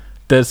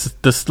 There's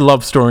this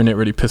love story, and it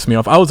really pissed me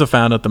off. I was a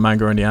fan of the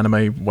manga and the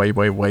anime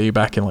way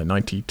back in like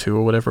 92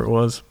 or whatever it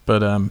was,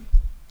 but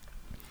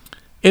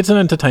it's an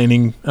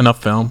entertaining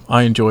enough film.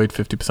 I enjoyed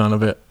 50%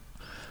 of it.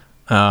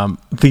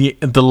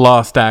 The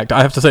last act,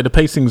 I have to say, the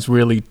pacing's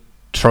really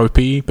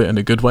tropey, but in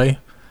a good way.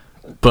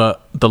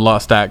 But the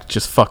last act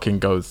just fucking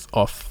goes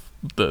off.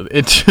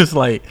 It's just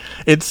like,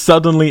 it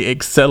suddenly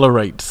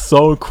accelerates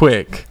so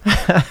quick.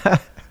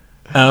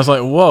 And I was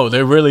like, whoa,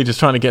 they're really just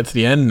trying to get to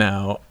the end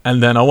now.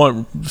 And then I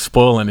won't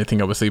spoil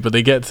anything, obviously, but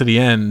they get to the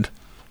end,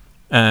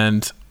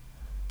 and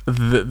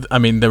I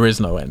mean, there is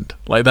no end.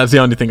 Like, that's the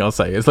only thing I'll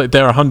say. It's like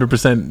they're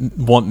 100%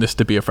 want this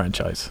to be a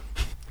franchise.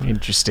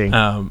 Interesting.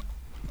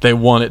 They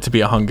want it to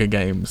be a Hunger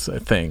Games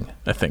thing,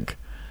 I think.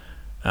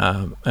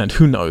 And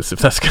who knows if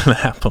that's going to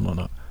happen or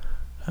not.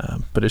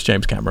 But it's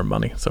James Cameron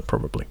money, so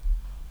probably.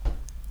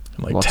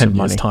 In like lots 10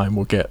 years' time,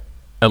 we'll get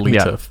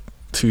Alita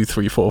 2,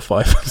 3, 4,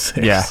 5, 6.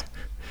 Yeah.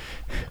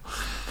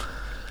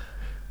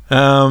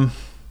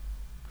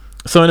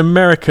 So in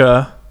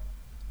America,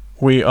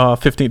 we are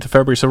 15th of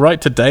February. So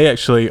right today,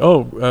 actually,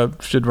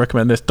 should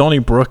recommend this.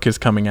 Donnybrook is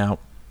coming out.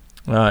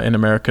 in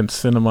American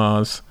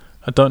cinemas.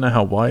 I don't know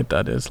how wide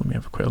that is. Let me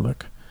have a quick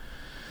look.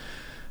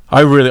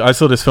 I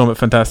saw this film at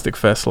Fantastic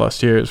Fest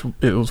last year.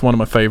 It was one of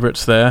my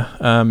favorites there.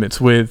 It's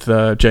with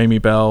Jamie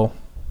Bell,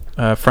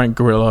 Frank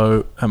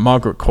Grillo, and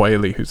Margaret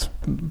Qualley, who's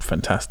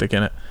fantastic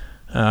in it.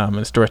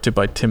 It's directed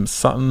by Tim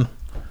Sutton,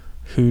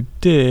 who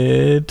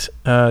did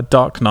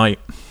Dark Knight,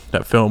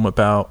 that film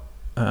about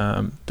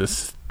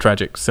this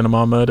tragic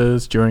cinema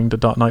murders during the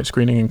Dark Knight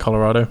screening in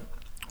Colorado.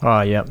 Oh,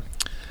 yeah.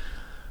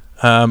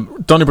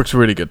 Donnybrook's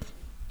really good.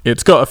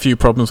 It's got a few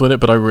problems with it,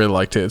 but I really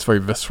liked it. It's very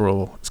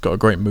visceral. It's got a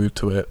great mood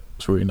to it.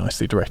 It's really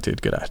nicely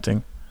directed, good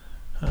acting.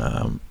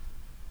 I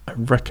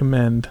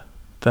recommend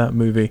that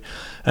movie.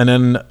 And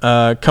then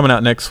coming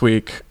out next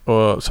week,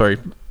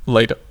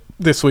 later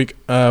this week,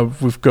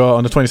 we've got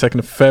on the 22nd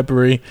of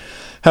February,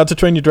 How to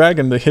Train Your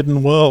Dragon, The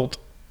Hidden World.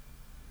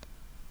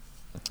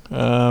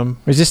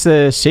 Is this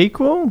the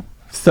sequel?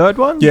 Third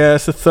one? Yeah,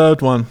 it's the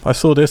third one. I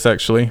saw this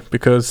actually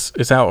because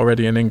it's out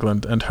already in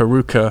England, and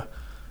Haruka,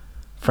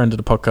 friend of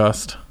the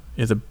podcast,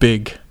 is a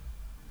big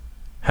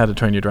How to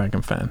Train Your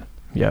Dragon fan.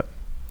 Yep.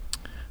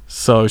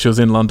 So she was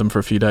in London for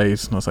a few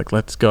days, and I was like,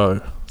 let's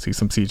go see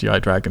some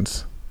CGI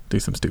dragons, do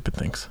some stupid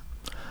things.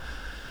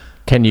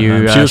 Can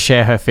you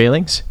share her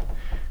feelings?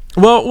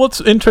 Well, what's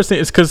interesting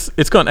is because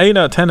it's got an 8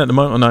 out of 10 at the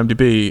moment on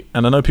IMDb,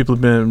 and I know people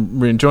have been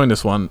really enjoying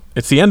this one.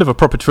 It's the end of a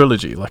proper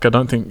trilogy. Like, I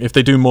don't think, if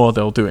they do more,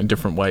 they'll do it in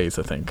different ways,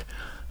 I think.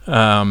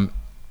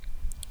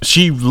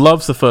 She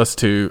loves the first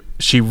two.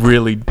 She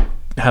really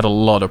had a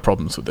lot of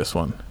problems with this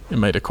one. It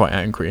made her quite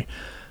angry.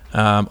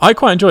 I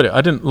quite enjoyed it.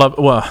 I didn't love,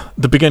 well,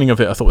 the beginning of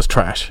it I thought was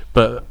trash,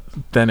 but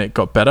then it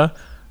got better.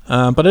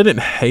 But I didn't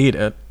hate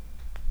it.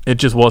 It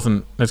just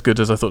wasn't as good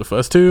as I thought the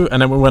first two.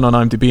 And then we went on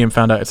IMDb and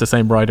found out it's the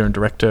same writer and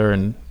director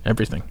and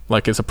everything.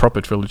 Like, it's a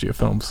proper trilogy of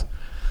films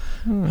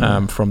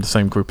from the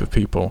same group of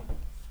people.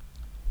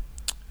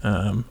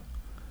 But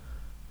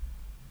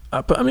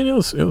I mean, it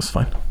was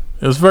fine.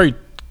 It was very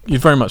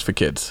much for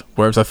kids.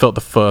 Whereas I felt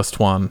the first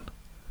one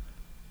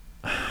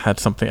had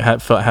something.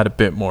 Had a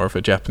bit more of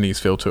a Japanese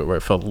feel to it, where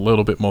it felt a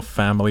little bit more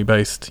family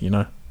based. You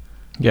know.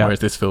 Yeah. Whereas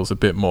this feels a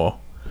bit more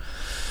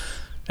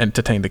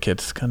entertain the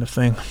kids kind of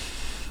thing.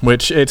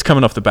 Which it's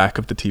coming off the back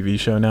of the TV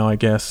show now, I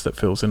guess, that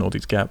fills in all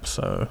these gaps.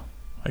 So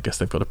I guess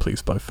they've got to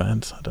please both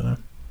fans. I don't know.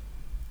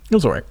 It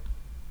was alright.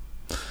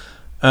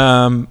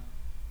 On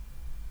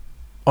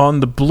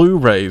the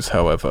Blu-rays,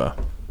 however,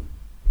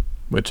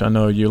 which I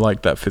know you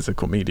like that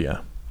physical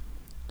media.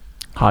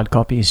 Hard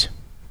copies.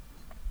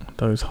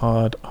 Those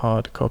hard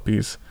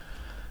copies.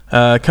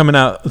 Coming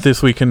out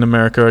this week in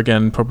America,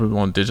 again, probably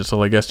on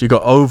digital, I guess. You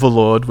got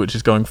Overlord, which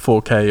is going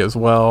 4K as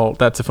well.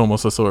 That's a film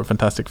also saw at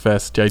Fantastic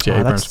Fest. J.J.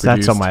 Abrams produced.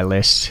 That's on my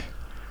list.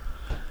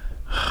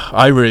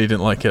 I really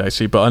didn't like it,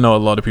 actually, but I know a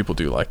lot of people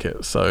do like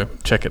it, so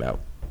check it out.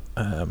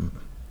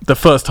 The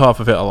first half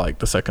of it I liked.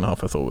 The second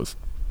half I thought was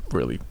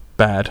really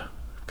bad,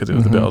 because it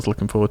was the bit I was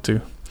looking forward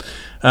to.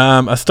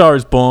 A Star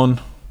is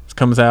Born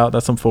comes out.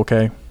 That's on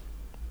 4K,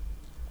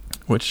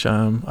 which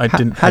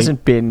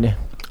hasn't been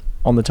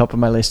on the top of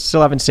my list.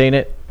 Still haven't seen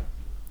it.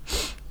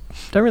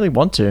 Don't really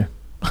want to.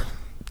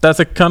 That's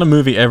a kind of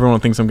movie everyone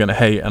thinks I'm going to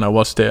hate, and I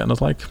watched it and I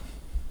was like,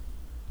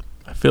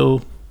 I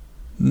feel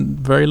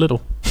very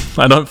little.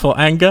 I don't feel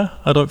anger.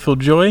 I don't feel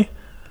joy.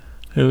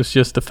 It was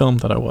just a film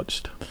that I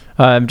watched.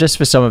 Just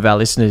for some of our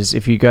listeners,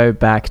 if you go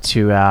back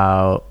to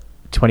our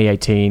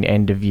 2018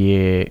 end of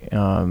year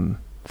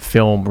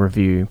film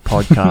review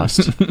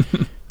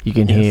podcast, you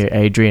can hear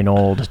Adrian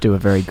Auld do a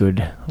very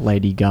good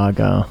Lady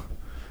Gaga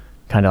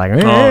kind of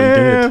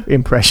like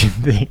impression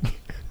thing,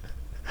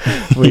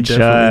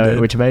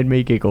 which made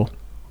me giggle.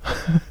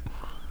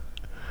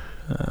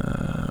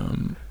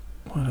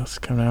 What else is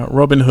coming out?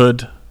 Robin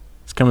Hood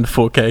is coming to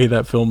 4K.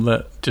 That film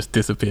that just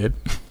disappeared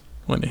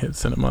when it hit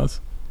cinemas.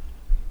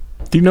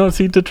 Do you not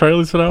see the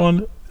trailers for that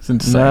one? It's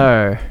insane.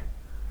 No,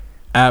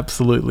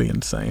 absolutely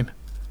insane.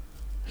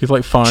 He's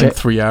like firing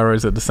 3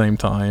 arrows at the same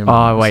time.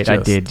 Oh wait, I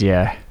did.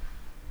 Yeah,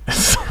 it's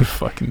so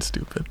fucking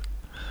stupid.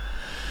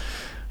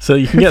 So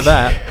you can get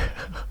that.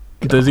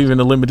 There's even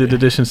a limited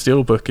edition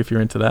steelbook if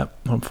you're into that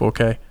on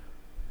 4K.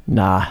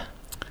 Nah.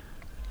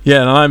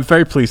 Yeah, and I'm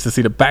very pleased to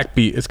see the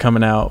Backbeat is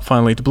coming out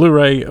finally to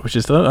Blu-ray, which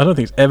is, I don't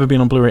think it's ever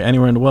been on Blu-ray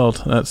anywhere in the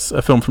world. That's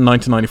a film from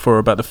 1994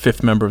 about the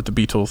fifth member of the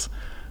Beatles.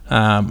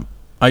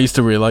 I used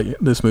to really like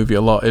this movie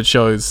a lot. It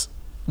shows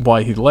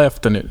why he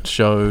left, and it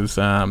shows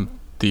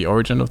the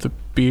origin of the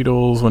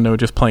Beatles when they were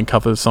just playing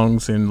cover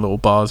songs in little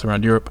bars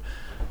around Europe.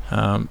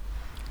 I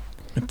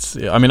used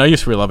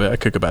to really love it. I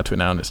could go back to it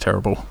now and it's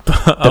terrible.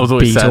 But I was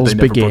always sad they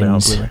never brought it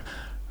out on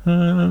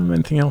Blu-ray.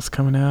 Anything else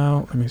coming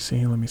out? Let me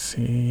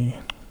see.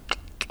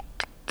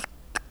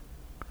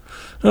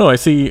 Oh, I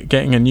see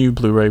getting a new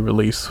Blu-ray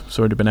release. It's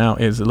already been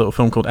out. Is a little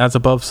film called As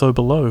Above, So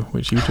Below,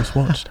 which you just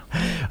watched.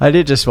 I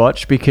did just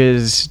watch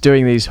because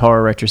doing these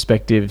horror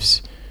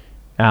retrospectives,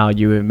 Al,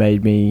 you have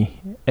made me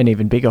an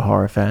even bigger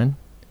horror fan.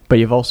 But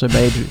you've also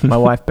made my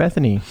wife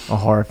Bethany a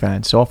horror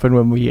fan. So often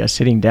when we are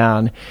sitting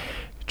down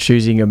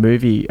choosing a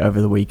movie over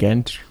the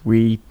weekend,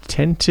 we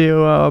tend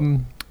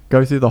to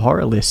go through the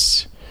horror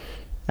lists.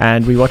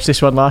 And we watched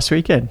this one last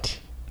weekend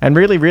and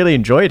really, really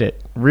enjoyed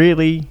it.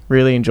 Really,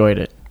 really enjoyed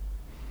it.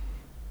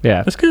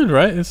 Yeah. It's good,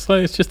 right? It's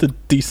just a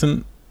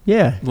decent,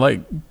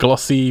 like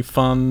glossy,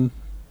 fun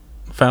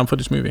found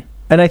footage movie.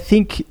 And I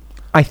think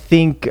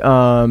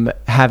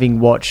having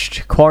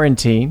watched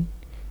Quarantine,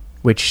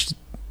 which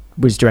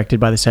was directed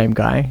by the same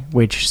guy,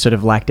 which sort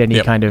of lacked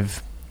any kind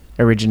of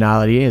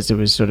originality, as it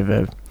was sort of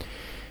a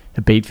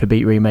beat for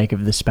beat remake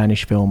of the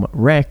Spanish film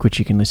Rec, which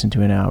you can listen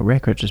to in our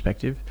Rec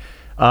retrospective.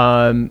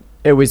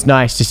 It was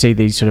nice to see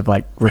these sort of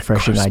like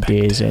refreshing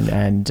ideas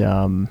and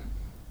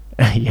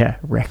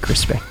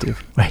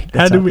retrospective. Wait,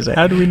 how do we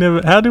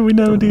never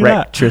do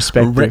that?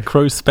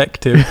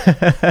 Retrospective.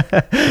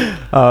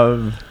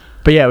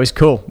 But yeah, it was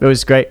cool. It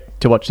was great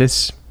to watch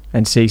this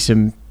and see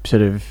some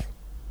sort of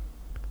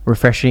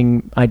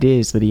refreshing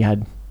ideas that he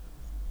had.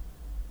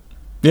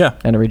 Yeah,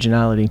 and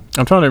originality.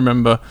 I'm trying to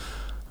remember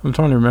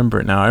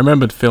it now. I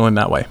remembered feeling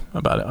that way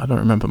about it. I don't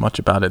remember much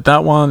about it.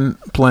 That one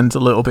blends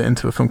a little bit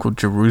into a film called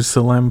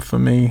Jerusalem for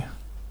me.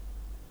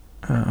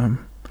 And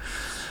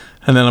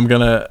then I'm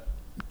gonna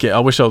I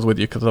wish I was with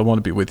you because I want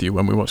to be with you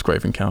when we watch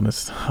Grave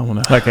Encounters. I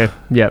want to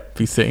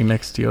be sitting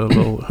next to your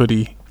little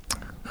hoodie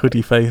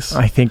face.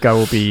 I think I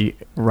will be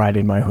right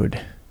in my hood.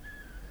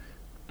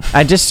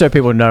 And just so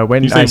people know,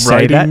 when I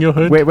say that, your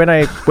hood?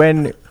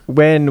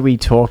 when we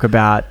talk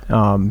about,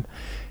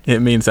 it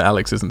means that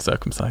Alex isn't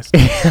circumcised.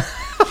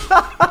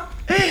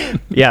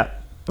 Yeah,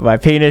 my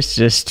penis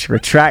just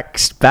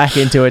retracts back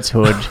into its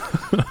hood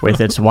with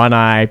its one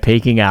eye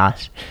peeking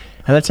out,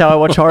 and that's how I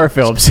watch horror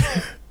films.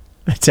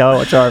 That's how I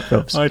watch horror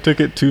films. I took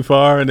it too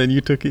far, and then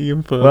you took it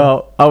even further.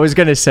 Well, I was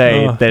going to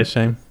say that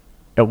shame.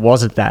 It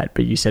wasn't that,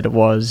 but you said it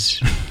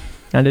was,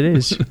 and it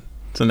is.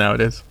 So now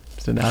it is.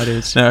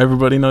 Now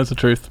everybody knows the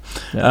truth.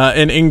 Yeah.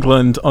 In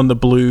England, on the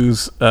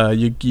Blues,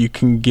 you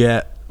can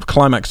get...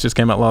 Climax just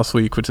came out last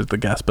week, which is the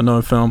Gaspar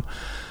Noé film,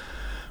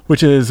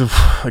 which is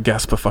a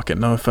Gaspar fucking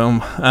Noé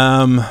film.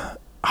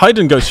 Hide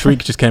and Go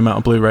Shriek just came out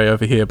on Blu-ray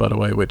over here, by the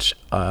way, which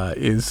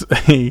is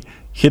a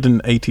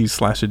hidden 80s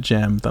slasher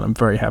gem that I'm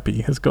very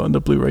happy has gotten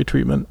the Blu-ray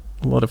treatment.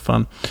 A lot of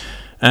fun.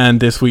 And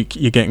this week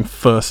you're getting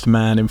First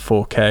Man in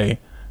 4K,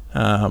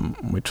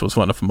 which was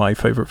one of my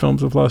favourite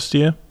films of last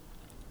year,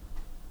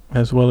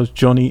 as well as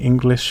Johnny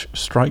English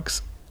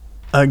Strikes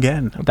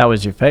Again. That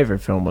was your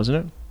favourite film,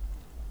 wasn't it?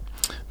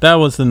 That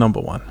was the number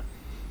one,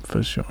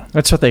 for sure.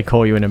 That's what they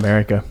call you in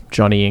America,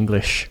 Johnny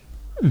English.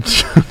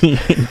 Johnny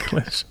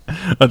English.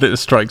 I think it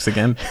Strikes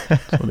Again.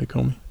 That's what they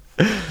call me.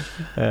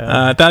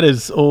 That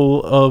is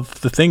all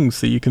of the things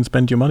that you can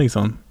spend your monies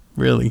on,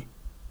 really.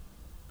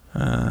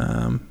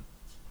 Hang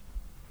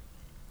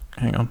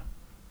on.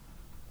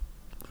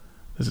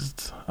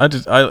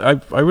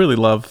 I really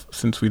love,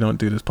 since we don't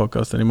do this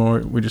podcast anymore,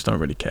 we just don't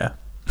really care.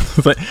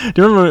 Like,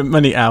 do you remember how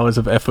many hours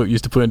of effort we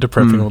used to put into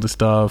prepping all this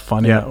stuff,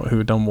 finding out who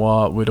had done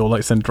what? We'd all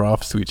like send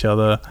drafts to each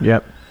other.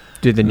 Yep.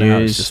 Do the news. Now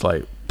it's just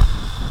like,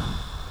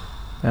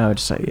 we're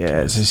just like,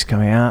 is this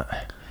coming out?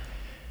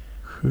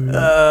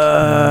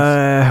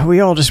 We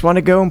all just want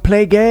to go and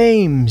play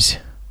games.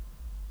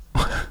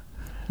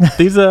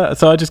 These are...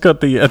 So I just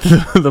got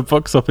the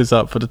box office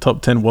up for the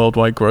top 10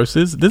 worldwide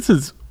grosses. This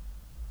is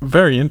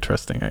very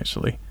interesting,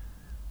 actually.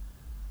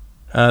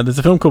 There's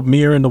a film called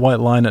Mia and the White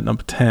Line at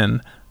number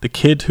 10. The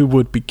Kid Who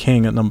Would Be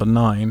King at number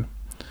 9.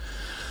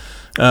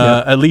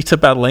 Alita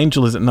Battle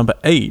Angel is at number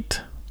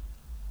 8.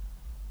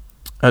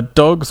 A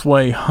Dog's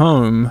Way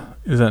Home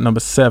is at number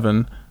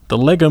 7. The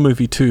Lego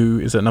Movie 2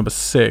 is at number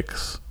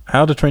 6.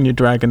 How to Train Your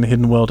Dragon: The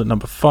Hidden World at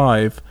number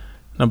 5.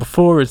 Number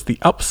 4 is The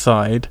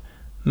Upside.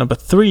 Number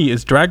 3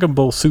 is Dragon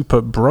Ball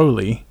Super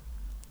Broly.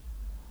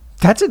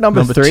 That's at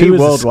number 3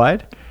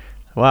 worldwide?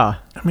 Wow.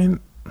 I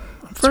mean,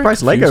 I'm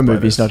surprised Lego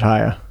Movie's not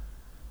higher.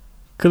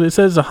 Because it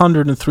says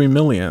 103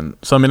 million.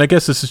 So, I mean, I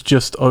guess this is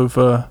just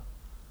over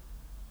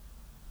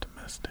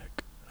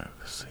domestic,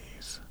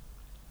 overseas.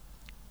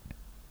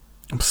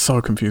 I'm so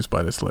confused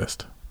by this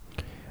list.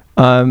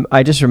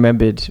 I just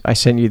remembered I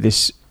sent you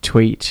this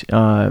tweet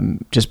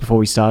just before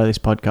we started this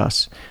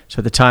podcast. So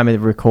at the time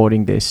of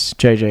recording this,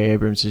 J.J.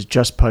 Abrams has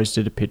just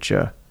posted a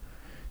picture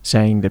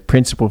saying that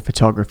principal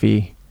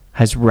photography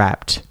has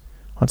wrapped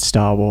on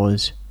Star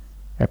Wars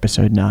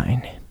Episode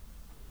 9.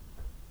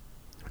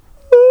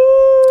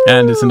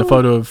 And it's in a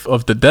photo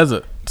of the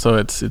desert, so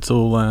it's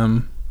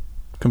all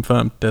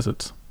confirmed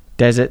deserts.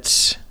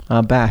 Deserts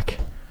are back.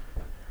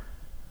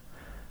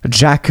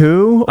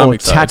 Jakku or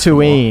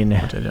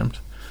Tatooine?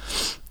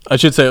 I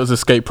should say it was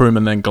Escape Room,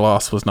 and then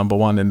Glass was number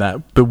 1 in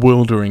that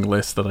bewildering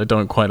list that I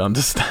don't quite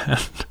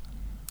understand.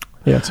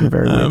 Yeah, it's a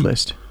very weird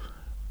list.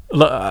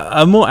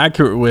 A more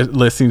accurate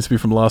list seems to be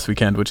from last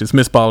weekend, which is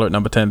Miss Barlow at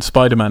number 10,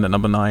 Spider-Man at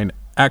number 9,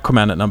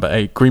 Aquaman at number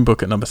 8, Green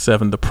Book at number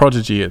 7, The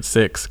Prodigy at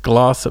 6,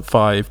 Glass at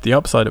 5, The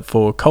Upside at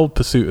 4, Cold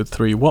Pursuit at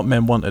 3, What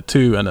Men Want at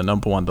 2, and at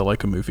number 1, The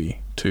Leica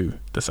Movie 2,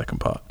 the second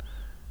part,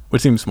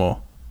 which seems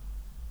more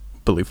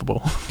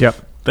believable. Yep.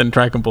 Than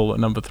Dragon Ball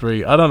at number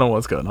 3. I don't know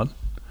what's going on.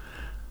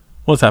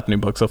 What's happening,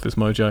 Box Office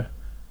Mojo?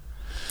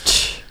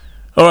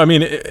 Oh, I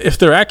mean, if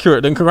they're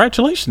accurate, then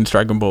congratulations,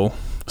 Dragon Ball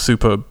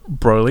Super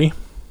Broly.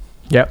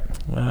 Yep.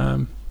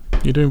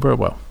 You're doing very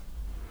well.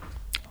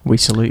 We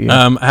salute you.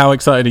 How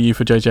excited are you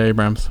for J.J.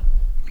 Abrams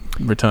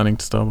returning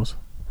to Star Wars?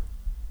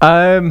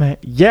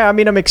 Yeah, I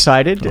mean, I'm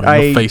excited. Your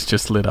face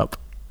just lit up.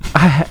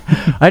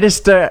 I'm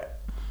just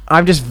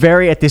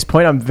very, at this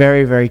point, I'm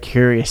very, very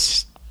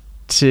curious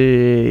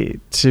to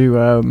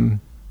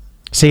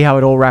see how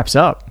it all wraps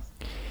up,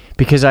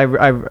 because I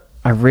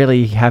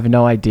really have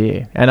no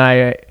idea, and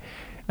I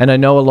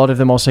know a lot of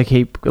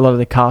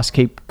the cast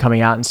keep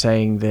coming out and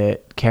saying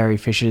that Carrie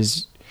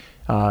Fisher's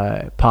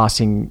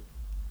passing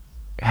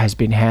has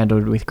been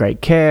handled with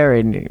great care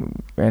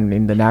and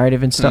in the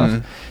narrative and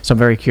stuff. So I'm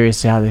very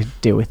curious to how they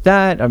deal with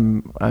that.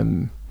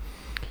 I'm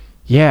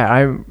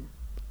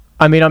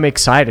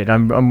excited.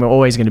 I'm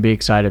always going to be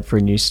excited for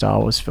a new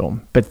Star Wars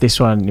film, but this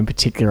one in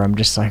particular, I'm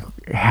just like,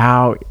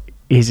 how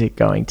is it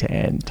going to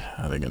end?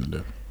 How are they going to do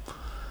it?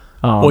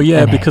 Well,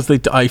 yeah, because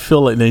I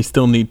feel like they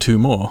still need 2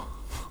 more.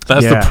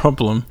 That's the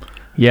problem.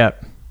 Yeah.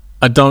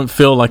 I don't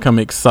feel like I'm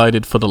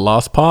excited for the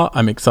last part.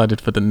 I'm excited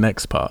for the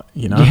next part,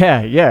 you know?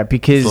 Yeah,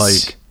 because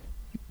like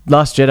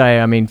Last Jedi,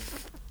 I mean,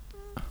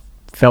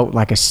 felt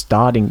like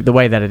the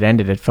way that it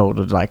ended, it felt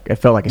like a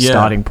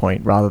starting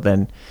point rather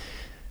than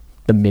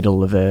the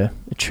middle of a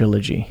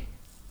trilogy.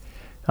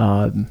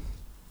 We'll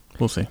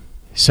see.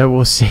 So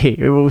we'll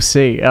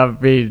see. I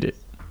mean,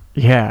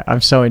 yeah,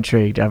 I'm so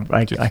intrigued.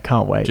 I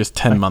can't wait. Just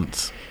 10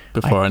 months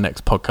before our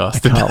next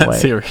podcast in that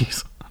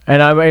series.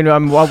 And I mean, I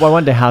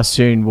wonder how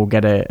soon we'll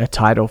get a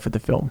title for the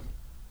film.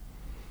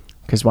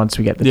 Because once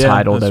we get the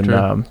title,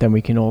 then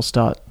we can all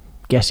start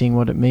guessing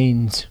what it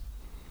means.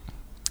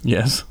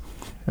 Yes.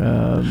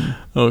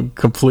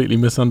 Completely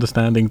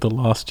misunderstanding The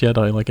Last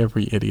Jedi like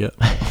every idiot.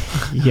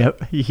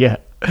 Yep. Yeah.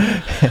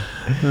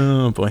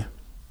 Oh boy.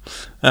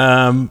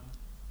 10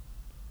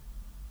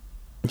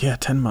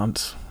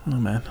 months. Oh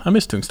man, I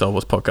miss doing Star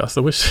Wars podcasts.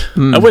 I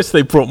wish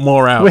they brought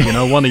more out. You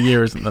know, one a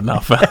year isn't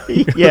enough.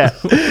 Yeah.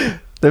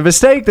 The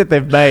mistake that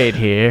they've made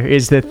here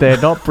is that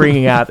they're not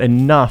bringing out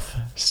enough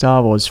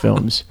Star Wars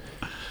films.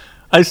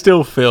 I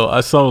still feel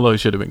a Solo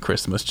should have been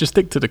Christmas. Just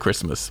stick to the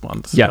Christmas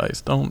ones,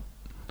 guys. Don't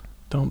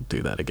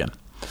do that again.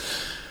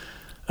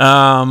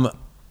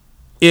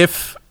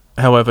 If,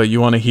 however, you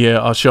want to hear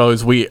our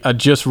shows, we are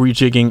just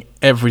rejigging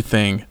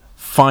everything.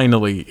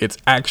 Finally, it's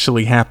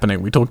actually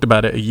happening. We talked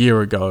about it a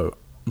year ago,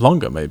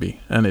 longer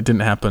maybe, and it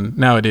didn't happen.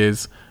 Now it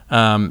is.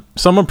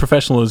 Someone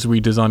professional is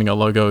redesigning our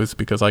logos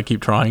because I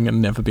keep trying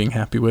and never being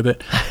happy with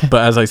it.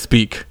 But as I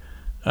speak,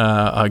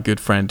 our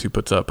good friend who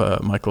puts up,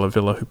 Michael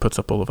Avila, who puts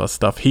up all of our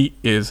stuff, he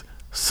is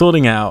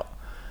sorting out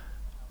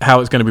how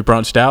it's going to be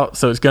branched out.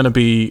 So it's going to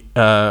be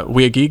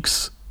We Are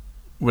Geeks.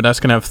 That's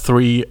going to have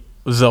 3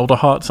 Zelda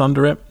hearts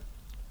under it,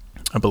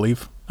 I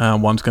believe.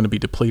 One's going to be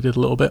depleted a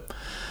little bit.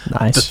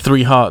 Nice. The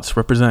 3 hearts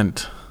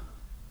represent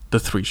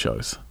the 3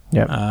 shows.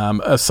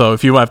 Yeah. So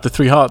if you have the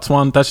 3 hearts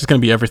one, that's just going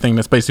to be everything.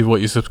 That's basically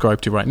what you subscribe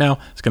to right now.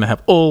 It's going to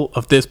have all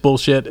of this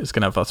bullshit. It's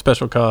going to have our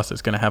special cast.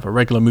 It's going to have our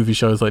regular movie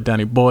shows like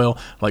Danny Boyle,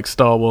 like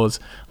Star Wars,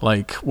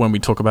 like when we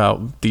talk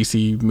about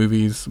DC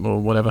movies or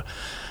whatever.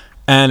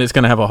 And it's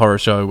going to have a horror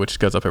show, which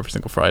goes up every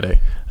single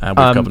Friday. We've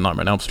covered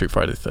Nightmare on Elm Street,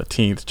 Friday the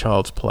 13th,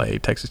 Child's Play,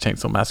 Texas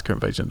Chainsaw Massacre,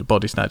 Invasion of the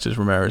Body Snatchers,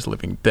 Ramirez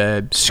Living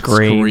Dead,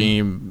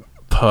 Scream,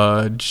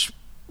 Purge,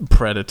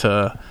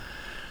 Predator,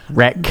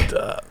 Wreck,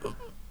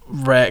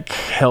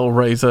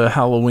 Hellraiser,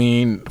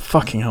 Halloween.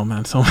 Fucking hell,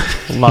 man. So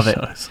many Love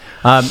shows.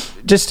 It.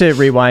 Just to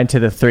rewind to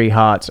the 3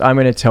 hearts, I'm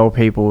going to tell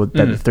people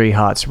that the 3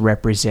 hearts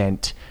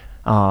represent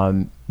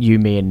you,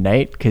 me, and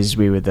Nate, because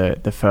we were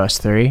the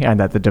first 3, and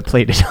that the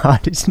depleted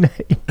heart is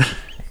Nate.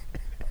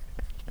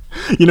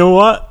 You know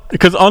what?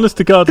 Because honest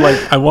to God,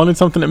 like, I wanted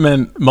something that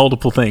meant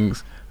multiple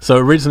things. So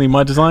originally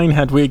my design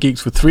had Weird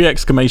Geeks with 3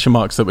 exclamation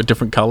marks that were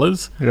different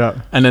colors.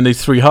 Yeah. And then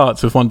these 3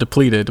 hearts with 1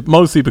 depleted,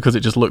 mostly because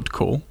it just looked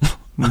cool.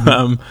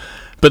 But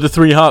the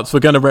 3 hearts were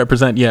going to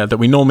represent, that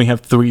we normally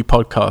have 3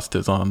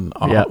 podcasters on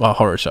our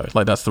horror show.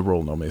 Like, that's the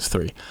rule normally, is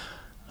 3.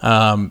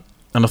 And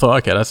I thought,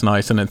 okay, that's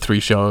nice. And then 3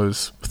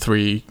 shows,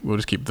 3, we'll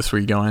just keep the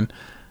 3 going.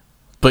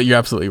 But you're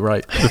absolutely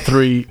right. The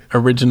 3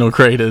 original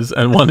creators,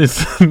 and 1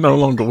 is no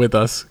longer with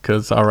us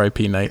because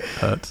R.I.P. Nate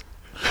hurts.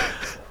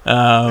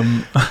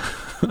 But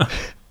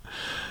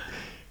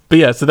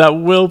yeah, so that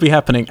will be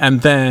happening.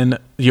 And then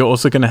you're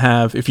also going to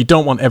have, if you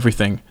don't want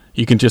everything,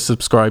 you can just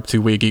subscribe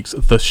to Weird Geeks,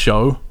 the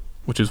show,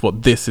 which is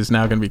what this is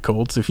now going to be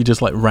called. So if you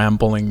just like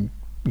rambling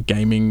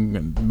gaming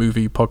and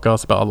movie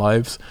podcasts about our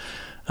lives,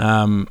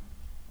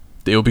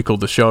 it'll be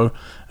called the show.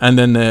 And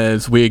then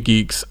there's Weird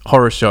Geeks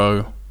Horror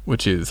Show,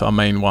 which is our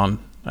main one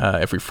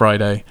every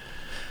Friday.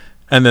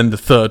 And then the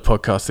third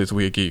podcast is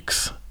Weird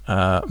Geeks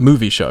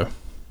Movie Show,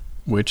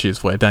 which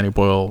is where Danny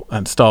Boyle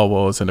and Star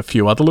Wars and a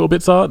few other little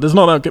bits are. There's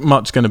not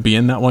much going to be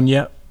in that one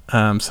yet.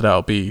 So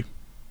that'll be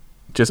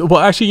just... Well,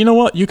 actually, you know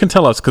what? You can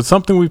tell us, because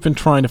something we've been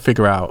trying to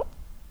figure out,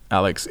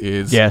 Alex,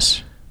 is...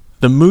 Yes.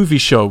 The movie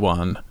show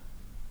one.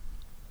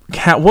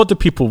 What do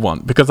people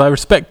want? Because I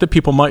respect that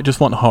people might just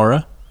want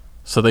horror,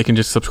 so they can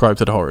just subscribe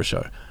to the horror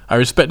show. I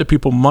respect that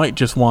people might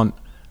just want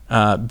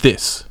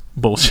this,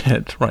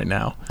 bullshit right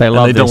now. They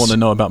love They don't this. want to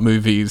know about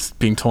movies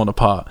being torn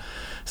apart.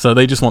 So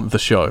they just want the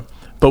show.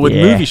 But with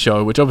Yeah. movie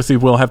show, which obviously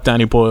will have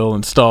Danny Boyle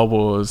and Star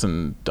Wars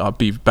and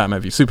be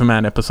Batman v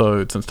Superman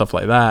episodes and stuff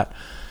like that,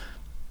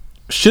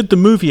 should the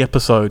movie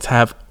episodes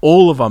have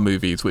all of our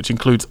movies, which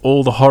includes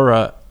all the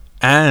horror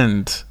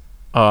and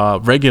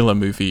regular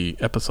movie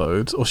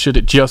episodes, or should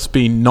it just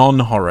be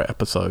non-horror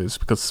episodes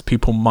because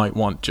people might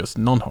want just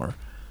non-horror?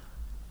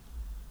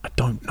 I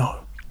don't know.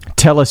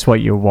 Tell us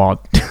what you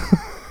want.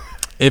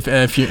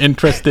 If you're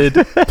interested,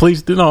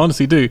 please do. No,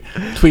 honestly, do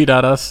tweet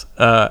at us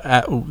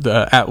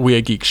at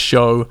Weird Geeks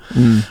Show,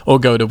 or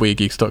go to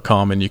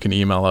weirdgeeks.com and you can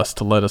email us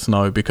to let us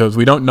know, because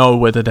we don't know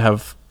whether to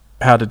have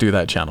how to do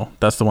that channel.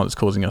 That's the one that's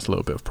causing us a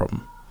little bit of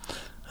problem.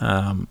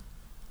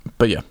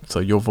 But yeah, so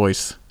your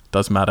voice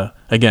does matter.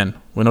 Again,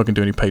 we're not going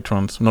to do any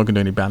patrons. We're not going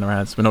to do any banner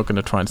ads. We're not going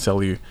to try and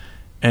sell you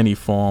any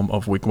form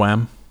of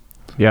wigwam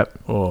Yep.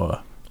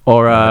 or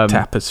tapestry,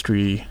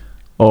 tapestry.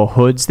 or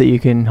hoods that you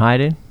can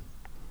hide in.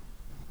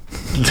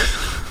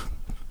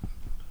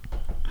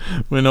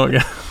 We're not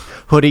going.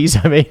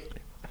 Hoodies, I mean.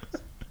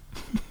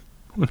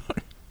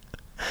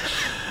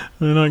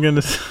 We're not going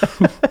to.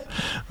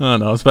 Oh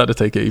no, I was about to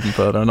take it even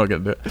further. I'm not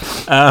going to do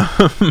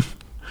it.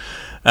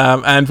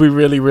 And we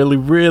really, really,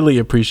 really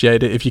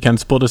appreciate it if you can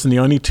support us in the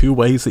only two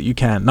ways that you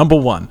can. Number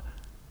one,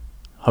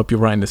 hope you're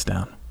writing this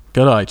down.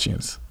 Go to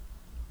iTunes.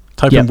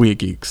 Type in Weird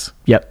Geeks.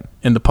 Yep.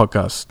 In the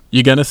podcast.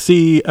 You're going to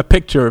see a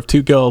picture of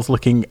two girls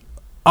looking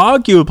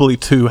arguably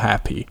too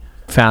happy.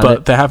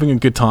 But they're having a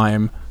good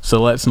time,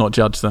 so let's not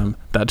judge them.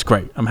 That's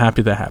great. I'm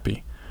happy they're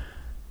happy.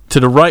 To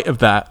the right of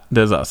that,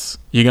 there's us.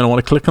 You're going to want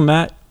to click on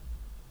that,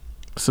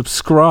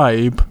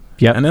 subscribe,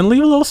 and then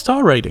leave a little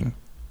star rating,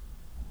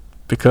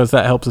 because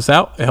that helps us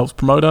out. It helps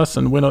promote us,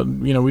 and we're not,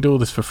 we do all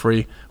this for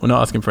free. We're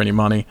not asking for any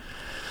money.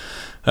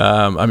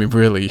 I mean,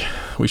 really,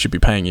 we should be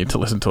paying you to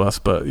listen to us,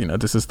 but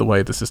this is the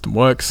way the system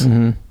works.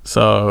 Mm-hmm.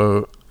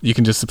 So you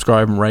can just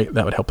subscribe and rate.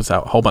 That would help us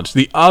out a whole bunch.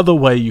 The other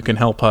way you can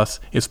help us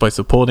is by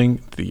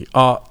supporting the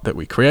art that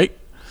we create.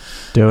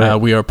 Do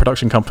it. We are a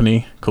production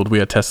company called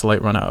We Are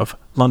Tessellate, run out of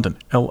London,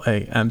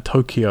 LA, and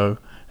Tokyo.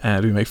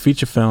 And we make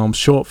feature films,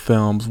 short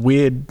films,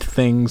 weird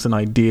things and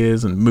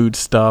ideas and mood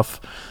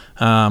stuff.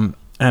 And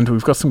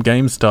we've got some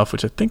game stuff,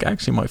 which I think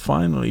actually might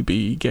finally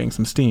be getting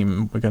some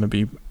steam. We're going to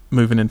be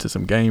moving into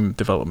some game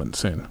development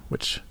soon,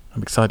 which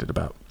I'm excited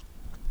about.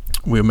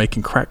 We're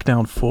making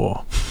Crackdown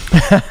 4.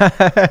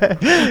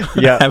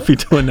 Yeah. Happy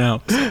to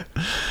announce.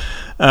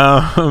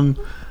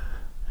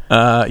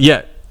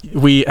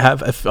 We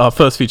have our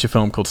first feature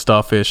film called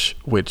Starfish,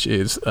 which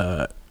is,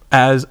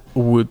 as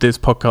this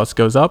podcast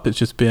goes up, it's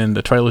just been,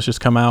 the trailer's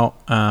just come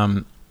out,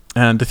 and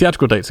the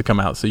theatrical dates have come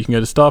out. So you can go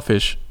to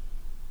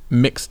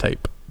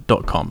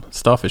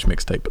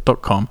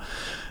starfishmixtape.com,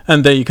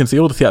 and there you can see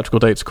all the theatrical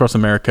dates across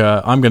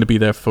America. I'm going to be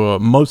there for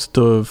most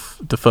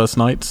of the first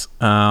nights.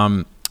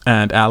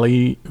 And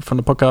Ali from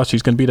the podcast,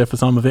 she's going to be there for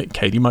some of it.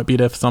 Katie might be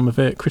there for some of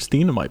it.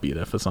 Christina might be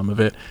there for some of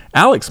it.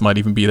 Alex might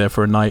even be there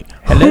for a night.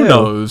 Hello. Who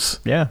knows?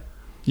 Yeah.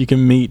 You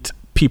can meet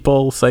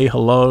people, say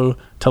hello,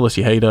 tell us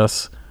you hate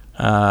us,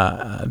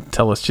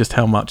 tell us just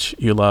how much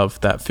you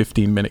love that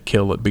 15-minute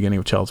kill at the beginning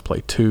of Child's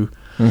Play 2.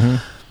 Mm-hmm.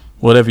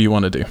 Whatever you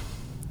want to do.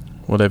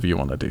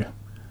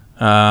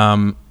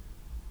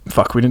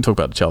 Fuck, we didn't talk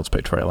about the Child's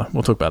Play trailer.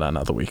 We'll talk about that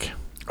another week.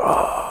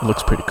 It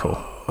looks pretty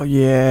cool. Oh,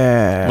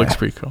 yeah. Looks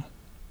pretty cool.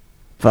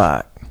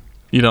 Fuck.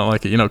 You don't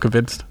like it? You're not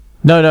convinced?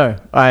 No.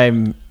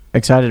 I'm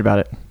excited about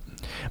it.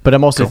 But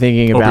I'm also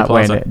thinking Aubrey about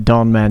Plaza. when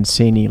Don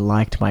Mancini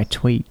liked my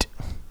tweet.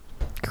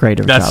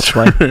 Creator of That's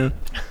Child's Play. true.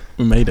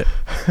 We made it.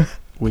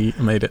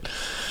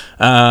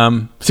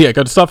 So yeah,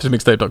 go to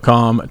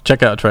starfishmixtape.com,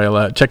 check out a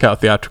trailer, check out a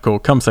theatrical,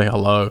 come say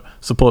hello,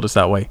 support us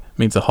that way. It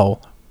means a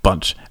whole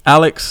bunch.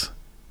 Alex,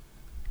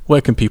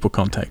 where can people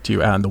contact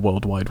you and the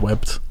World Wide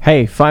Webs?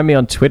 Hey, find me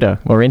on Twitter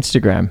or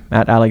Instagram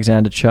at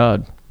Alexander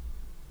Chard.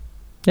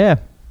 Yeah.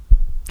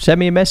 Send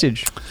me a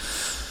message.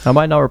 I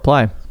might not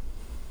reply.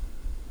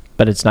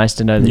 But it's nice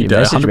to know that you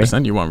messaged me.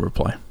 100% you won't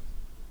reply.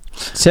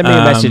 Send me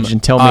a message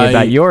and tell me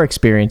about your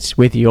experience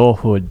with your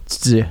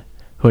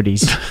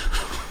hoodies.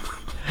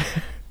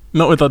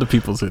 Not with other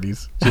people's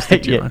hoodies. Just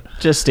stick to your own.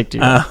 Just stick to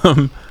your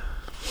own.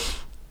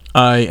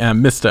 I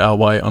am Mr. Al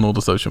White on all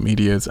the social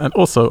medias, and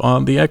also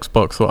on the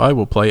Xbox, where I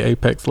will play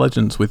Apex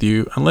Legends with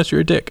you, unless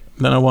you're a dick.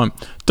 Then I won't.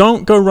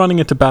 Don't go running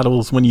into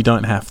battles when you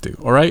don't have to,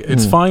 alright?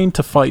 It's fine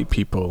to fight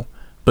people,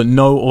 but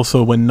know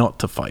also when not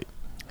to fight.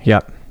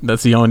 Yep.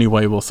 That's the only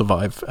way we'll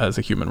survive as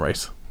a human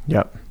race.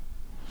 Yep.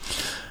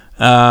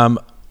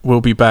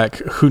 We'll be back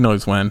who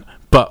knows when,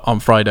 but on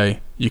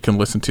Friday you can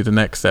listen to the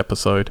next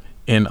episode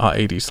in our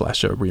 80s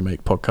slasher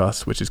remake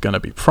podcast, which is going to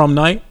be Prom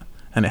Night,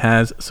 and it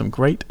has some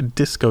great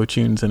disco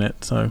tunes in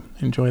it, so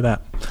enjoy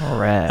that. All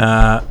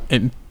right.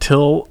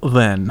 Until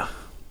then,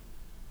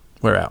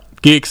 we're out.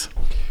 Geeks.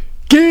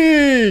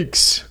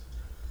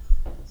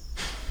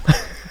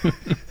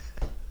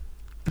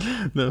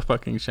 The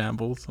fucking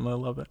shambles, and I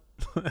love it.